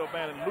by Ed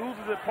O'Bannon.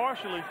 Loses it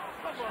partially.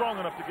 Strong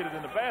enough to get it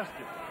in the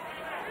basket.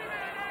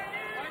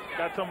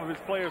 Got some of his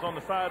players on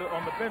the side,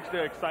 on the bench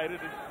there excited.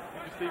 You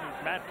can see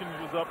Matkins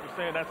was up and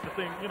saying that's the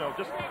thing, you know,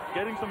 just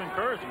getting some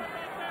encouragement.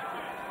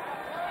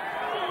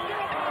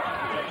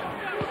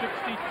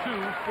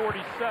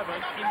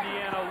 62-47,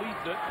 Indiana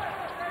leads it.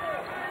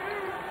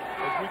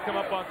 As we come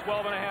up on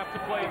 12 and a half to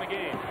play in the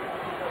game.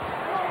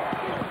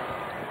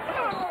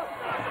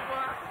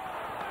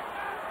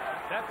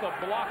 That's a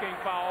blocking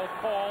foul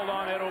called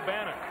on Ed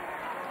O'Bannon.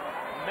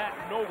 Matt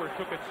Nover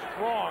took it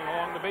strong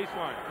along the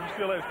baseline.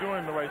 UCLA is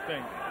doing the right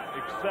thing,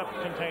 except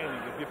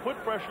containing. If you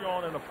put pressure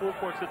on in a full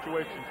court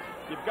situation,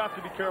 you've got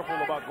to be careful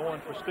about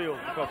going for steals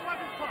because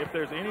if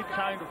there's any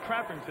kind of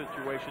trapping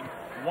situation,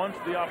 once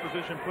the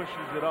opposition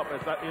pushes it up,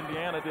 as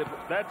Indiana did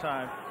at that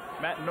time,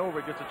 Matt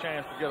Nover gets a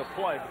chance to get a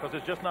play because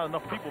there's just not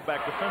enough people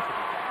back defensively.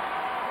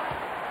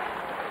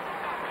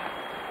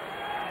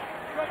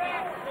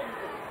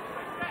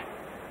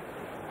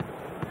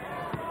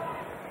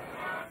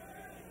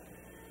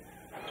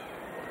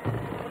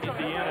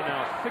 Indiana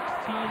now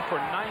 16 for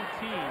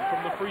 19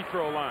 from the free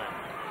throw line.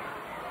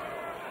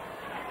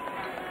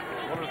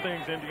 One of the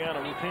things Indiana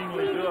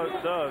routinely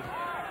does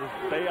is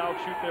they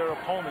outshoot their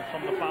opponents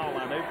from the foul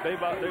line.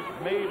 They've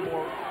made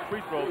more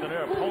free throws than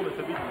their opponents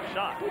have even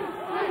shot.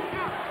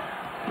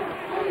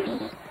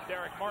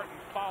 Derek Martin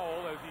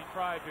fouled as he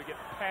tried to get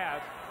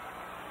past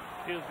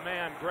his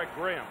man Greg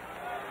Graham.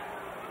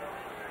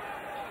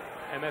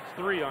 And that's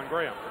 3 on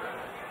Graham.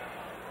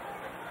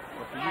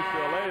 But for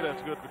UCLA,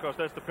 that's good because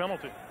that's the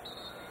penalty.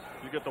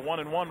 You get the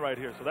 1-and-1 right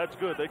here, so that's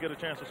good. They get a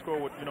chance to score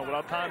with,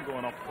 without time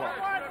going off the clock.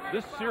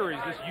 This series,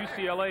 this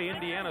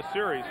UCLA-Indiana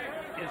series,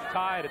 is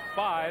tied at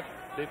 5.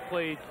 They've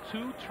played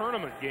 2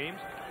 tournament games,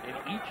 and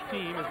each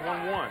team has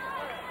won 1.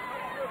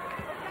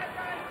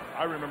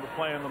 I remember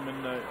playing them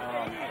in the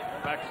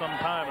back some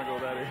time ago.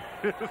 That is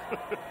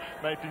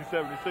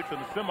 1976 in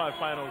the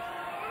semifinals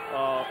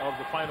of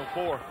the Final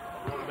Four.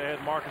 They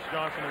had Marcus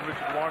Johnson and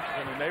Richard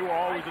Washington, and they were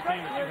always a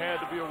team that you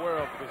had to be aware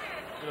of because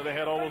they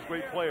had all those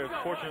great players.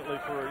 Fortunately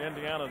for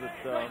Indiana,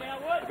 that the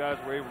guys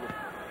were able to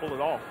pull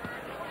it off.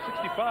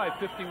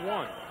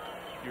 65-51.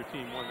 Your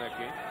team won that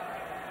game.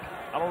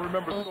 I don't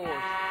remember scores.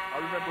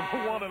 I remember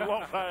who won and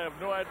lost. I have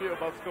no idea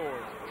about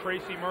scores.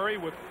 Tracy Murray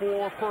with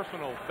 4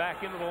 personals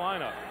back into the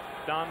lineup.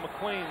 Don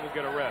McClain will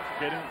get a rest.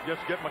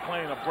 Just get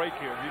McClain a break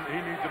here. He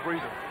needs a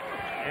breather.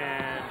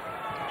 And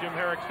Jim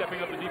Herrick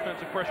stepping up the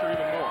defensive pressure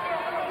even more.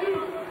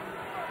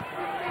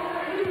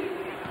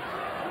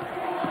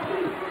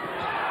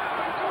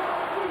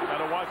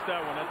 Gotta watch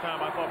that one. That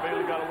time I thought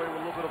Bailey got away with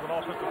a little bit of an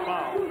offensive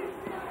foul.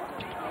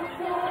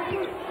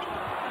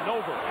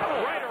 Nover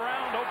right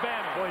around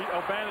O'Bannon. Boy,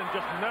 O'Bannon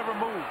just never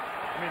moved.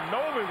 I mean,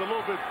 Nover is a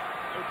little bit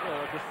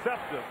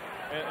deceptive.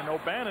 And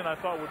O'Bannon, I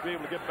thought, would be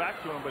able to get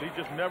back to him, but he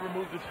just never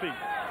moved his feet.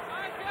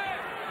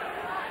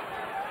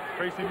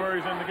 Tracy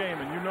Murray's in the game,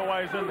 and you know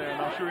why he's in there,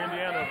 and I'm sure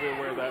Indiana will be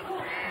aware of that.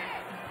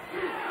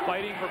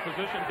 Fighting for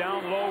position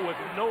down low with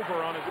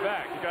Nover on his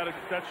back. You got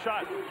that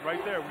shot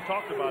right there. We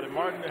talked about it.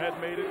 Martin had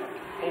made it.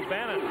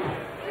 O'Bannon.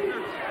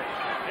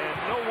 And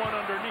no one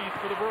underneath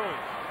for the Bruins.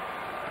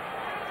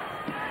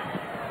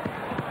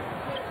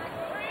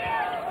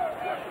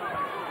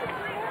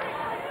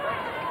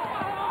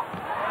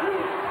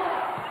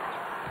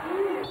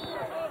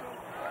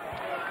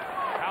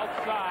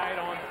 Outside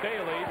on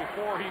Bailey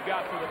before he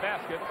got to the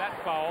basket. That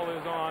foul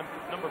is on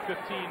number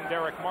 15,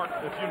 Derek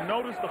Martin. If you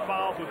notice, the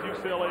fouls with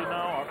UCLA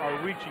now are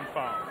reaching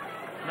fouls.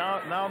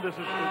 Now this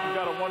is, you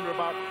got to wonder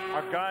about,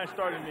 our guys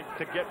starting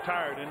to get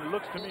tired, and it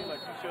looks to me like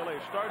UCLA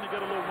is starting to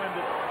get a little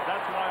winded.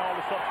 That's why all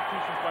the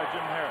substitutions by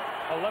Jim Herrick.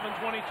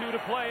 11:22 to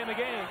play in the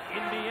game.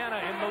 Indiana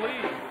in the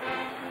lead.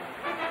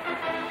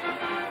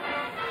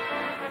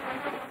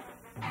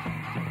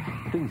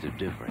 Things are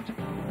different.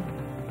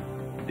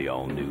 The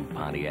all-new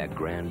Pontiac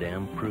Grand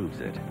Am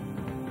proves it.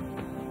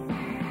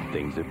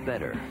 Things are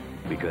better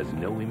because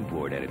no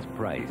import at its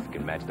price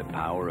can match the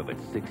power of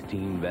its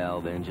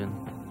 16-valve engine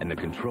and the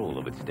control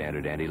of its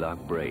standard anti-lock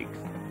brakes.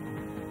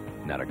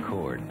 Not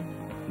Accord,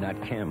 not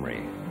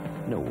Camry,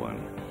 no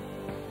one.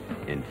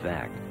 In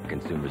fact,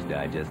 Consumers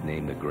Digest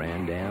named the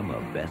Grand Am a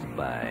Best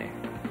Buy.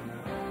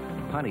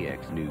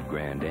 Pontiac's new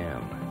Grand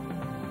Am,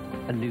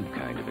 a new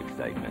kind of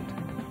excitement.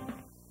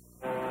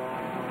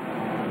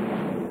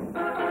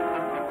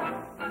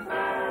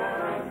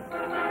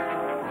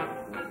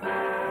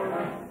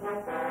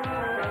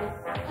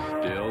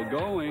 Still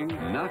going.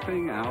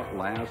 Nothing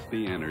outlasts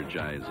the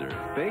Energizer.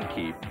 They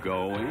keep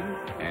going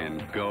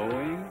and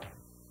going.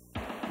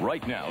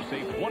 Right now,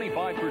 save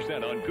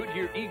 25% on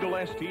Goodyear Eagle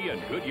ST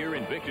and Goodyear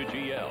Invicta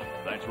GL.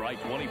 That's right,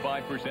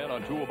 25%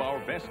 on two of our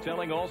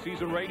best-selling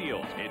all-season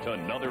radials. It's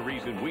another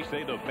reason we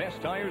say the best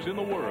tires in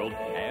the world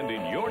and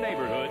in your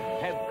neighborhood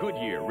have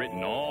Goodyear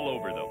written all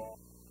over them.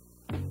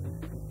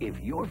 If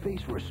your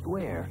face were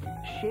square,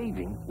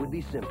 shaving would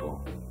be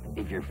simple.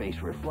 If your face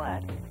were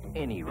flat,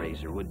 any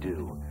razor would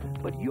do.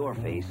 But your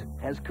face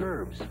has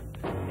curves.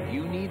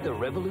 You need the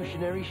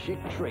revolutionary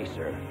Schick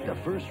Tracer, the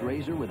first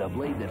razor with a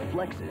blade that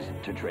flexes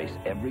to trace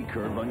every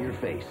curve on your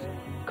face.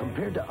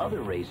 Compared to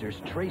other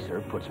razors, Tracer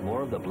puts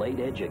more of the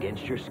blade edge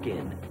against your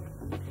skin.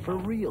 For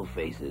real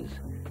faces,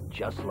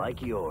 just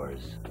like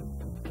yours.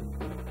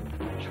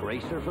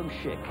 Tracer from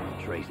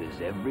Schick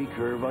traces every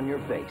curve on your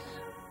face.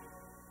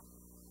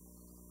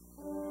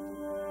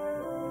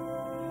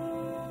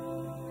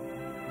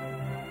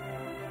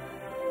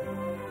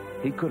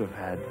 He could have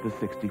had the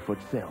 60-foot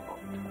sailboat,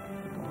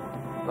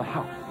 the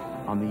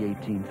house on the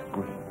 18th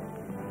green.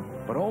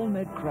 But all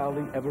Ned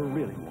Crowley ever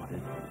really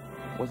wanted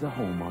was a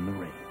home on the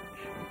range.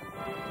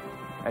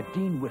 At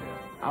Dean Witter,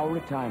 our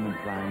retirement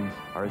plans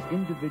are as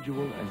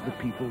individual as the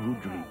people who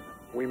dream.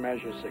 We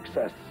measure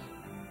success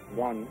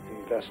one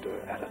investor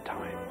at a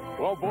time.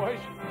 Well, boys,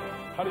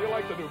 how do you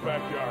like the new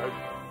backyard?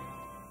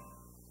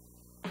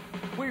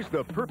 Where's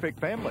the perfect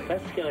family?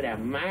 Let's go to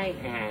my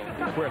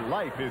house. Where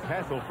life is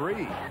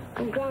hassle-free.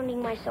 I'm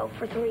grounding myself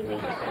for 3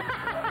 weeks.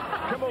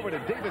 Come over to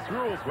Davis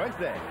Rules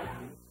Wednesday.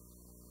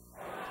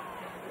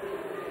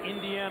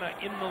 Indiana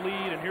in the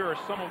lead, and here are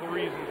some of the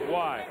reasons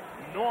why.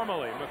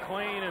 Normally,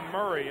 McLean and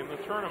Murray in the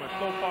tournament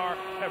so far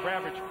have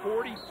averaged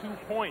 42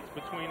 points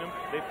between them.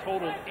 They've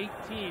totaled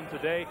 18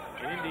 today,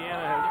 and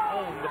Indiana has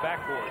owned the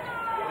backboards.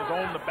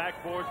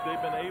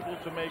 They've been able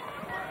to make...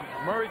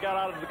 Murray got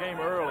out of the game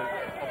early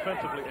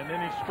offensively, and then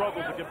he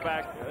struggled to get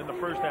back in the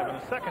first half. In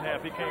the second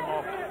half, he came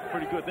off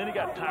pretty good. Then he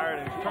got tired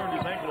and he's turned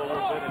his ankle a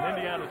little bit, and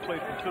Indiana's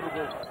played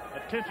considerable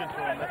attention to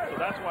him. So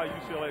that's why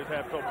UCLA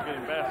has had trouble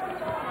getting baskets.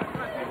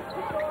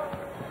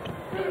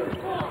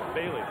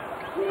 Bailey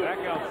back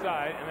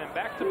outside, and then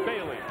back to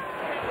Bailey.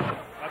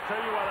 I'll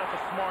tell you why that's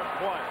a smart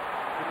play.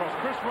 Because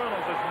Chris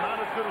Reynolds is not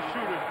as good a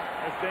shooter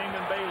as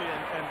Damon Bailey,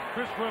 and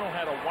Chris Reynolds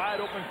had a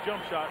wide-open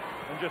jump shot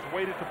and just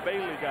waited till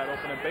Bailey got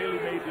open, and Bailey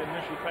made the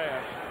initial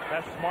pass.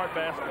 That's smart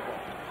basketball.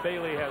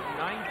 Bailey has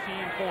 19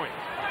 points.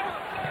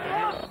 And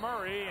here's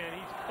Murray, and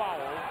he's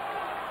fouled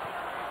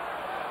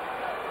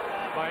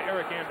by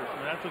Eric Anderson.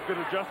 And that's a good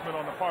adjustment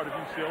on the part of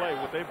UCLA.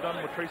 What they've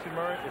done with Tracy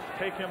Murray is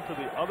take him to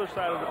the other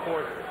side of the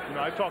court. You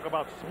know, I talk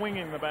about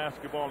swinging the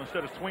basketball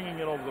instead of swinging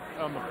it over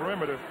on the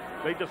perimeter.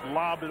 They just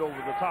lobbed it over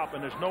the top,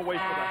 and there's no way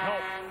for the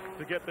help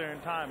to get there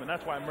in time, and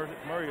that's why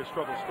Murray has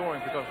struggled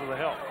scoring, because of the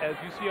help. As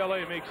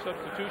UCLA makes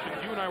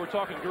substitutions, you and I were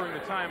talking during the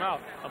timeout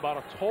about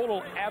a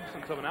total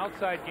absence of an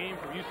outside game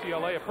from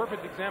UCLA. A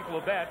perfect example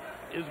of that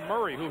is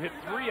Murray, who hit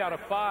 3 out of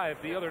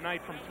 5 the other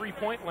night from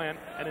three-point land,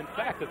 and in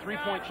fact, the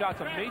three-point shot's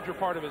a major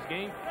part of his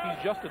game.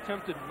 He's just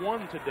attempted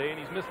 1 today, and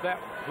he's missed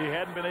that one. He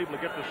hadn't been able to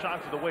get the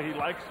shots the way he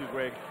likes to,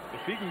 Greg.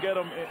 If he can get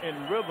them in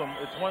rhythm,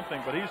 it's one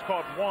thing, but he's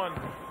caught one.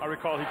 I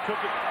recall he took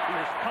it, he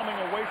was coming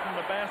away from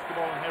the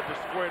basketball and had to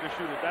square to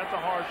shoot it. That's a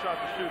hard shot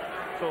to shoot.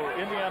 So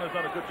Indiana's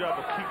done a good job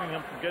of keeping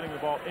him from getting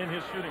the ball in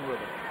his shooting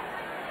rhythm.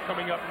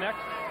 Coming up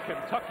next,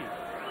 Kentucky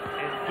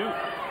and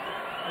Duke,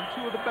 and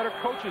 2 of the better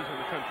coaches in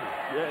the country.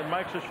 Yeah, and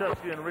Mike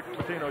Krzyzewski and Rick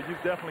Pitino, you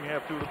definitely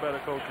have 2 of the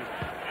better coaches.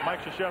 Mike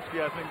Krzyzewski,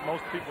 I think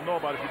most people know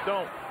about. If you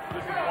don't,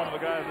 this is one of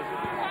the guys that's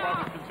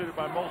probably considered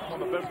by most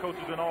one of the best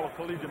coaches in all of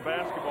collegiate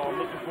basketball,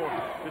 looking for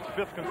his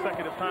 5th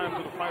consecutive time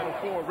to the Final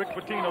Four. Rick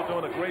Pitino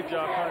doing a great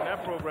job turning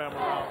that program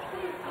around.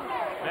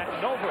 Matt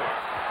Nover,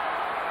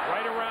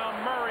 right around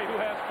Murray, who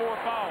has 4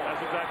 fouls.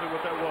 That's exactly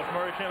what that was.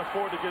 Murray can't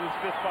afford to get his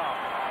 5th foul.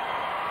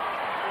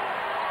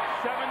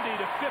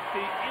 70-50,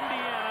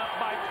 Indiana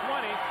by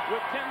 20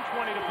 with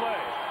 10:20 to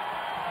play.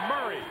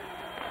 Murray,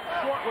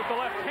 short with the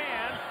left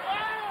hand,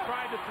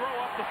 tried to throw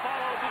up the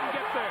follow, didn't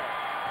get there.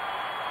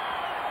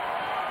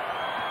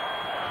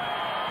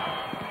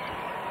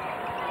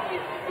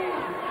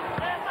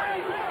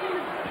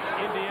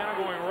 Indiana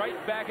going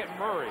right back at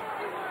Murray.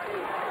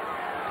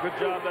 Good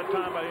job that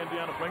time by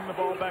Indiana. Bring the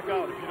ball back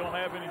out. If you don't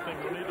have anything,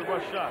 you need the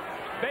rush shot.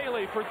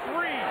 Bailey for 3.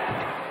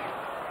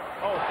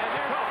 Oh, and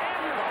there's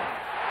Anderson.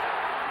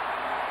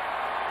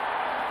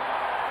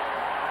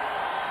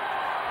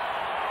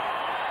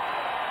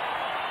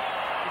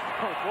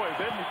 Oh, boy, is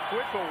Edney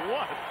quick or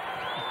what?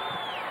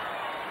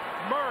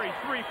 Murray,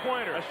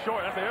 three-pointer. That's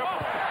short. That's the air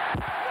ball.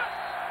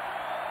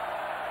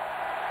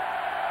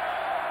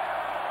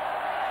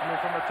 I mean,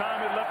 from the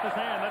time it left his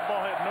hand, that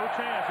ball had no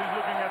chance. He's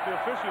looking at the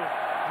official,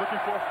 looking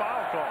for a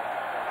foul call.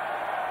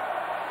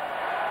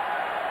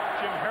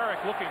 Jim Herrick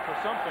looking for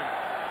something.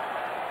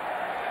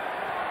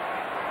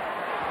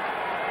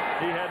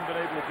 He hadn't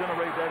been able to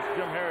generate that.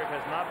 Jim Herrick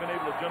has not been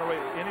able to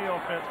generate any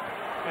offense.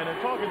 And in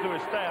talking to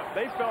his staff,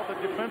 they felt that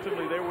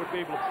defensively they would be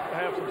able to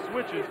have some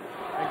switches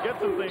and get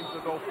some things to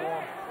go for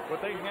them.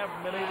 But they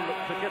haven't been able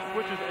to get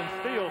switches and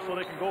steals so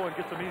they can go and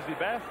get some easy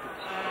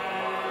baskets.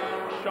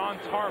 Sean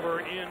Tarver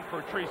in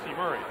for Tracy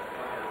Murray.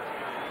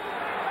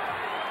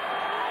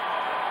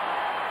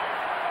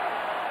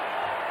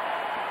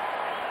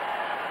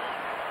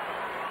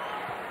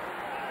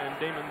 And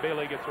Damon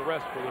Bailey gets a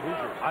rest for the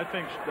Hoosiers. I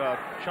think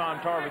Sean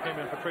Tarver came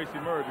in for Tracy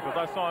Murray because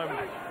I saw him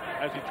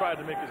as he tried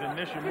to make his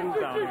initial move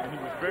down here, and he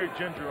was very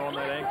ginger on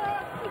that ankle.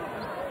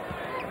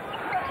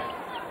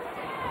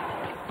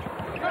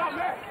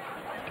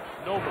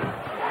 Nova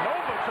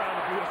trying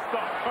to do a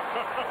stop.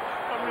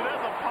 I mean,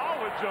 that's a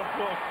power jump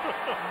hook.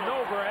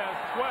 Nova has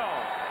 12.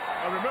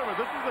 Now remember,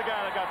 this is the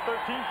guy that got 13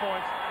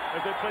 points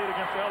as they played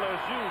against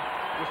LSU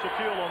with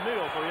Shaquille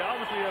O'Neal. So he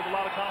obviously has a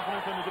lot of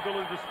confidence in his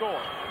ability to score.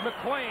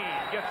 McClain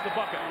gets the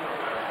bucket.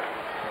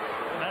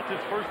 And that's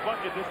his first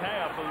bucket this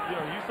half. So, you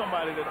know, he's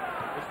somebody that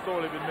has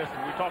sorely been missing.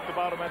 We talked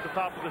about him at the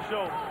top of the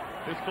show.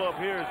 His club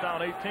here is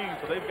down 18,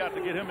 so they've got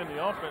to get him in the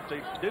offense.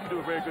 They didn't do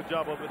a very good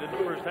job of it in the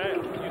first half.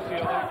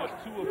 UCLA just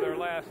 2 of their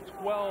last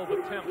 12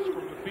 attempts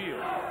from the field.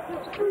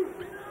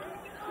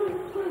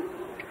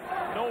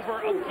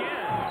 Nova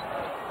again.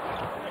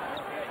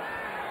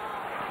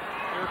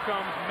 Here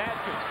comes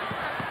Madkins.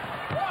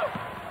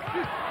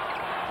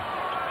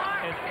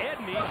 And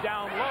Edney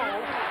down low.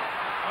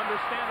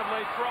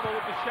 Understandably trouble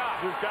with the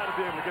shot. You've got to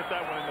be able to get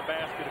that one in the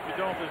basket. If you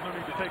don't, there's no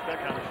need to take that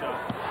kind of shot.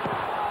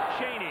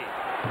 Cheney.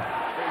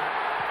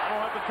 I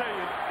don't have to tell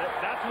you,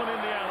 that's when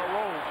Indiana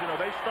rolls. You know,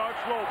 they start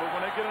slow, but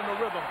when they get in the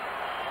rhythm,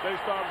 they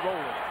start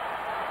rolling.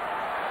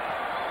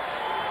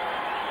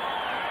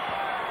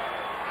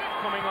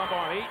 Coming up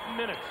on 8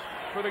 minutes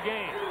for the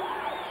game.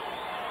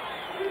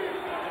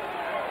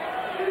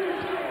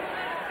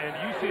 And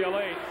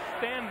UCLA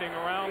standing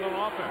around on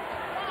offense.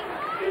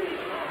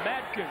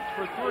 Madkins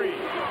for 3.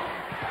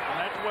 And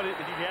that's what he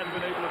hasn't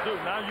been able to do.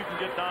 Now you can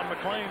get Don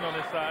McClain on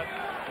this side,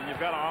 and you've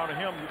got to honor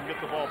him. You can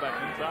get the ball back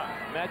inside.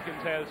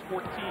 Madkins has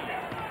 14.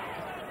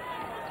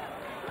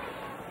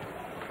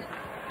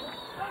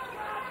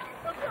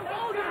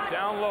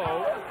 Down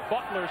low,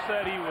 Butler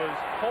said he was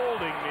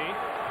holding me,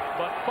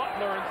 but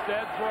Butler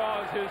instead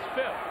draws his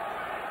 5th.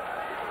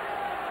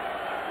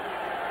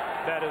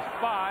 That is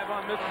 5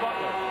 on Miss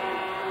Butler.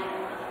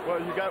 Well,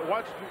 you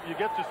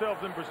get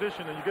yourself in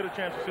position, and you get a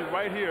chance to see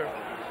right here.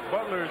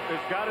 Butler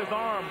has got his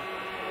arm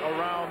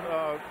around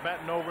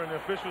Matt Nova, and the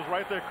officials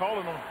right there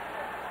calling him.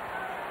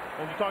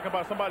 When you're talking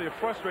about somebody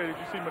frustrated,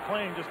 you see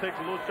McClain just takes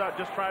a little shot,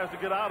 just tries to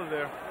get out of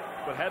there,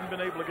 but hadn't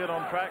been able to get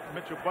on track.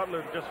 Mitchell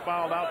Butler just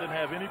fouled out, didn't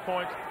have any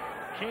points.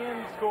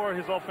 Can score.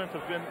 His offense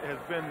has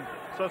been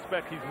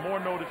suspect. He's more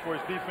noted for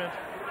his defense.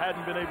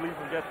 Hadn't been able to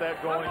even get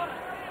that going.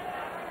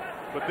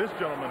 But this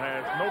gentleman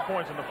has no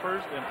points in the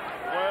first and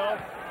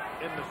 12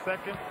 in the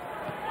second,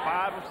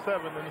 5 of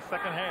 7 in the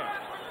second half.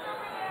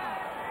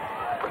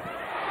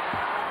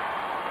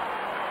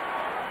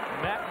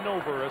 Matt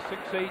Nova, a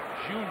 6'8"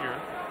 junior,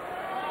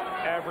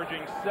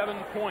 averaging 7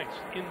 points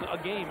in a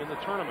game in the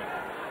tournament.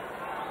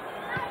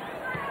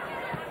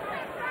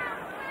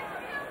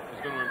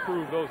 He's going to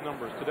improve those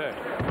numbers today.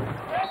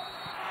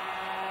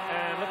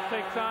 And let's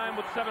take time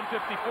with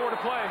 7:54 to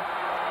play.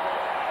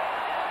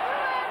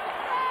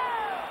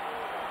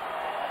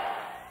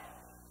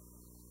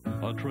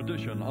 A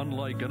tradition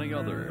unlike any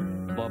other,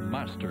 the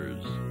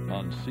Masters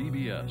on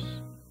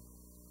CBS.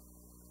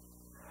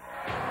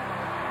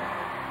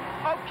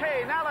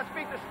 Okay, now let's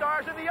meet the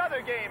stars of the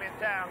other game in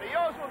town, the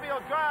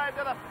Oldsmobile Drive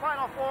to the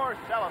Final Four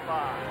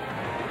Cellathon,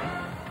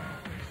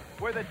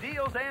 where the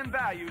deals and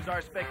values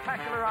are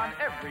spectacular on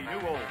every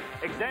new old.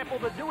 Example,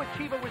 the new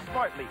Achieva with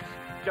Smart Lease.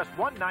 Just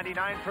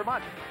 $199 per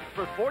month.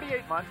 For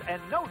 48 months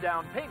and no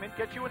down payment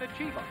gets you an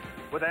Achieva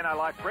with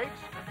anti-lock brakes,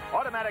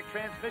 automatic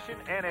transmission,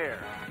 and air.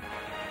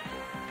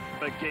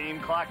 The game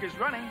clock is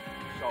running,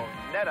 so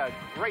net a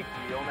great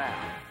deal now.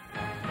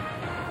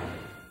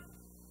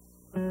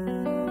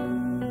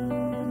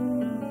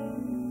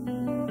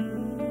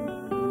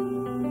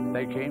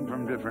 They came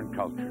from different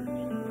cultures,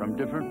 from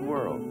different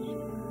worlds,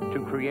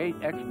 to create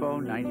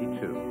Expo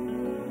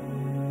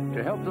 92.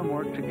 To help them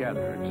work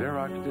together,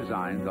 Xerox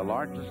designed the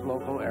largest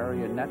local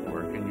area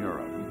network in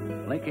Europe,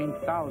 linking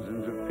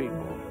thousands of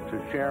people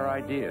to share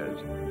ideas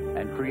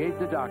and create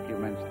the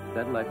documents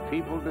that let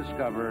people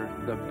discover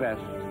the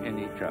best in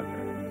each other.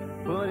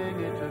 Putting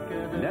it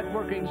together.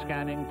 Networking,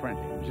 scanning,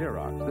 printing.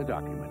 Xerox, the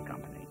document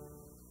company.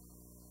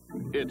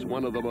 It's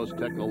one of the most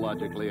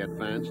technologically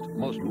advanced,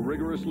 most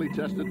rigorously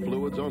tested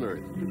fluids on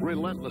Earth,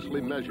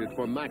 relentlessly measured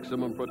for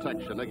maximum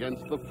protection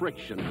against the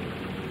friction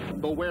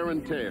the wear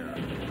and tear,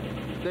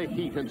 the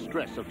heat and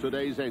stress of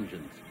today's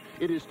engines.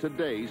 It is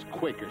today's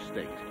Quaker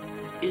State.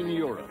 In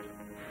Europe,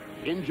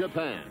 in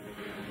Japan,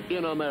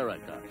 in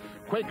America,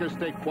 Quaker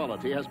State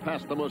quality has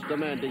passed the most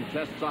demanding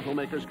tests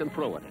automakers can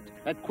throw at it.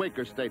 At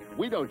Quaker State,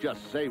 we don't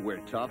just say we're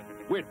tough,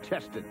 we're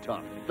tested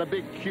tough. The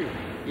big Q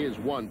is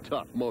one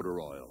tough motor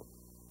oil.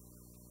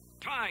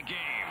 Tie game.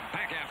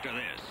 Back after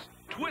this.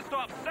 Twist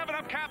off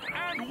 7-Up caps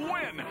and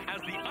win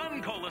as the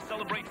Uncola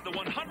celebrates the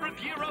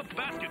 100th year of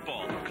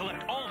basketball.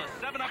 Collect all the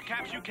 7-Up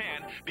caps you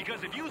can,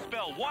 because if you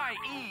spell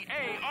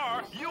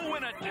Y-E-A-R, you'll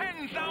win a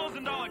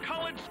 $10,000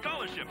 college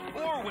scholarship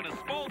or win a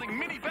Spalding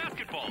mini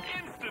basketball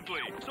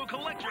instantly. So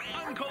collect your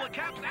Uncola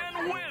caps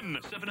and win.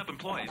 7-Up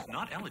employees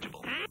not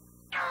eligible.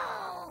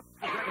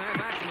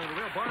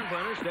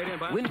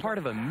 Win part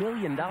of $1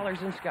 million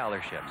in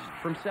scholarships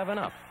from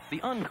 7-Up, the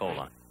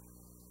Uncola.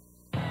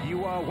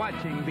 You are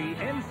watching the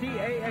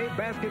NCAA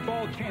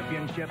Basketball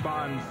Championship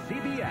on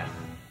CBS.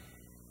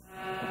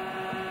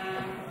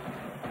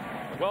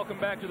 Welcome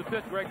back to the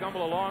pit. Greg Gumbel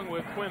along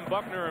with Quinn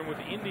Buckner, and with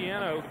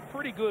Indiana with a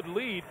pretty good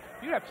lead.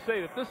 You'd have to say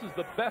that this is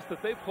the best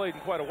that they've played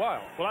in quite a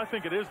while. Well, I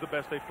think it is the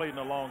best they've played in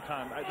a long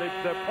time.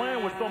 They're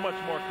playing with so much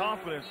more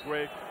confidence,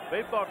 Greg.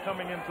 They thought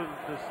coming into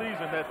the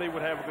season that they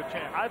would have a good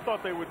chance. I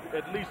thought they would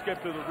at least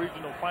get to the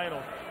regional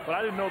finals, but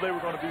I didn't know they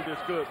were going to do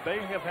this good. They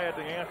have had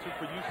the answer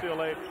for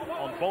UCLA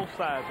on both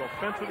sides.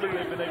 Offensively,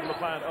 they've been able to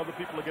find other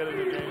people to get in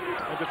the game,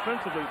 and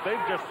defensively,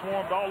 they've just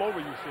swarmed all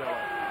over UCLA.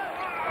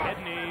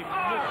 Edney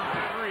misses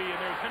the three, and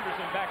there's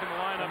Henderson back in the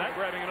lineup and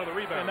grabbing another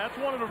rebound. And that's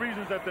one of the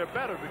reasons that they're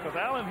better, because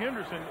Alan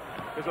Henderson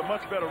is a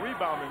much better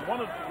rebounder. One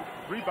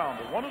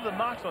of the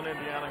knocks on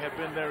Indiana have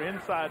been their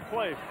inside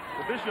play,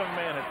 but this young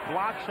man has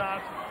blocked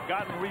shots,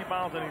 gotten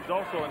rebounds, and he's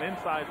also an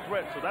inside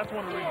threat. So that's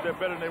one of the reasons they're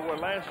better than they were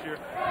last year.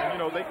 And, you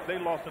know, they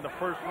lost in the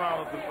first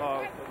round of the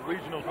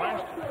regionals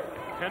last year.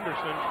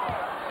 Henderson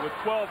with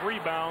 12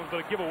 rebounds,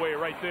 but a giveaway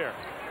right there.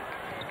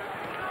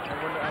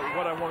 And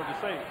what I wanted to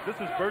say, this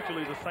is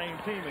virtually the same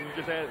team, and you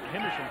just add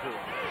Henderson to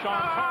it. Sean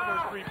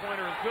Tarver's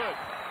three-pointer is good.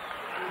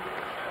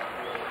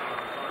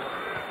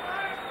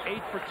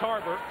 8 for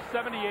Tarver,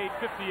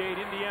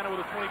 78-58. Indiana with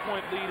a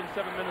 20-point lead and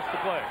 7 minutes to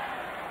play.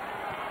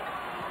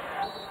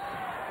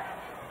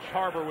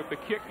 Tarver with the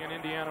kick, and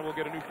Indiana will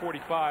get a new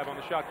 45 on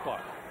the shot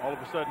clock. All of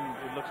a sudden,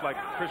 it looks like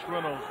Chris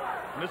Reynolds,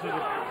 and this is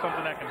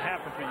something that can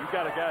happen for you. You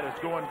got a guy that's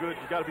going good.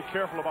 You got to be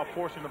careful about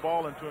forcing the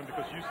ball into him,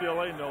 because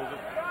UCLA knows it.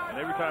 And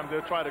every time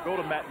they'll try to go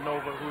to Matt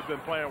Nova, who's been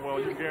playing well,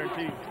 you can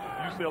guarantee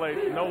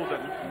UCLA knows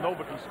that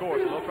Nova can score,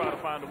 so they'll try to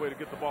find a way to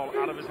get the ball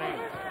out of his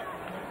hands.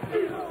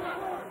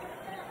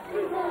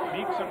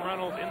 Meeks and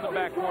Reynolds in the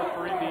backcourt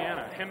for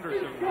Indiana.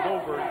 Henderson,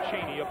 Nova, and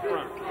Cheney up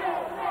front.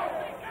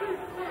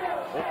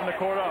 Open the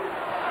court up.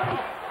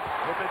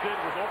 What they did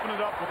was open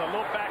it up with a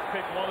little back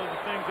pick. One of the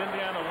things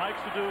Indiana likes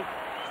to do,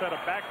 set a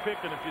back pick,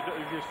 and if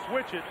you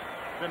switch it,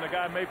 then the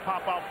guy may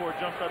pop out for a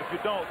jump shot. If you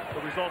don't,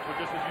 the results were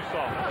just as you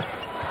saw.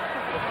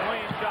 The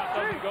plane shot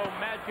doesn't go.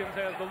 Madkins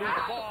has the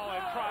loose ball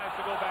and tries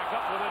to go back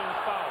up with it and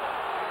is fouled.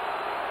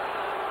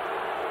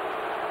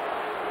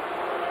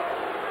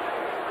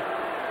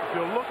 If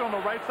you look on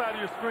the right side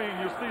of your screen,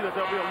 you'll see that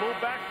there'll be a little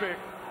back pick,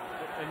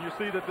 and you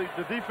see that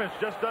the defense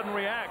just doesn't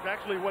react.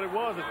 Actually, what it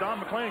was is Don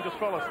McClain just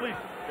fell asleep,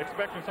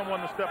 expecting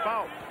someone to step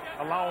out,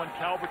 allowing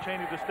Calvert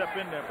Cheney to step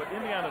in there. But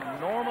Indiana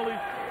normally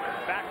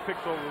back picks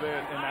over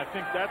there, and I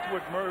think that's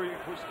what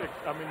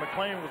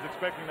McClain was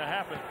expecting to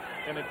happen,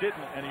 and it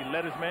didn't, and he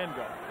let his man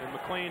go. And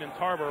McClain and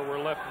Tarver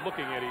were left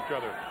looking at each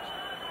other.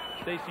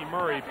 Stacey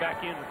Murray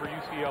back in for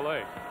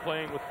UCLA,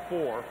 playing with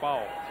 4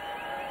 fouls.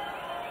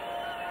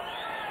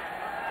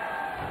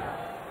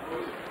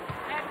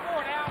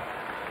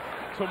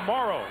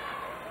 Tomorrow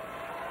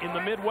in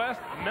the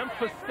Midwest,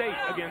 Memphis State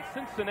against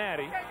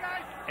Cincinnati,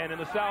 and in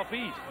the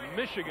Southeast,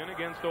 Michigan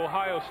against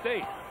Ohio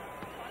State.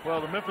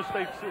 Well, the Memphis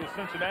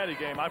State-Cincinnati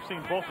game, I've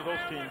seen both of those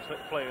teams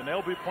play, and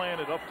they'll be playing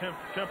at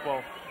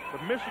up-tempo.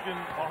 But Michigan,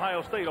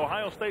 Ohio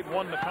State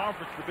won the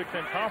conference, the Big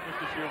Ten Conference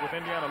this year, with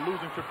Indiana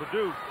losing to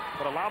Purdue.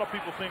 But a lot of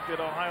people think that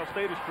Ohio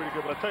State is pretty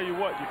good. But I tell you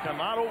what, you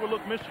cannot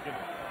overlook Michigan,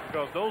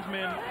 because those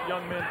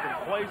young men can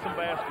play some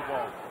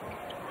basketball.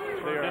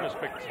 They are in a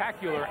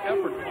spectacular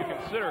effort when you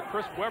consider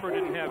Chris Webber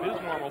didn't have his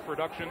normal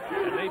production,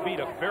 and they beat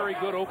a very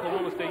good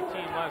Oklahoma State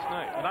team last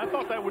night. And I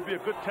thought that would be a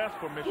good test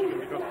for Michigan,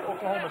 because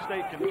Oklahoma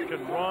State can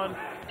run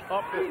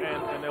up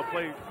and they'll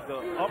play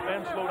the up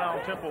and slow down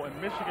tempo, and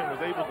Michigan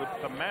was able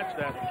to match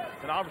that,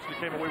 and obviously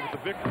came away with the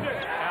victory.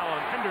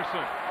 Alan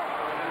Henderson.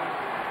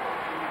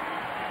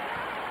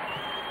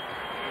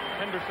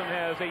 Henderson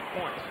has 8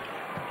 points.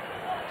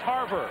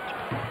 Tarver,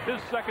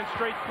 his second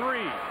straight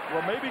 3.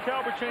 Well, maybe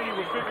Calvert Cheney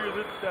will figure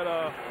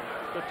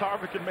that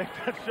Tarver can make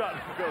that shot,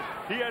 because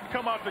he hadn't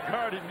come out to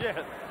guard him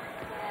yet.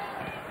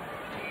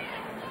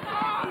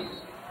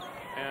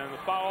 And the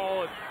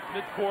foul at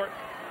midcourt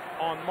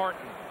on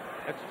Martin.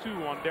 That's 2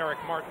 on Derek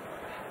Martin.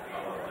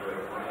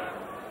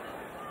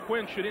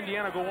 Quinn, should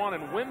Indiana go on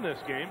and win this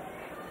game,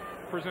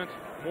 presents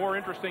more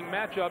interesting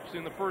matchups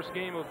in the first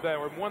game of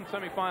one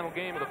semifinal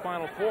game of the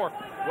Final Four,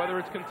 whether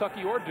it's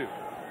Kentucky or Duke.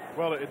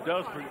 Well, it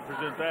does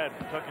present that.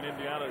 Kentucky and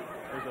Indiana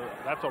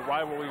that's a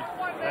rivalry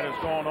that has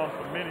gone on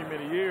for many,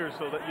 many years.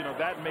 So that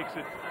that makes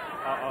it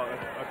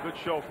a good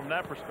show from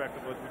that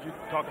perspective. But when you're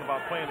talking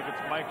about playing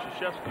against Mike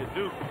Krzyzewski at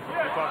Duke,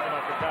 you're talking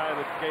about the guy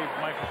that gave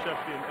Mike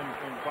Krzyzewski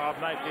and Bob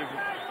Knight gave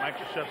Mike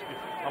Krzyzewski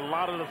a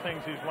lot of the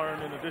things he's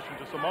learned in addition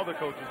to some other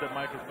coaches that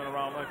Mike has been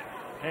around. Like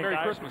Merry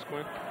Christmas,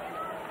 Quinn.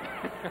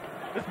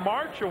 It's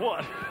March or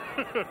what?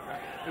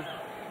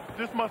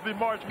 This must be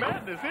March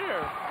Madness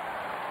here.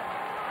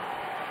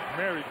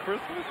 Merry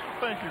Christmas.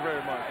 Thank you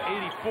very much.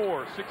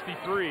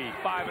 84-63,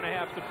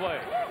 5.5 to play.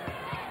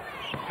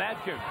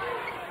 Madkin.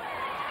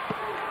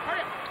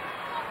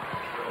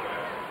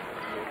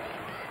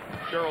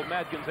 Gerald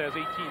Madkins has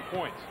 18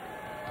 points.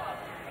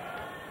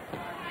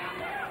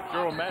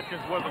 Gerald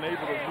Madkins wasn't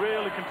able to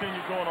really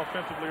continue going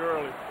offensively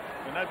early,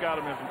 and that got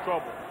him in some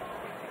trouble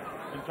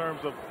in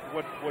terms of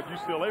what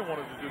UCLA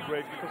wanted to do,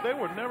 Greg, because they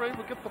were never able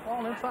to get the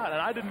ball inside.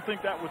 And I didn't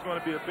think that was going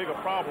to be a bigger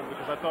problem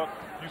because I thought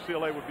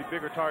UCLA would be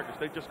bigger targets.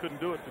 They just couldn't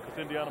do it because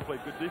Indiana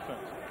played good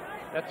defense.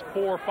 That's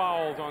 4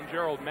 fouls on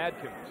Gerald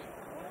Madkins,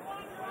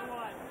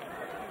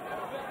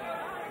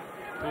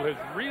 who has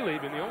really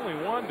been the only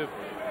one to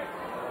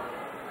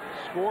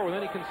score with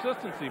any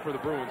consistency for the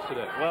Bruins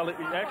today. Well,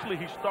 actually,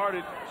 he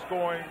started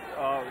scoring.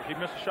 He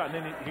missed a shot,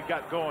 and then he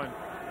got going.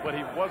 But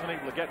he wasn't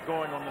able to get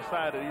going on the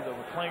side that either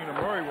McClain or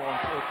Murray were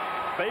on. So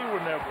they were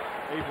never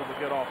able to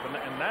get off.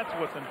 And that's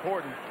what's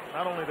important.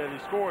 Not only that he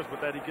scores, but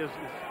that he gives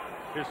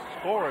his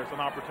scorers an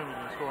opportunity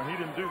to score. And he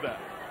didn't do that.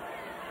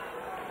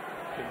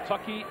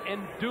 Kentucky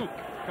and Duke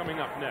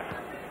coming up next.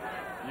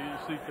 You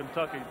see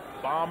Kentucky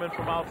bombing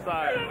from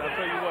outside. And I'll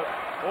tell you what,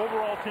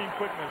 overall team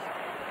quickness,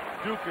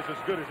 Duke is as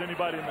good as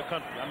anybody in the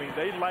country. I mean,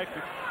 they like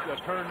to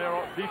turn their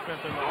defense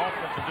and their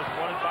offense and just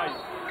run it by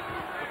you.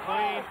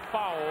 McClain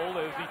fouled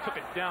as he took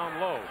it down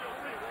low.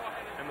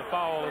 And the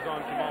foul is on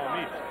Jamal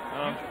Meeks.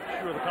 I'm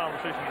sure the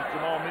conversation with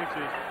Jamal Meeks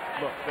is,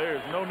 look, there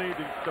is no need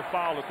to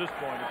foul at this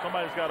point. If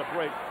somebody's got a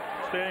break,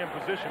 stay in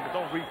position, but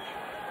don't reach.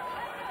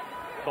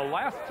 The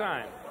last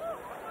time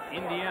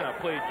Indiana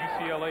played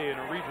UCLA in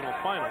a regional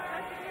final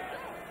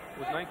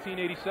was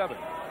 1987.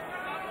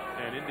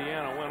 And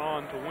Indiana went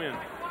on to win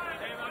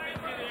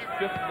its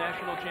 5th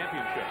national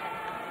championship,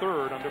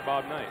 3rd under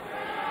Bob Knight.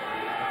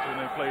 That's when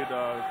they played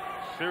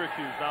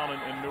Syracuse down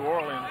in New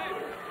Orleans.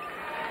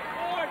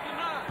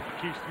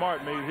 Keith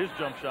Smart made his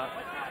jump shot.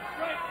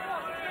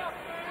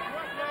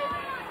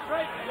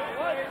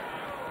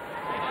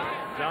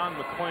 John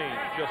McClain,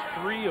 just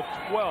 3 of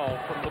 12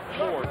 from the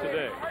floor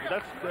today.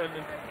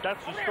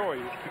 That's the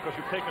story, because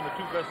you're taking the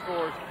 2 best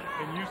scorers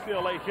in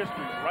UCLA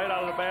history right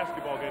out of the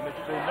basketball game.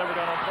 They never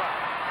got on top.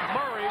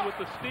 Murray with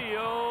the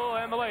steal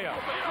and the layup.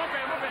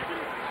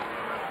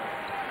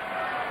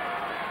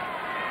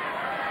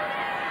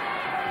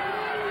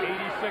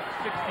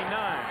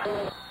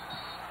 86-69.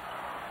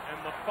 And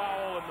the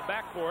foul in the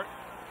backcourt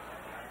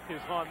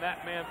is on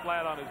that man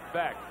flat on his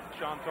back,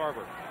 Sean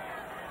Tarver.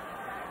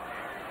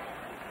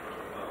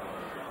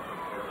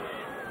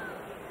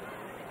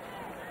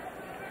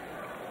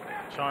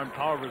 Sean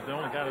Tarver is the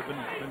only guy that's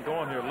been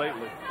going here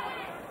lately.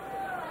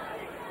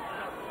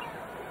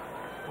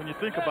 When you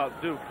think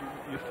about Duke,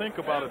 you think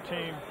about a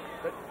team.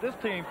 This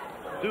team,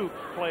 Duke,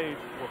 played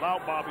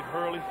without Bobby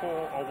Hurley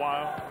for a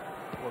while,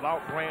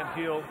 without Grant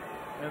Hill.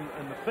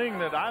 And the thing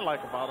that I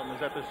like about them is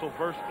that they're so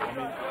versatile. I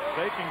mean,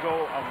 they can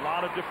go a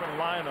lot of different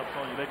lineups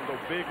on you. They can go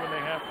big when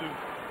they have to.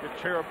 Get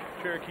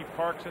Cherokee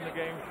Parks in the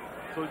game.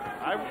 So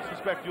I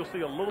suspect you'll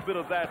see a little bit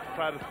of that to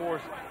try to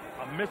force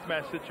a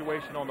mismatch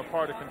situation on the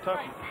part of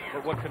Kentucky.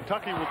 But what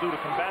Kentucky will do to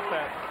combat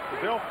that is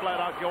they'll flat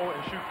out go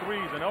and shoot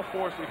threes, and they'll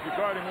force, if you're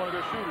guarding one of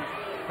their shooters,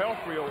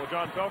 Pelfrey or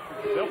John Pelfrey,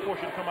 they'll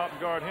force you to come out and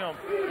guard him.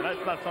 And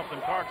that's not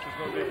something Parks is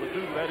going to be able to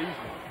do that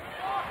easily.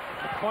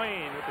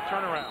 McClain with the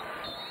turnaround.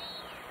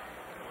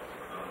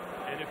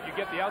 And if you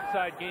get the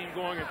outside game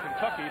going in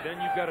Kentucky,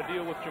 then you've got to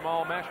deal with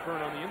Jamal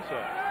Mashburn on the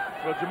inside.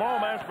 Well, Jamal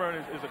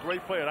Mashburn is a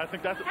great player, and I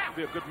think that would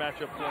be a good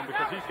matchup for him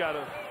because he's got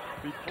to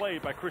be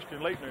played by Christian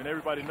Laettner, and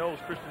everybody knows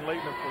Christian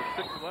Laettner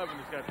for 6'11".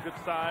 He's got good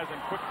size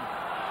and quickness.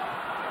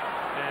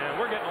 And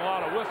we're getting a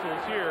lot of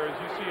whistles here as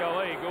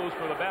UCLA goes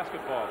for the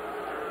basketball.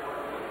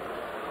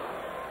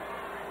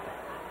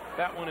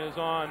 That one is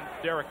on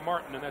Derek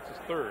Martin, and that's his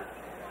 3rd.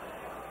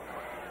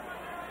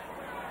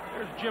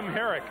 There's Jim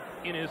Herrick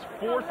in his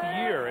 4th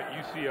year at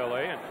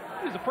UCLA, and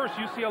he's the first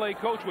UCLA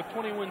coach with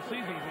 20-win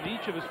seasons in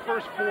each of his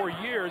first 4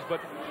 years.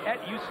 But at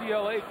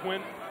UCLA,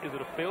 Quinn, is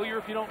it a failure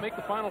if you don't make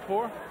the Final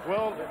Four?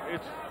 Well,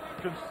 it's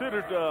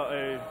considered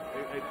a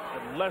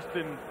less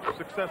than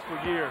successful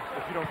year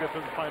if you don't get to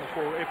the Final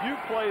Four. If you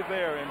play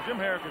there, and Jim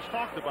Herrick has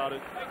talked about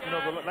it, you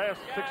know, the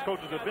last 6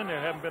 coaches that have been there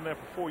haven't been there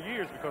for 4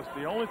 years because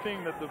the only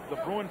thing that the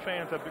Bruin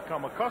fans have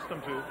become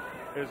accustomed to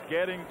is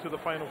getting to the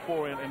Final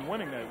Four and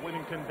winning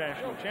 10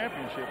 national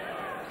championships.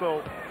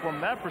 So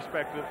from that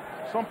perspective,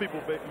 some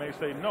people may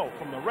say no.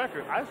 From the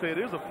record, I say it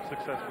is a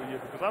successful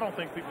year because I don't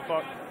think people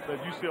thought that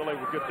UCLA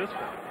would get this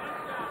far.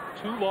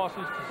 2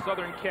 losses to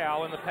Southern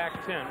Cal in the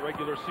Pac-10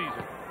 regular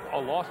season. A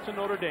loss to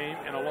Notre Dame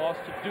and a loss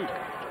to Duke.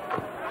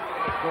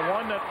 The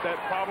one that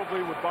probably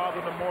would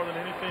bother them more than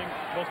anything,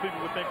 most people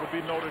would think would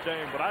be Notre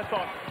Dame. But I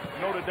thought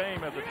Notre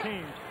Dame as a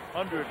team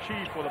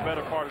underachieved for the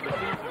better part of the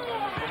season.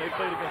 And when they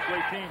played against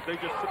great teams, they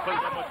just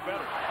played that much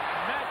better.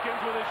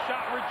 Matkins with his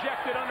shot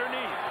rejected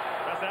underneath.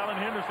 That's Alan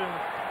Henderson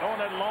throwing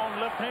that long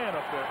left hand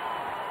up there.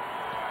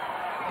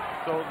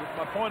 So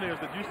my point is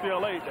that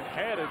UCLA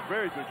had a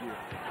very good year.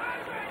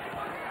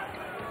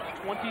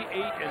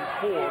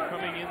 28-4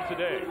 coming in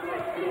today.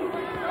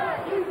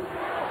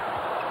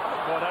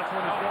 Boy, that's when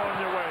it's going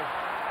your way.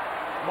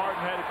 Martin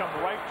had to come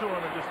right to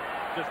him and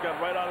just got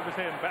right out of his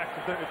hand back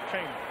to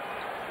Cheney.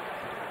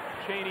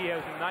 Cheney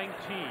has 19.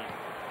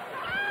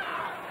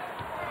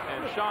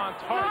 And Sean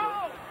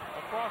Tarver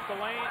across the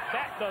lane.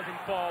 That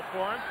doesn't fall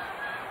for him.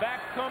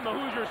 Back come the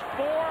Hoosiers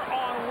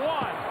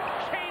 4-on-1.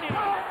 Cheney.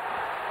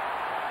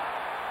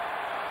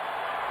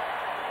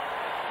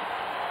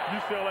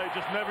 UCLA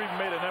just never even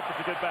made an effort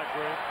to get back,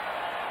 Greg.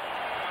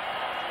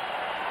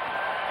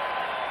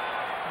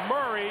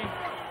 Murray.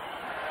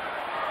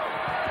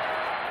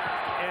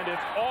 And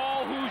it's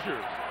all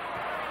Hoosiers.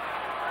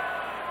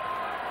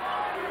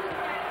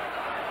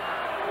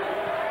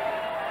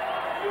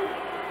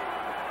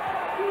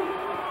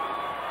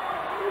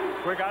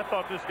 Greg, I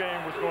thought this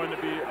game was going to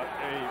be a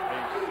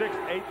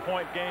 6-8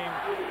 point game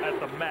at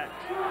the max.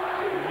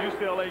 When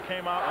UCLA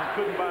came out and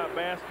couldn't buy a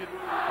basket,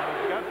 and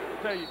I got to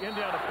tell you,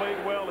 Indiana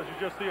played well, as you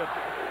just see a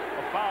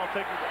foul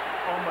taken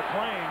on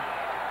McClain.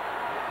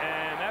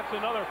 And that's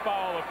another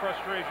foul of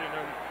frustration.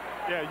 And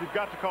yeah, you've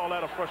got to call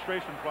that a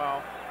frustration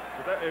foul.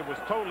 But it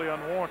was totally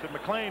unwarranted.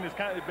 McClain has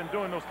been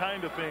doing those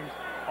kind of things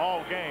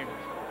all game.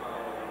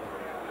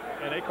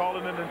 And they called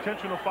it an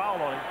intentional foul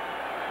on him.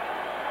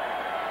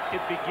 It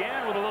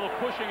began with a little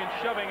pushing and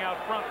shoving out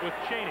front with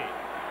Cheney.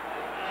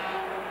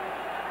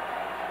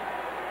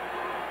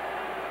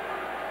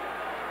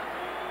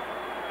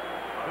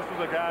 This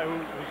is a guy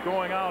who's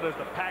going out as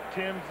the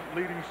Pac-10's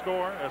leading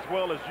scorer as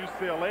well as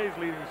UCLA's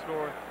leading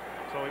scorer.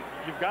 So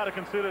you've got to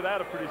consider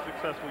that a pretty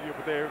successful year.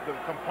 But the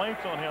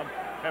complaints on him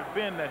have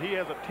been that he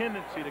has a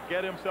tendency to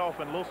get himself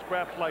in little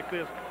scraps like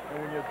this.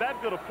 And when you're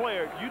that good a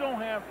player,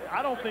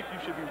 I don't think you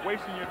should be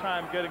wasting your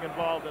time getting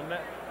involved in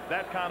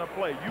that kind of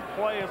play. You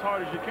play as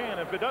hard as you can.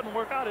 If it doesn't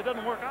work out, it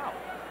doesn't work out.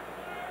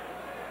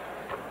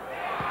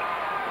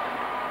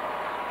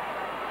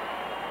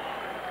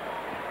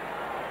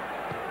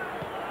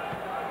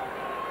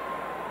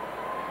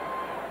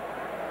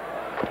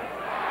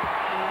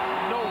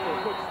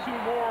 Nova puts 2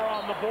 more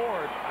on the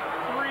board.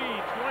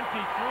 3:23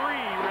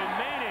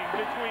 remaining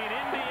between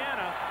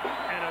Indiana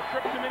and a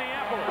trip to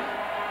Minneapolis.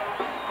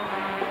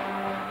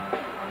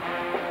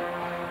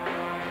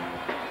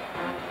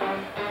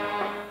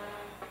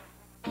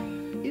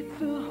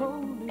 It's a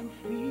whole new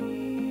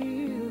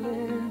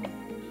feeling.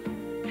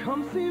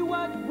 Come see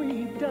what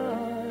we've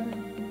done.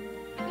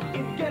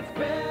 It gets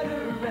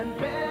better and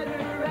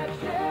better at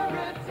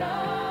Sheraton.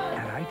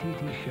 At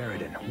ITT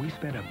Sheraton, we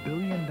spent $1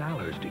 billion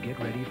to get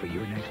ready for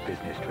your next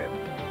business trip.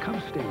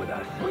 Come stay with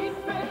us. We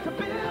spent $1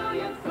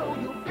 billion, so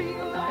you'll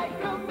feel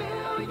like $1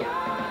 million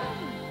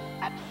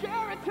at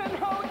Sheraton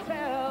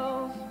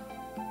Hotels.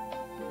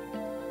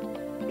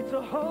 It's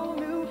a whole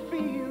new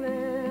feeling.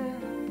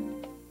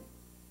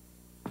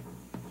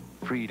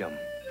 Freedom.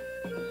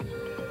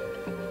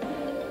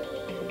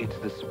 It's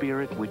the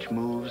spirit which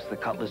moves the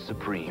Cutlass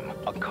Supreme,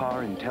 a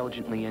car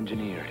intelligently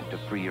engineered to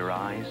free your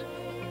eyes,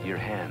 your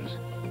hands,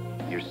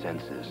 your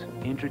senses.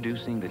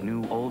 Introducing the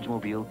new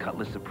Oldsmobile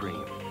Cutlass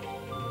Supreme.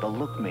 The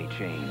look may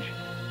change,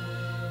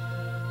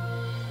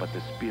 but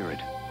the spirit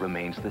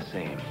remains the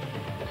same.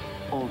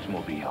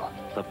 Oldsmobile,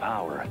 the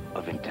power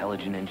of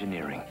intelligent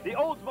engineering. The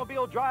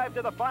Oldsmobile Drive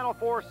to the Final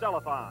Four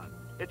Cellathon.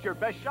 It's your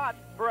best shot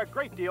for a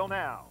great deal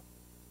now.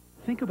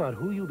 Think about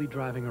who you'll be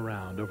driving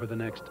around over the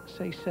next,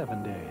 say,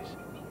 7 days.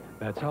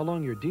 That's how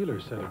long your dealer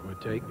said it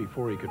would take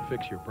before he could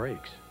fix your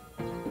brakes.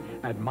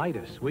 At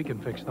Midas, we can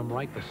fix them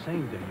right the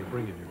same day you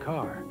bring in your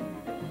car.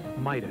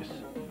 Midas,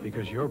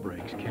 because your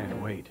brakes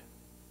can't wait.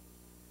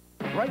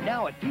 Right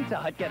now at Pizza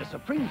Hut, get a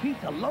Supreme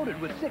Pizza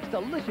loaded with 6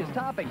 delicious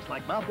toppings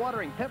like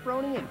mouth-watering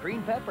pepperoni and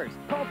green peppers.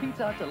 Call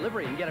Pizza Hut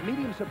Delivery and get a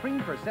medium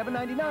Supreme for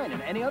 $7.99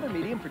 and any other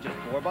medium for just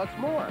 $4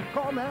 more.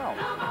 Call now.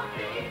 Come on,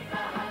 Pizza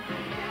Hut,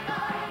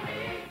 deliver me.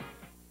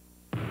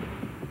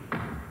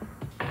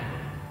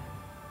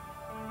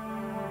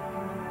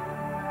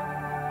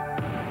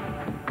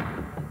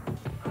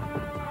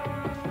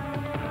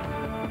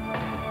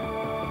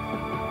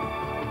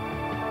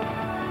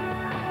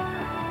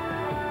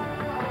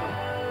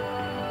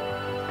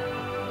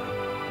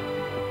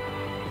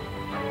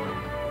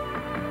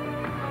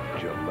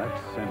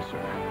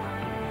 Sensor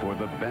for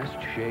the best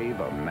shave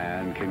a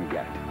man can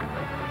get.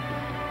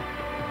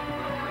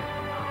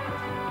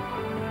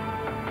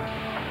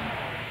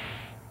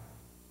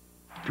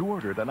 To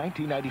order the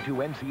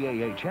 1992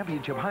 NCAA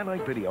Championship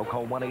Highlight Video,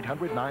 call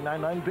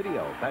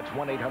 1-800-999-VIDEO. That's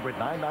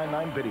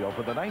 1-800-999-VIDEO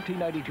for the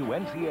 1992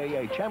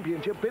 NCAA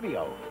Championship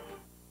Video.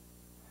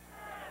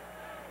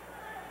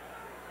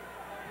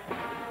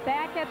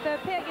 Back at the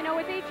pit, you know,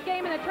 with each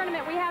game in the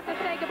tournament, we have to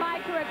say goodbye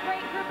to a great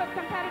group of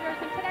competitors,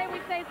 and today we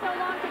say so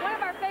long to one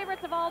of our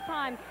favorites of all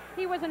time.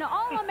 He was an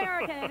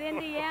All-American at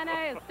Indiana,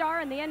 a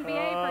star in the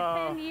NBA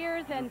for 10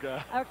 years, and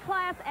a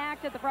class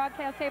act at the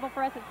broadcast table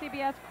for us at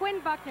CBS.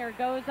 Quinn Buckner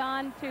goes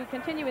on to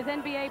continue his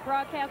NBA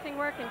broadcasting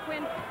work, and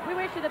Quinn, we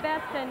wish you the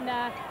best, and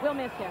we'll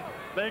miss you.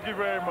 Thank you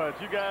very much.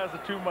 You guys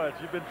are too much.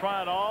 You've been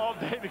trying all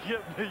day to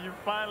get me. You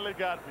finally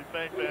got me.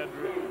 Thanks,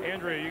 Andrea.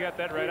 Andrea, you got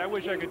that right. I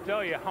wish I could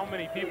tell you how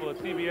many people at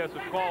CBS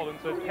have called and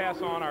said,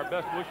 pass on our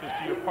best wishes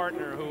to your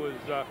partner who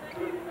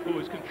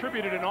has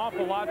contributed an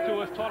awful lot to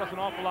us, taught us an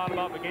awful lot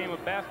about the game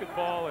of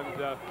basketball,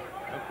 and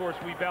of course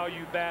we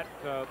value that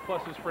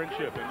plus his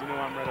friendship, and you know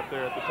I'm right up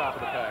there at the top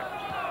of the pack.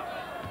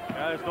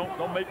 Guys,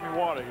 don't make me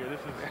water here.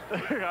 This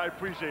is I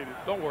appreciate it.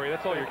 Don't worry,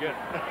 that's all you're getting.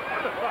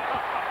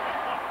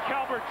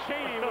 Calbert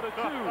Cheney with a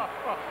 2.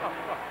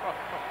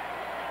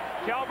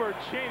 Calbert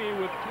Cheney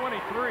with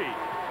 23.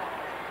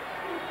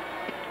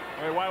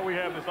 Hey, while we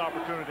have this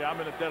opportunity,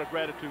 I'm in a debt of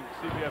gratitude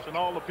to CBS and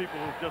all the people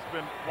who've just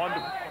been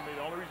wonderful for me.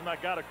 The only reason I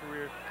got a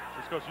career is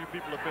because you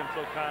people have been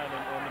so kind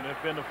and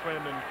have been a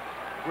friend. And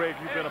Greg,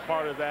 you've been a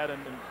part of that,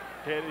 and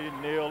Teddy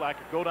and Neil. I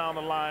could go down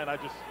the line. I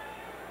just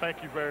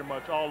thank you very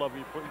much, all of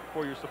you,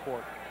 for your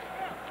support.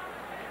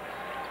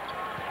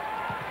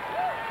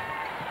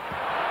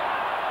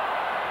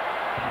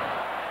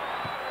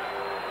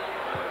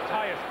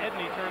 Tyus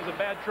Edney turns a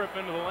bad trip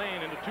into the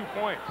lane into 2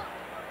 points.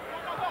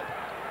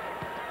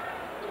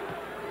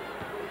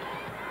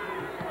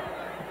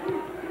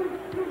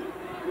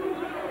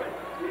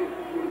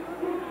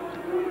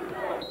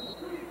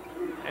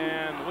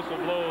 And the whistle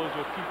blows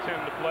with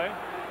 2:10 to play.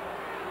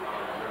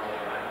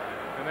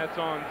 And that's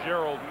on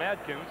Gerald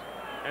Madkins.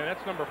 And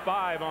that's number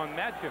 5 on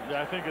Madkins.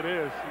 Yeah, I think it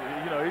is.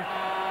 You know,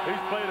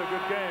 he's played a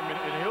good game,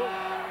 and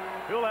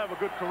he'll have a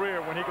good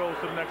career when he goes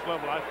to the next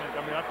level, I think.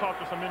 I mean, I've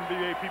talked to some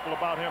NBA people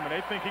about him, and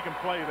they think he can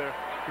play there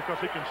because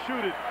he can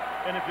shoot it.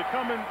 And if you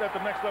come in at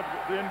the next level,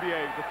 the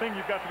NBA, the thing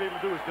you've got to be able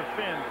to do is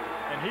defend.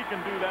 And he can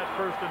do that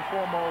first and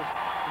foremost.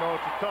 You know,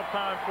 it's a tough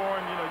time for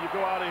him. You know, you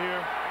go out of here,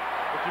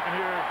 but you can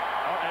hear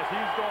as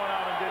he's going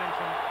out and getting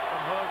some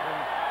hugs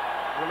and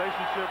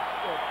relationships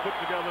put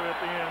together at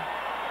the end.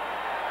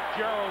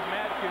 Gerald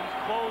Madkins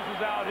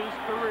closes out his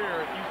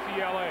career at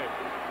UCLA.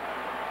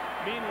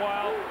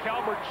 Meanwhile,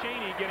 Calbert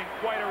Cheney getting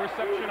quite a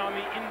reception on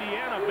the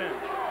Indiana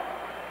bench.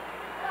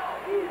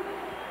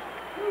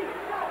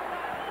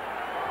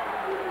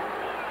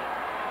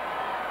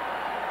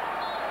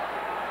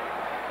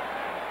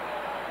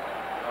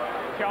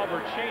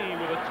 Calbert Cheney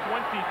with a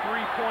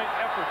 23-point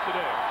effort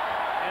today.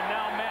 And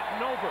now Matt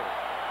Nover.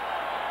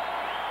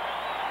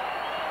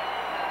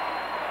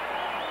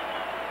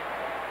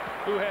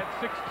 Who had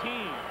 16.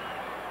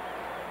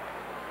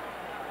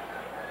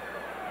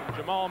 And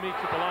Jamal Meeks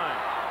at the line.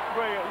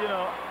 Greg, you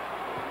know,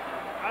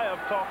 I have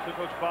talked to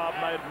Coach Bob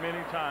Knight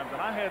many times, and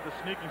I had the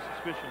sneaking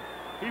suspicion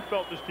he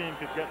felt this team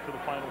could get to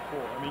the Final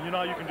Four. I mean, you know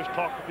how you can just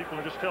talk to people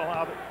and just tell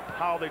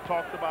how they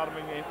talked about him,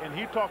 and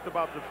he talked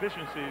about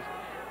deficiencies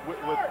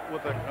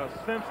with a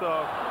sense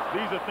of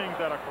these are things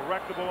that are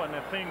correctable and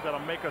they're things that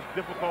will make us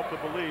difficult to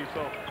believe.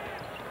 So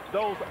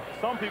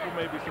some people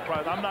may be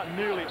surprised. I'm not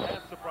nearly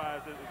as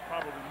surprised as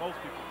probably most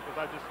people,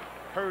 because I just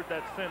heard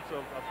that sense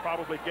of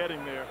probably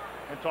getting there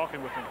and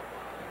talking with him.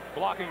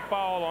 Blocking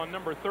foul on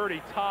number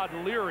 30, Todd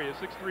Leary, a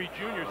 6'3"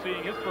 junior,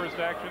 seeing his first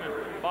action,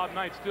 and Bob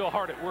Knight still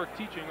hard at work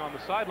teaching on the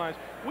sidelines.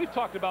 We've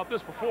talked about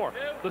this before.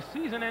 The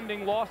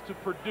season-ending loss to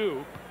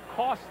Purdue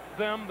cost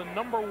them the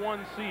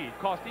 #1 seed,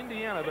 cost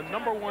Indiana the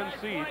 #1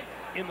 seed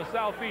in the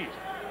Southeast.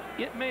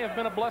 It may have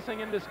been a blessing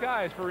in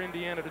disguise for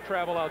Indiana to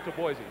travel out to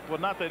Boise. Well,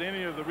 not that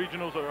any of the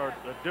regionals are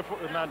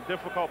not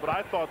difficult, but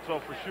I thought so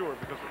for sure,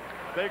 because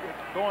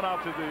going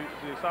out to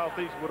the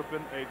Southeast would have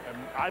been,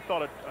 I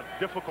thought, a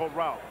difficult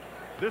route.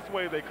 This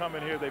way they come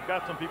in here, they've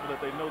got some people that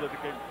they know that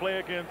they can play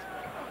against,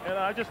 and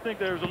I just think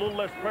there's a little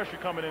less pressure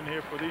coming in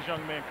here for these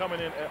young men coming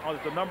in as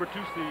the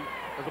 #2 seed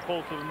as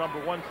opposed to the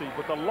 #1 seed.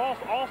 But the loss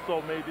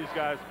also made these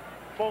guys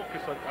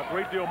focus a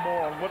great deal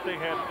more on what they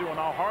had to do and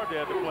how hard they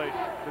had to play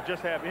to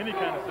just have any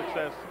kind of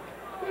success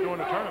during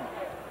the tournament.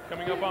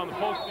 Coming up on the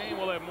post game,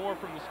 we'll have more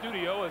from the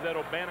studio as Ed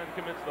O'Bannon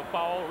commits the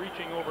foul,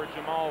 reaching over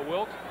Jamal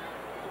Wilkes.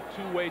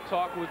 Two-way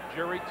talk with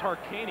Jerry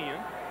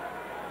Tarkanian.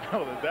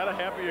 Oh, is that a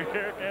happier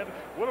hair? And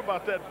what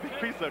about that big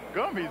piece of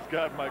gum he's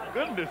got? My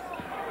goodness.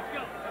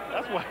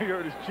 That's why he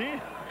hurt his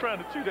chin trying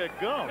to chew that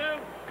gum.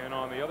 And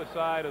on the other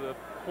side of the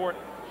court,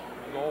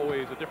 there's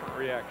always a different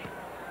reaction.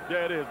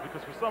 Yeah, it is,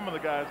 because for some of the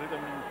guys, I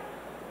mean,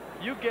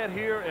 you get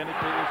here and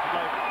it's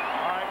like,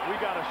 all right, we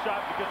got a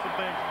shot to get some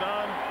things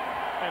done.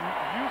 And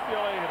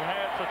UCLA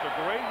had such a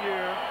great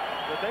year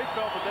that they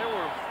felt that they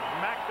were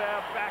smack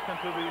dab back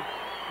into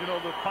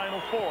the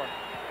Final Four.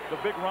 The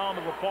big round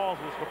of applause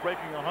was for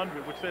breaking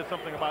 100, which says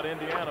something about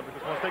Indiana,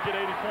 because once they get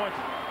 80 points,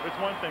 it's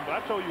one thing.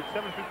 But I told you,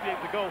 7:58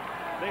 to go,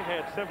 they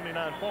had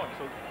 79 points.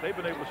 So they've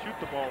been able to shoot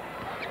the ball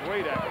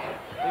great accuracy.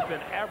 They've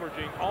been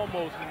averaging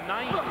almost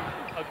 90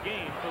 a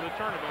game for the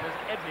tournament as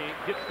Edney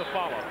gets the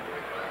follow.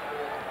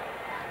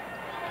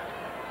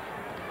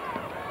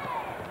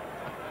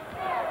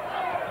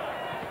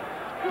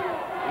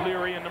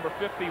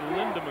 50,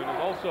 Lindemann, is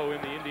also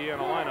in the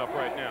Indiana lineup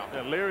right now.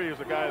 Yeah, Leary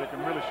is a guy that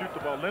can really shoot the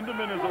ball.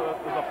 Lindemann is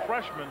a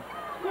freshman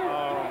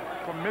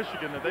from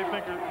Michigan that they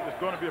think is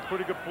going to be a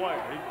pretty good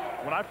player.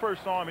 When I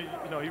first saw him,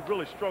 he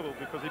really struggled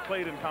because he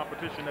played in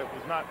competition that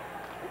was not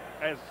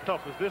as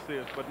tough as this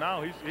is. But now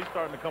he's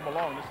starting to come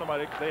along. This is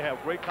somebody they have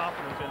great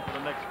confidence in for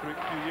the next few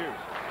years.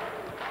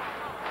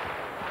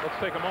 Let's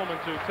take a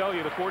moment to tell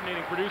you the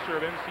coordinating producer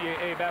of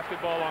NCAA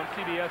basketball on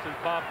CBS is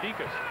Bob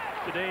Dekas.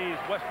 Today's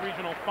West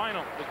Regional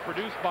Final was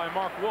produced by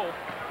Mark Wolf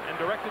and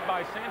directed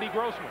by Sandy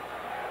Grossman.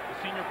 The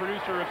senior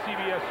producer of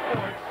CBS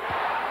Sports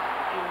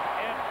is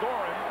Ed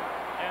Gorin,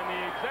 and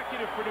the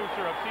executive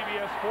producer of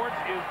CBS Sports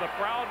is the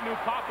proud new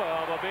papa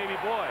of a baby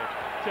boy,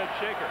 Ted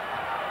Shaker.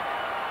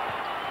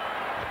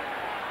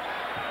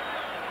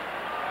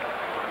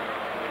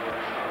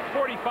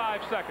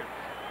 "45 seconds.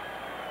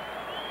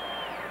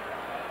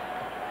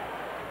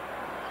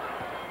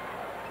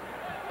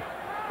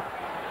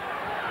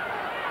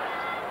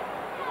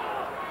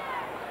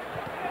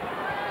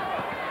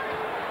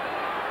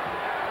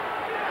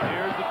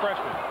 Here's the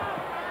freshman,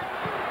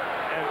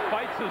 and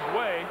fights his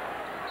way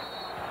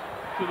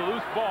to the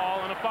loose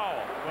ball and a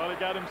foul. Well, he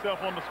got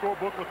himself on the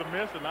scorebook with a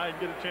miss, and now he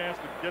can get a chance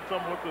to get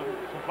some with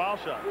some foul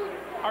shots.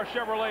 Our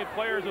Chevrolet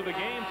players of the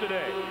game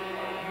today: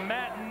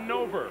 Matt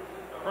Nover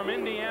from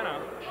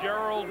Indiana,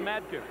 Gerald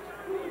Madkins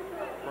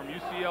from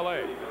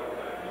UCLA.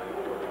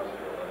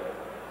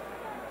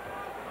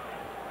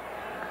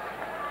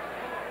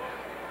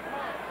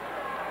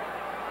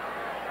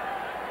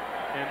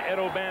 And Ed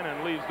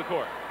O'Bannon leaves the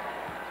court.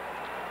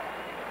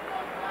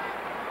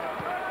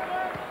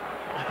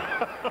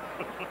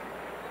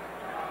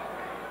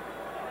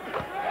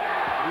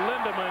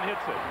 Lindemann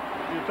hits it.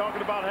 You're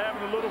talking about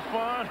having a little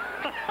fun.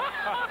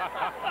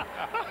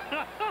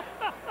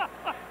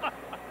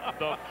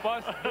 The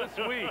fuss this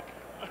week.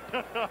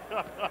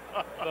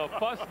 The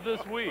fuss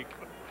this week.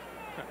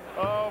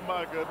 Oh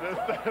my goodness.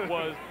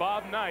 Was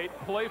Bob Knight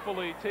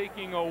playfully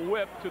taking a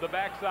whip to the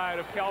backside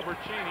of Calvert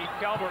Cheney.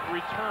 Calvert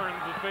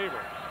returns the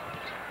favor.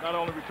 Not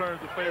only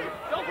returns the favor,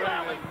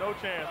 there's no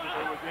chance that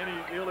there was any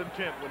ill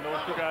intent when those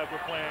two guys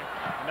were playing.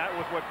 And that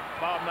was what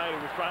Bob Knight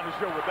was trying to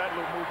show with that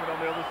little movement on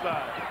the other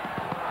side.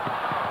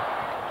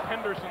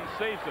 Henderson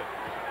saves it.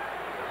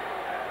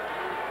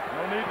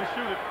 No need to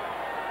shoot it.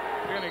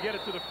 They're going to get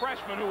it to the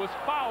freshman, who was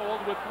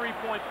fouled with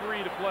 3.3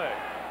 to play.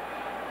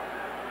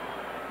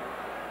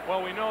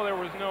 Well, we know there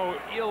was no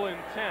ill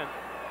intent,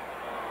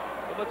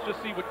 but let's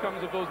just see what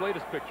comes of those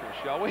latest pictures,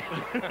 shall we?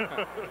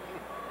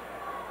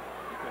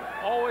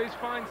 Always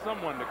find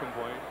someone to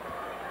complain.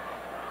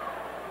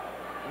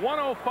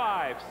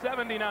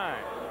 105-79.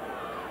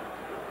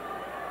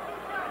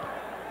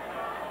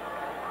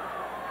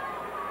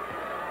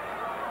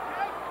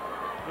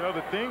 You know,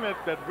 the thing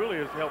that really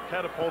has helped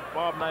catapult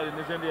Bob Knight and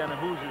his Indiana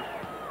Hoosiers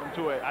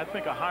into I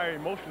think a higher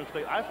emotional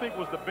state, I think,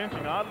 was the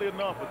benching, oddly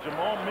enough, of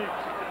Jamal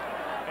Meeks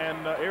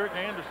and Eric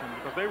Anderson,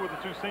 because they were the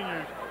two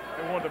seniors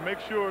and wanted to make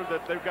sure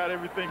that they've got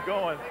everything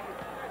going.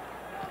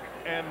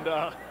 And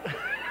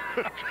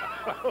and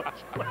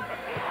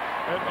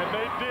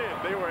they did.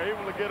 They were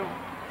able to get them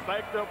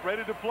psyched up,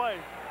 ready to play,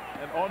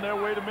 and on their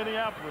way to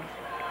Minneapolis.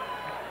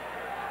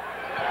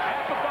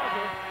 At the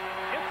buzzer,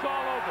 it's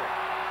all over.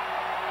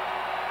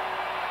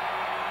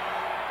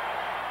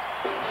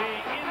 The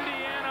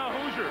Indiana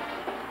Hoosiers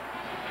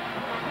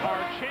are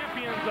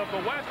champions of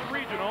the West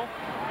Regional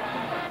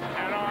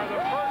and are the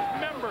first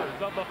members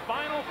of the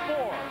Final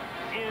Four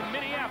in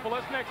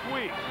Minneapolis next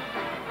week.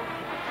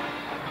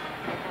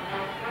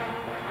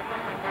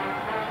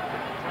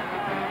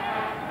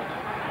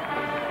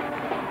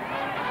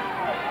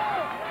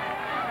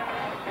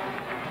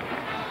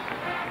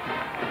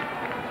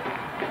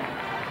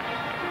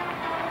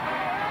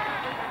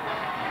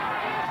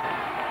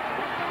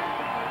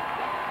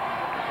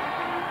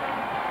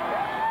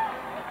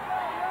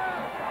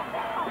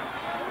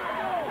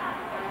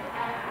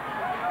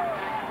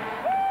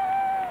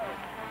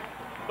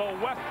 The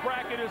West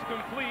bracket is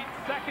complete.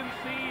 Second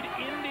seed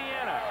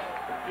Indiana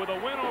with a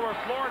win over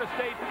Florida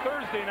State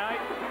Thursday night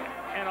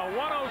and a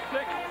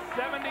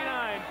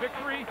 106-79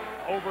 victory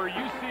over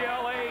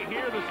UCLA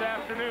here this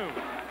afternoon.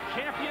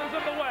 Champions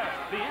of the West,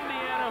 the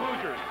Indiana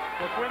Hoosiers.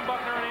 For Quinn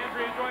Buckner and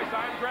Andrea Joyce,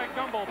 I'm Greg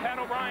Gumbel. Pat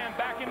O'Brien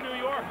back in New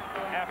York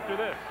after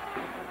this.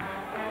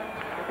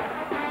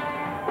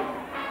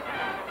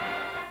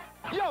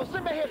 Yo,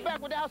 sit back here back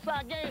with the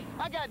outside game.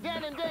 I got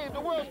Dan and Dave, the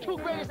world's two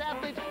greatest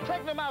athletes,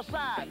 taking them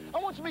outside. I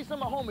want you to meet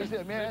some of my homies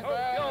here, man.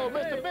 Yo,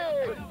 Mr.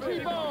 Big,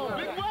 T-Bone,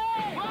 Big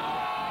Wave.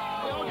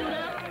 You don't do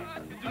that?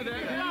 Do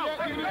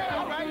that. You do that.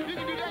 All right, if you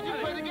can do that, you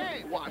can play the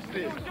game. Watch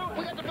this.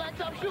 We got the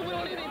blacktop shoe. We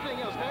don't need anything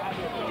else,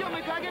 man. Yo,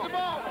 man, can I get the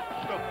ball?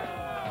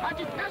 I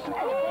just asked you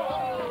for the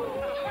ball.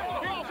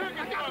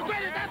 I got the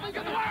greatest athletes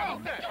in the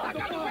world. I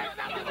got the greatest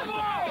athletes in the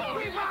world.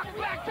 Reebok,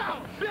 blacktop,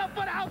 built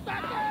for the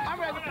outside game. I'm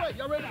ready to play.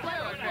 Y'all ready to play?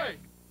 Let's play.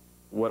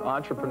 What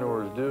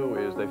entrepreneurs do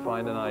is they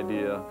find an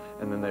idea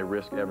and then they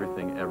risk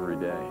everything every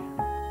day.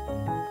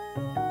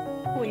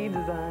 We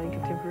design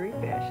contemporary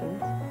fashions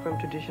from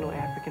traditional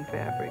African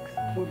fabrics.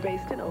 We're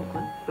based in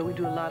Oakland, but we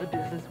do a lot of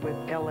business with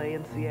LA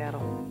and Seattle.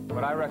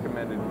 What I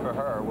recommended for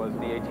her was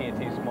the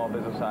AT&T Small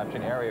Business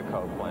Option Area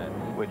Code Plan,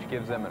 which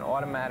gives them an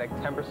automatic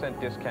 10%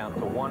 discount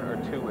for 1 or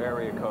 2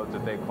 area codes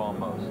that they call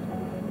most.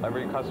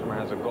 Every customer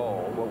has a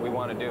goal. What we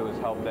want to do is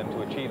help them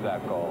to achieve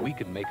that goal. We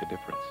can make a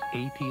difference.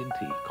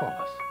 AT&T. Call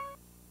us.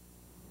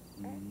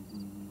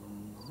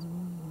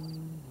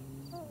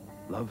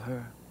 Love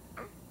her,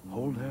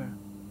 hold her,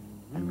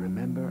 and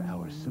remember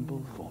our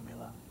simple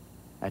formula.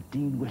 At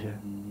Dean Witter,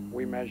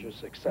 we measure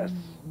success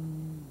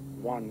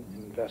one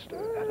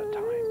investor at a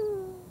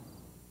time.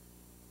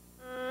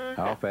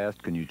 How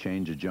fast can you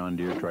change a John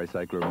Deere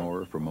tricycler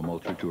mower from a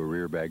mulcher to a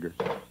rear bagger?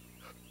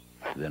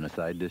 Then a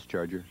side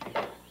discharger?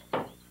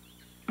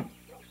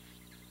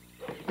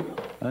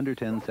 Under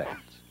 10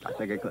 seconds. I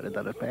think I could have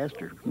done it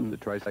faster. The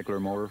tricycler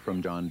mower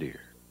from John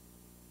Deere.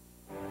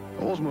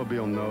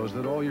 Oldsmobile knows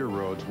that all your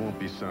roads won't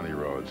be sunny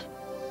roads.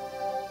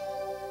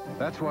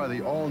 That's why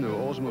the all-new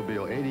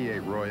Oldsmobile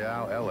 88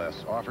 Royale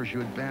LS offers you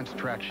advanced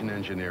traction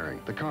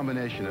engineering, the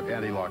combination of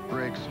anti-lock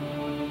brakes,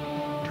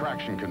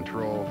 traction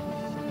control,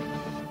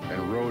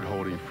 and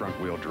road-holding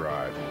front-wheel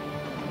drive.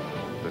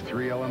 The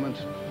 3 elements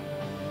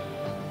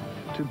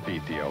to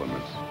beat the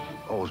elements.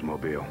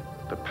 Oldsmobile,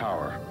 the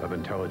power of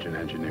intelligent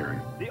engineering.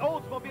 The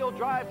Oldsmobile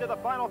Drive to the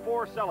Final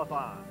Four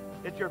Cellathon.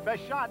 It's your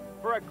best shot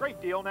for a great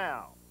deal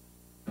now.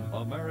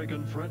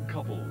 American Fred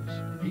Couples.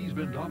 He's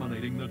been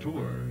dominating the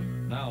tour.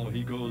 Now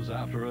he goes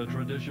after a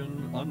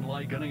tradition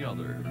unlike any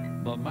other.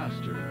 The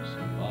Masters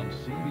on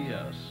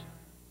CBS.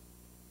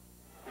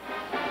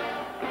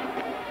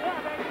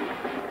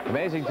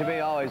 Amazing to me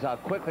always how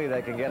quickly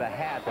they can get a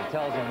hat that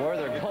tells them where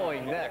they're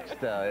going next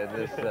in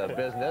this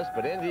business.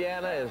 But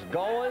Indiana is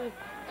going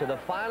to the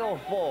Final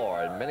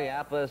Four. And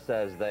Minneapolis,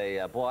 as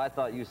they, boy, I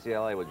thought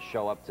UCLA would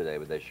show up today,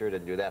 but they sure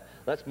didn't do that.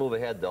 Let's move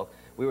ahead, though.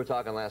 We were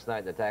talking last night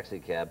in the taxi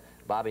cab.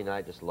 Bobby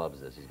Knight just loves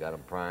this. He's got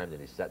him primed,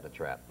 and he's setting the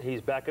trap. He's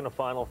back in the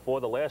Final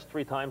Four. The last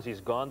 3 times he's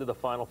gone to the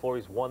Final Four,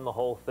 he's won the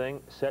whole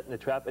thing, setting the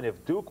trap. And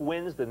if Duke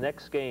wins the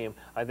next game,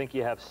 I think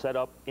you have set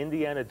up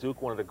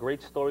Indiana-Duke, one of the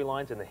great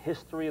storylines in the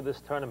history of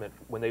this tournament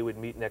when they would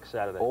meet next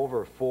Saturday.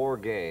 Over 4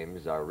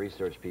 games, our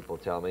research people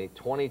tell me,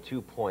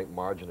 22-point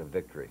margin of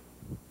victory.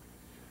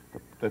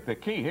 The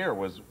key here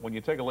was when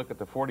you take a look at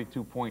the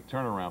 42-point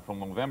turnaround from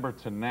November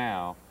to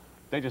now,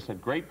 they just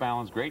had great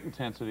balance, great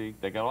intensity.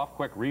 They got off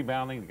quick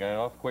rebounding. They got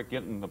off quick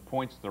getting the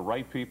points to the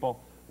right people.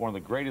 One of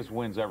the greatest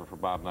wins ever for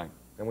Bob Knight.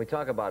 And we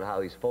talk about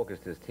how he's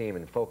focused his team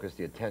and focused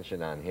the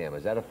attention on him.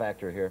 Is that a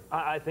factor here?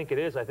 I think it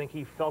is. I think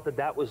he felt that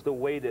that was the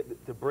way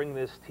to bring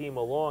this team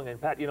along.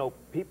 And, Pat, you know,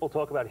 people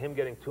talk about him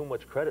getting too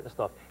much credit and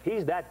stuff.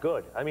 He's that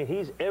good. I mean,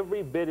 he's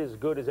every bit as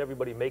good as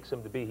everybody makes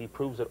him to be. He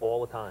proves it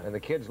all the time. And the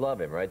kids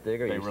love him, right,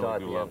 Digger? They really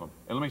do love him.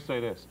 And let me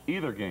say this.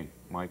 Either game,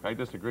 Mike, I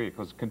disagree.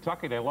 Because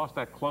Kentucky, they lost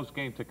that close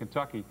game to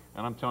Kentucky.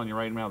 And I'm telling you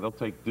right now, they'll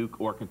take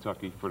Duke or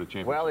Kentucky for the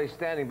championship. Well, he's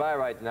standing by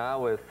right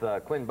now with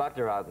Quinn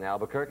Buckner out in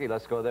Albuquerque.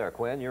 Let's go there.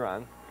 Quinn, you're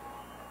on.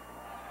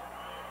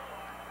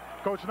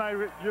 Coach Knight,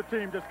 your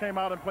team just came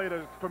out and played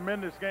a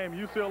tremendous game.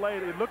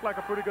 UCLA, it looked like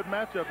a pretty good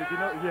matchup. Did you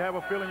have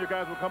a feeling you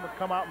guys would come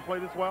out and play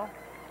this well?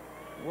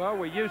 Well,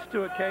 we used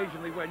to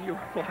occasionally when you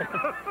were playing.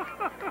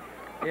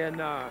 And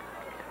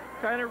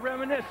kind of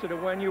reminiscent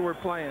of when you were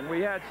playing.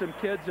 We had some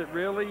kids that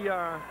really, you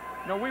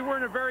know, we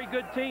weren't a very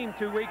good team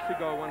 2 weeks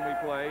ago when we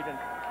played. And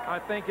I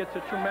think it's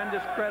a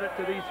tremendous credit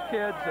to these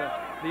kids,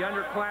 the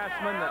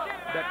underclassmen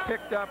that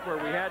picked up where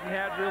we hadn't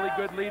had really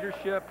good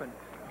leadership and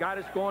got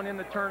us going in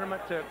the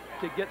tournament to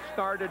get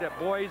started at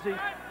Boise.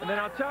 And then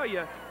I'll tell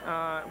you,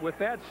 with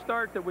that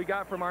start that we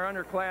got from our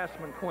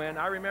underclassmen, Quinn,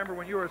 I remember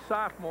when you were a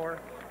sophomore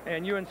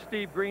and you and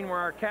Steve Green were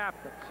our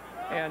captains.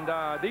 And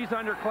these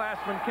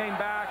underclassmen came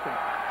back and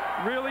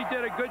really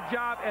did a good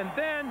job. And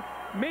then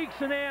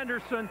Meeks and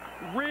Anderson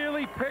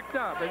really picked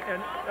up.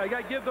 And I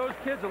got to give those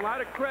kids a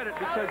lot of credit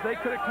because they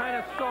could have kind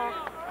of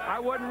sulked. I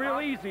wasn't real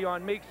easy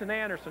on Meeks and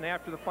Anderson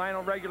after the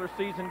final regular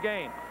season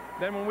game.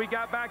 Then when we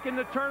got back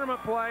into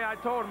tournament play, I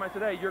told them, I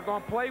said, hey, you're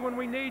going to play when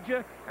we need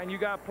you, and you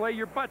got to play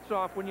your butts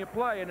off when you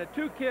play. And the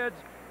 2 kids,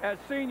 as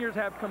seniors,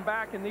 have come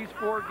back in these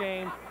 4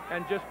 games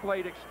and just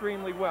played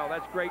extremely well.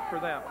 That's great for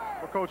them.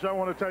 Well, Coach, I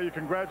want to tell you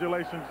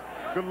congratulations.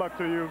 Good luck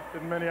to you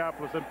in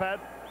Minneapolis. And, Pat,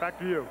 back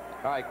to you.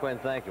 All right, Quinn,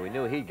 thank you. We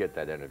knew he'd get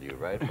that interview,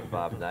 right, from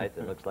Bob Knight.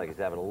 It looks like he's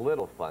having a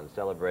little fun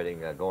celebrating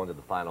going to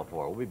the Final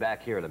Four. We'll be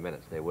back here in a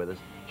minute. Stay with us.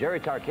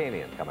 Jerry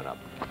Tarkanian coming up.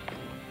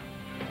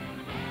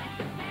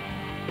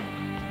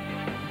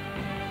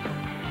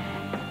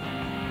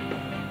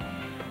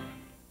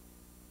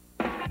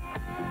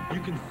 You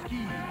can ski a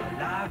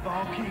live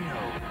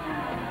volcano.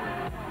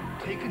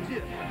 Take a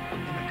dip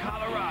in the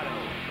Colorado.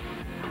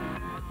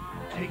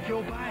 Take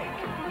your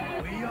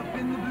bike way up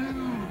in the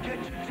blue.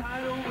 Catch your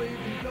tidal wave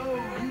and go.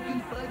 You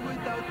can sled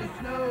without the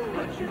snow.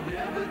 But you've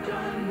never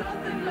done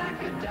nothing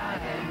like a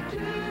diet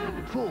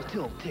too. Full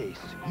tilt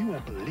taste. You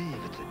won't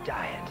believe it's a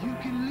diet. You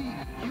can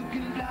leap, you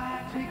can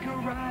fly, take a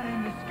ride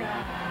in the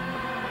sky.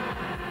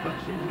 But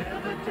you've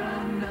never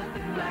done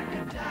nothing like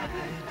a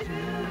diet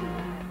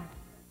too.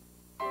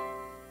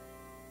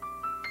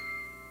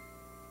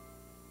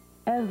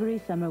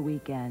 Every summer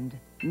weekend,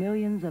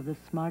 millions of the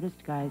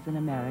smartest guys in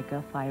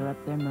America fire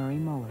up their Murray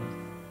mowers.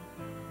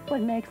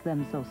 What makes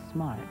them so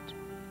smart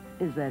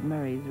is that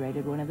Murray's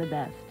rated one of the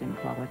best in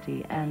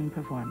quality and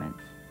performance,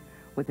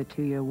 with a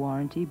 2-year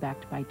warranty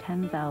backed by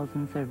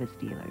 10,000 service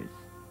dealers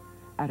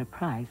at a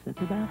price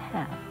that's about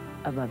half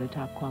of other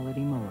top quality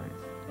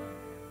mowers,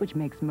 which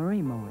makes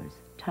Murray mowers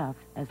tough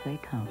as they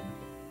come,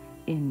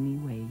 any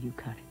way you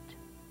cut it.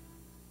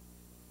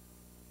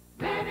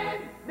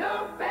 Living,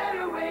 no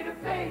better way to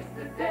face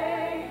the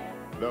day.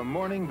 The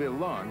morning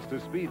belongs to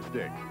Speed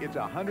Stick. It's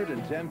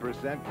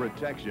 110%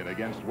 protection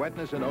against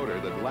wetness and odor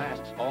that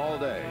lasts all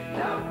day.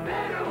 No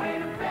better way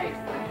to face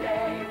the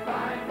day.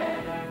 Find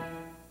it.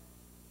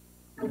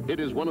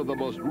 It is one of the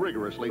most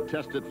rigorously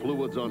tested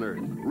fluids on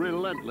Earth,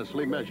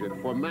 relentlessly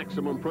measured for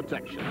maximum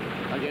protection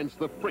against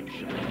the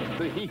friction,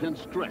 the heat and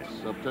stress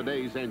of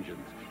today's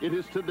engines. It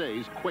is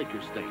today's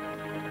Quaker State.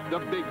 The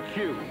big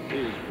Q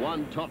is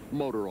One Tough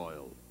Motor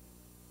Oil.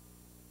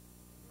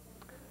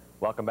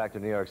 Welcome back to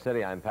New York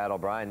City. I'm Pat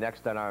O'Brien.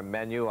 Next on our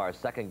menu, our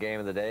second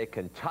game of the day,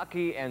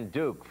 Kentucky and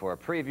Duke. For a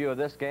preview of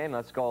this game,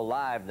 let's go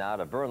live now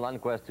to Vern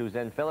Lundquist, who's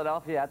in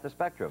Philadelphia at the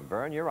Spectrum.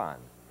 Vern, you're on.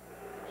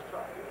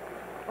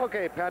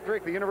 Okay,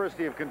 Patrick, the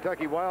University of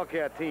Kentucky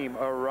Wildcat team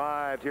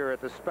arrived here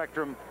at the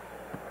Spectrum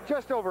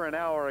just over an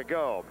hour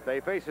ago.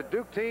 They face a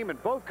Duke team,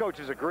 and both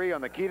coaches agree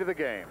on the key to the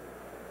game.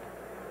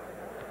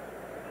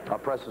 Our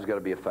press has got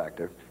to be a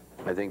factor.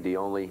 I think the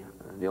only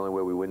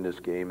way we win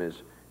this game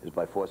is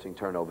by forcing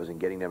turnovers and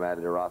getting them out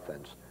of their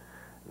offense.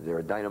 They're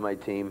a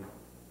dynamite team.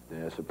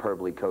 They're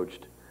superbly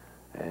coached,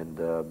 and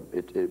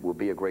it will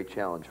be a great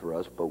challenge for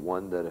us, but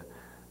one that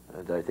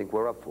I think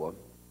we're up for.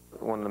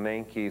 One of the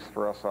main keys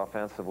for us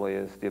offensively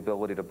is the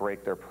ability to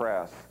break their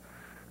press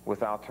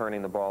without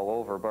turning the ball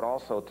over, but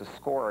also to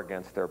score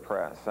against their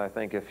press. I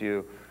think if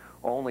you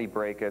only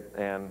break it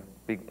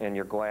and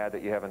you're glad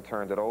that you haven't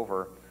turned it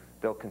over,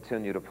 they'll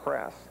continue to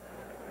press.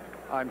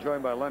 I'm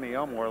joined by Lenny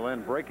Elmore.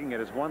 Len, breaking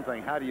it is one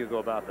thing. How do you go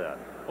about that?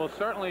 Well,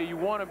 certainly you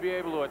want to be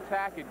able to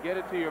attack it, get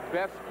it to your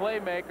best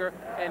playmaker,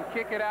 and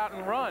kick it out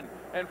and run.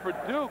 And for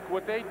Duke,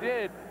 what they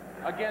did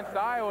against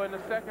Iowa in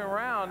the second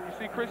round, you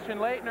see Christian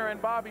Laettner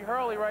and Bobby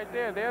Hurley right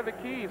there. They're the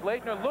keys.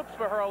 Laettner looks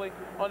for Hurley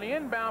on the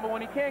inbound, but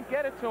when he can't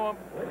get it to him,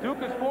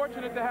 Duke is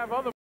fortunate to have other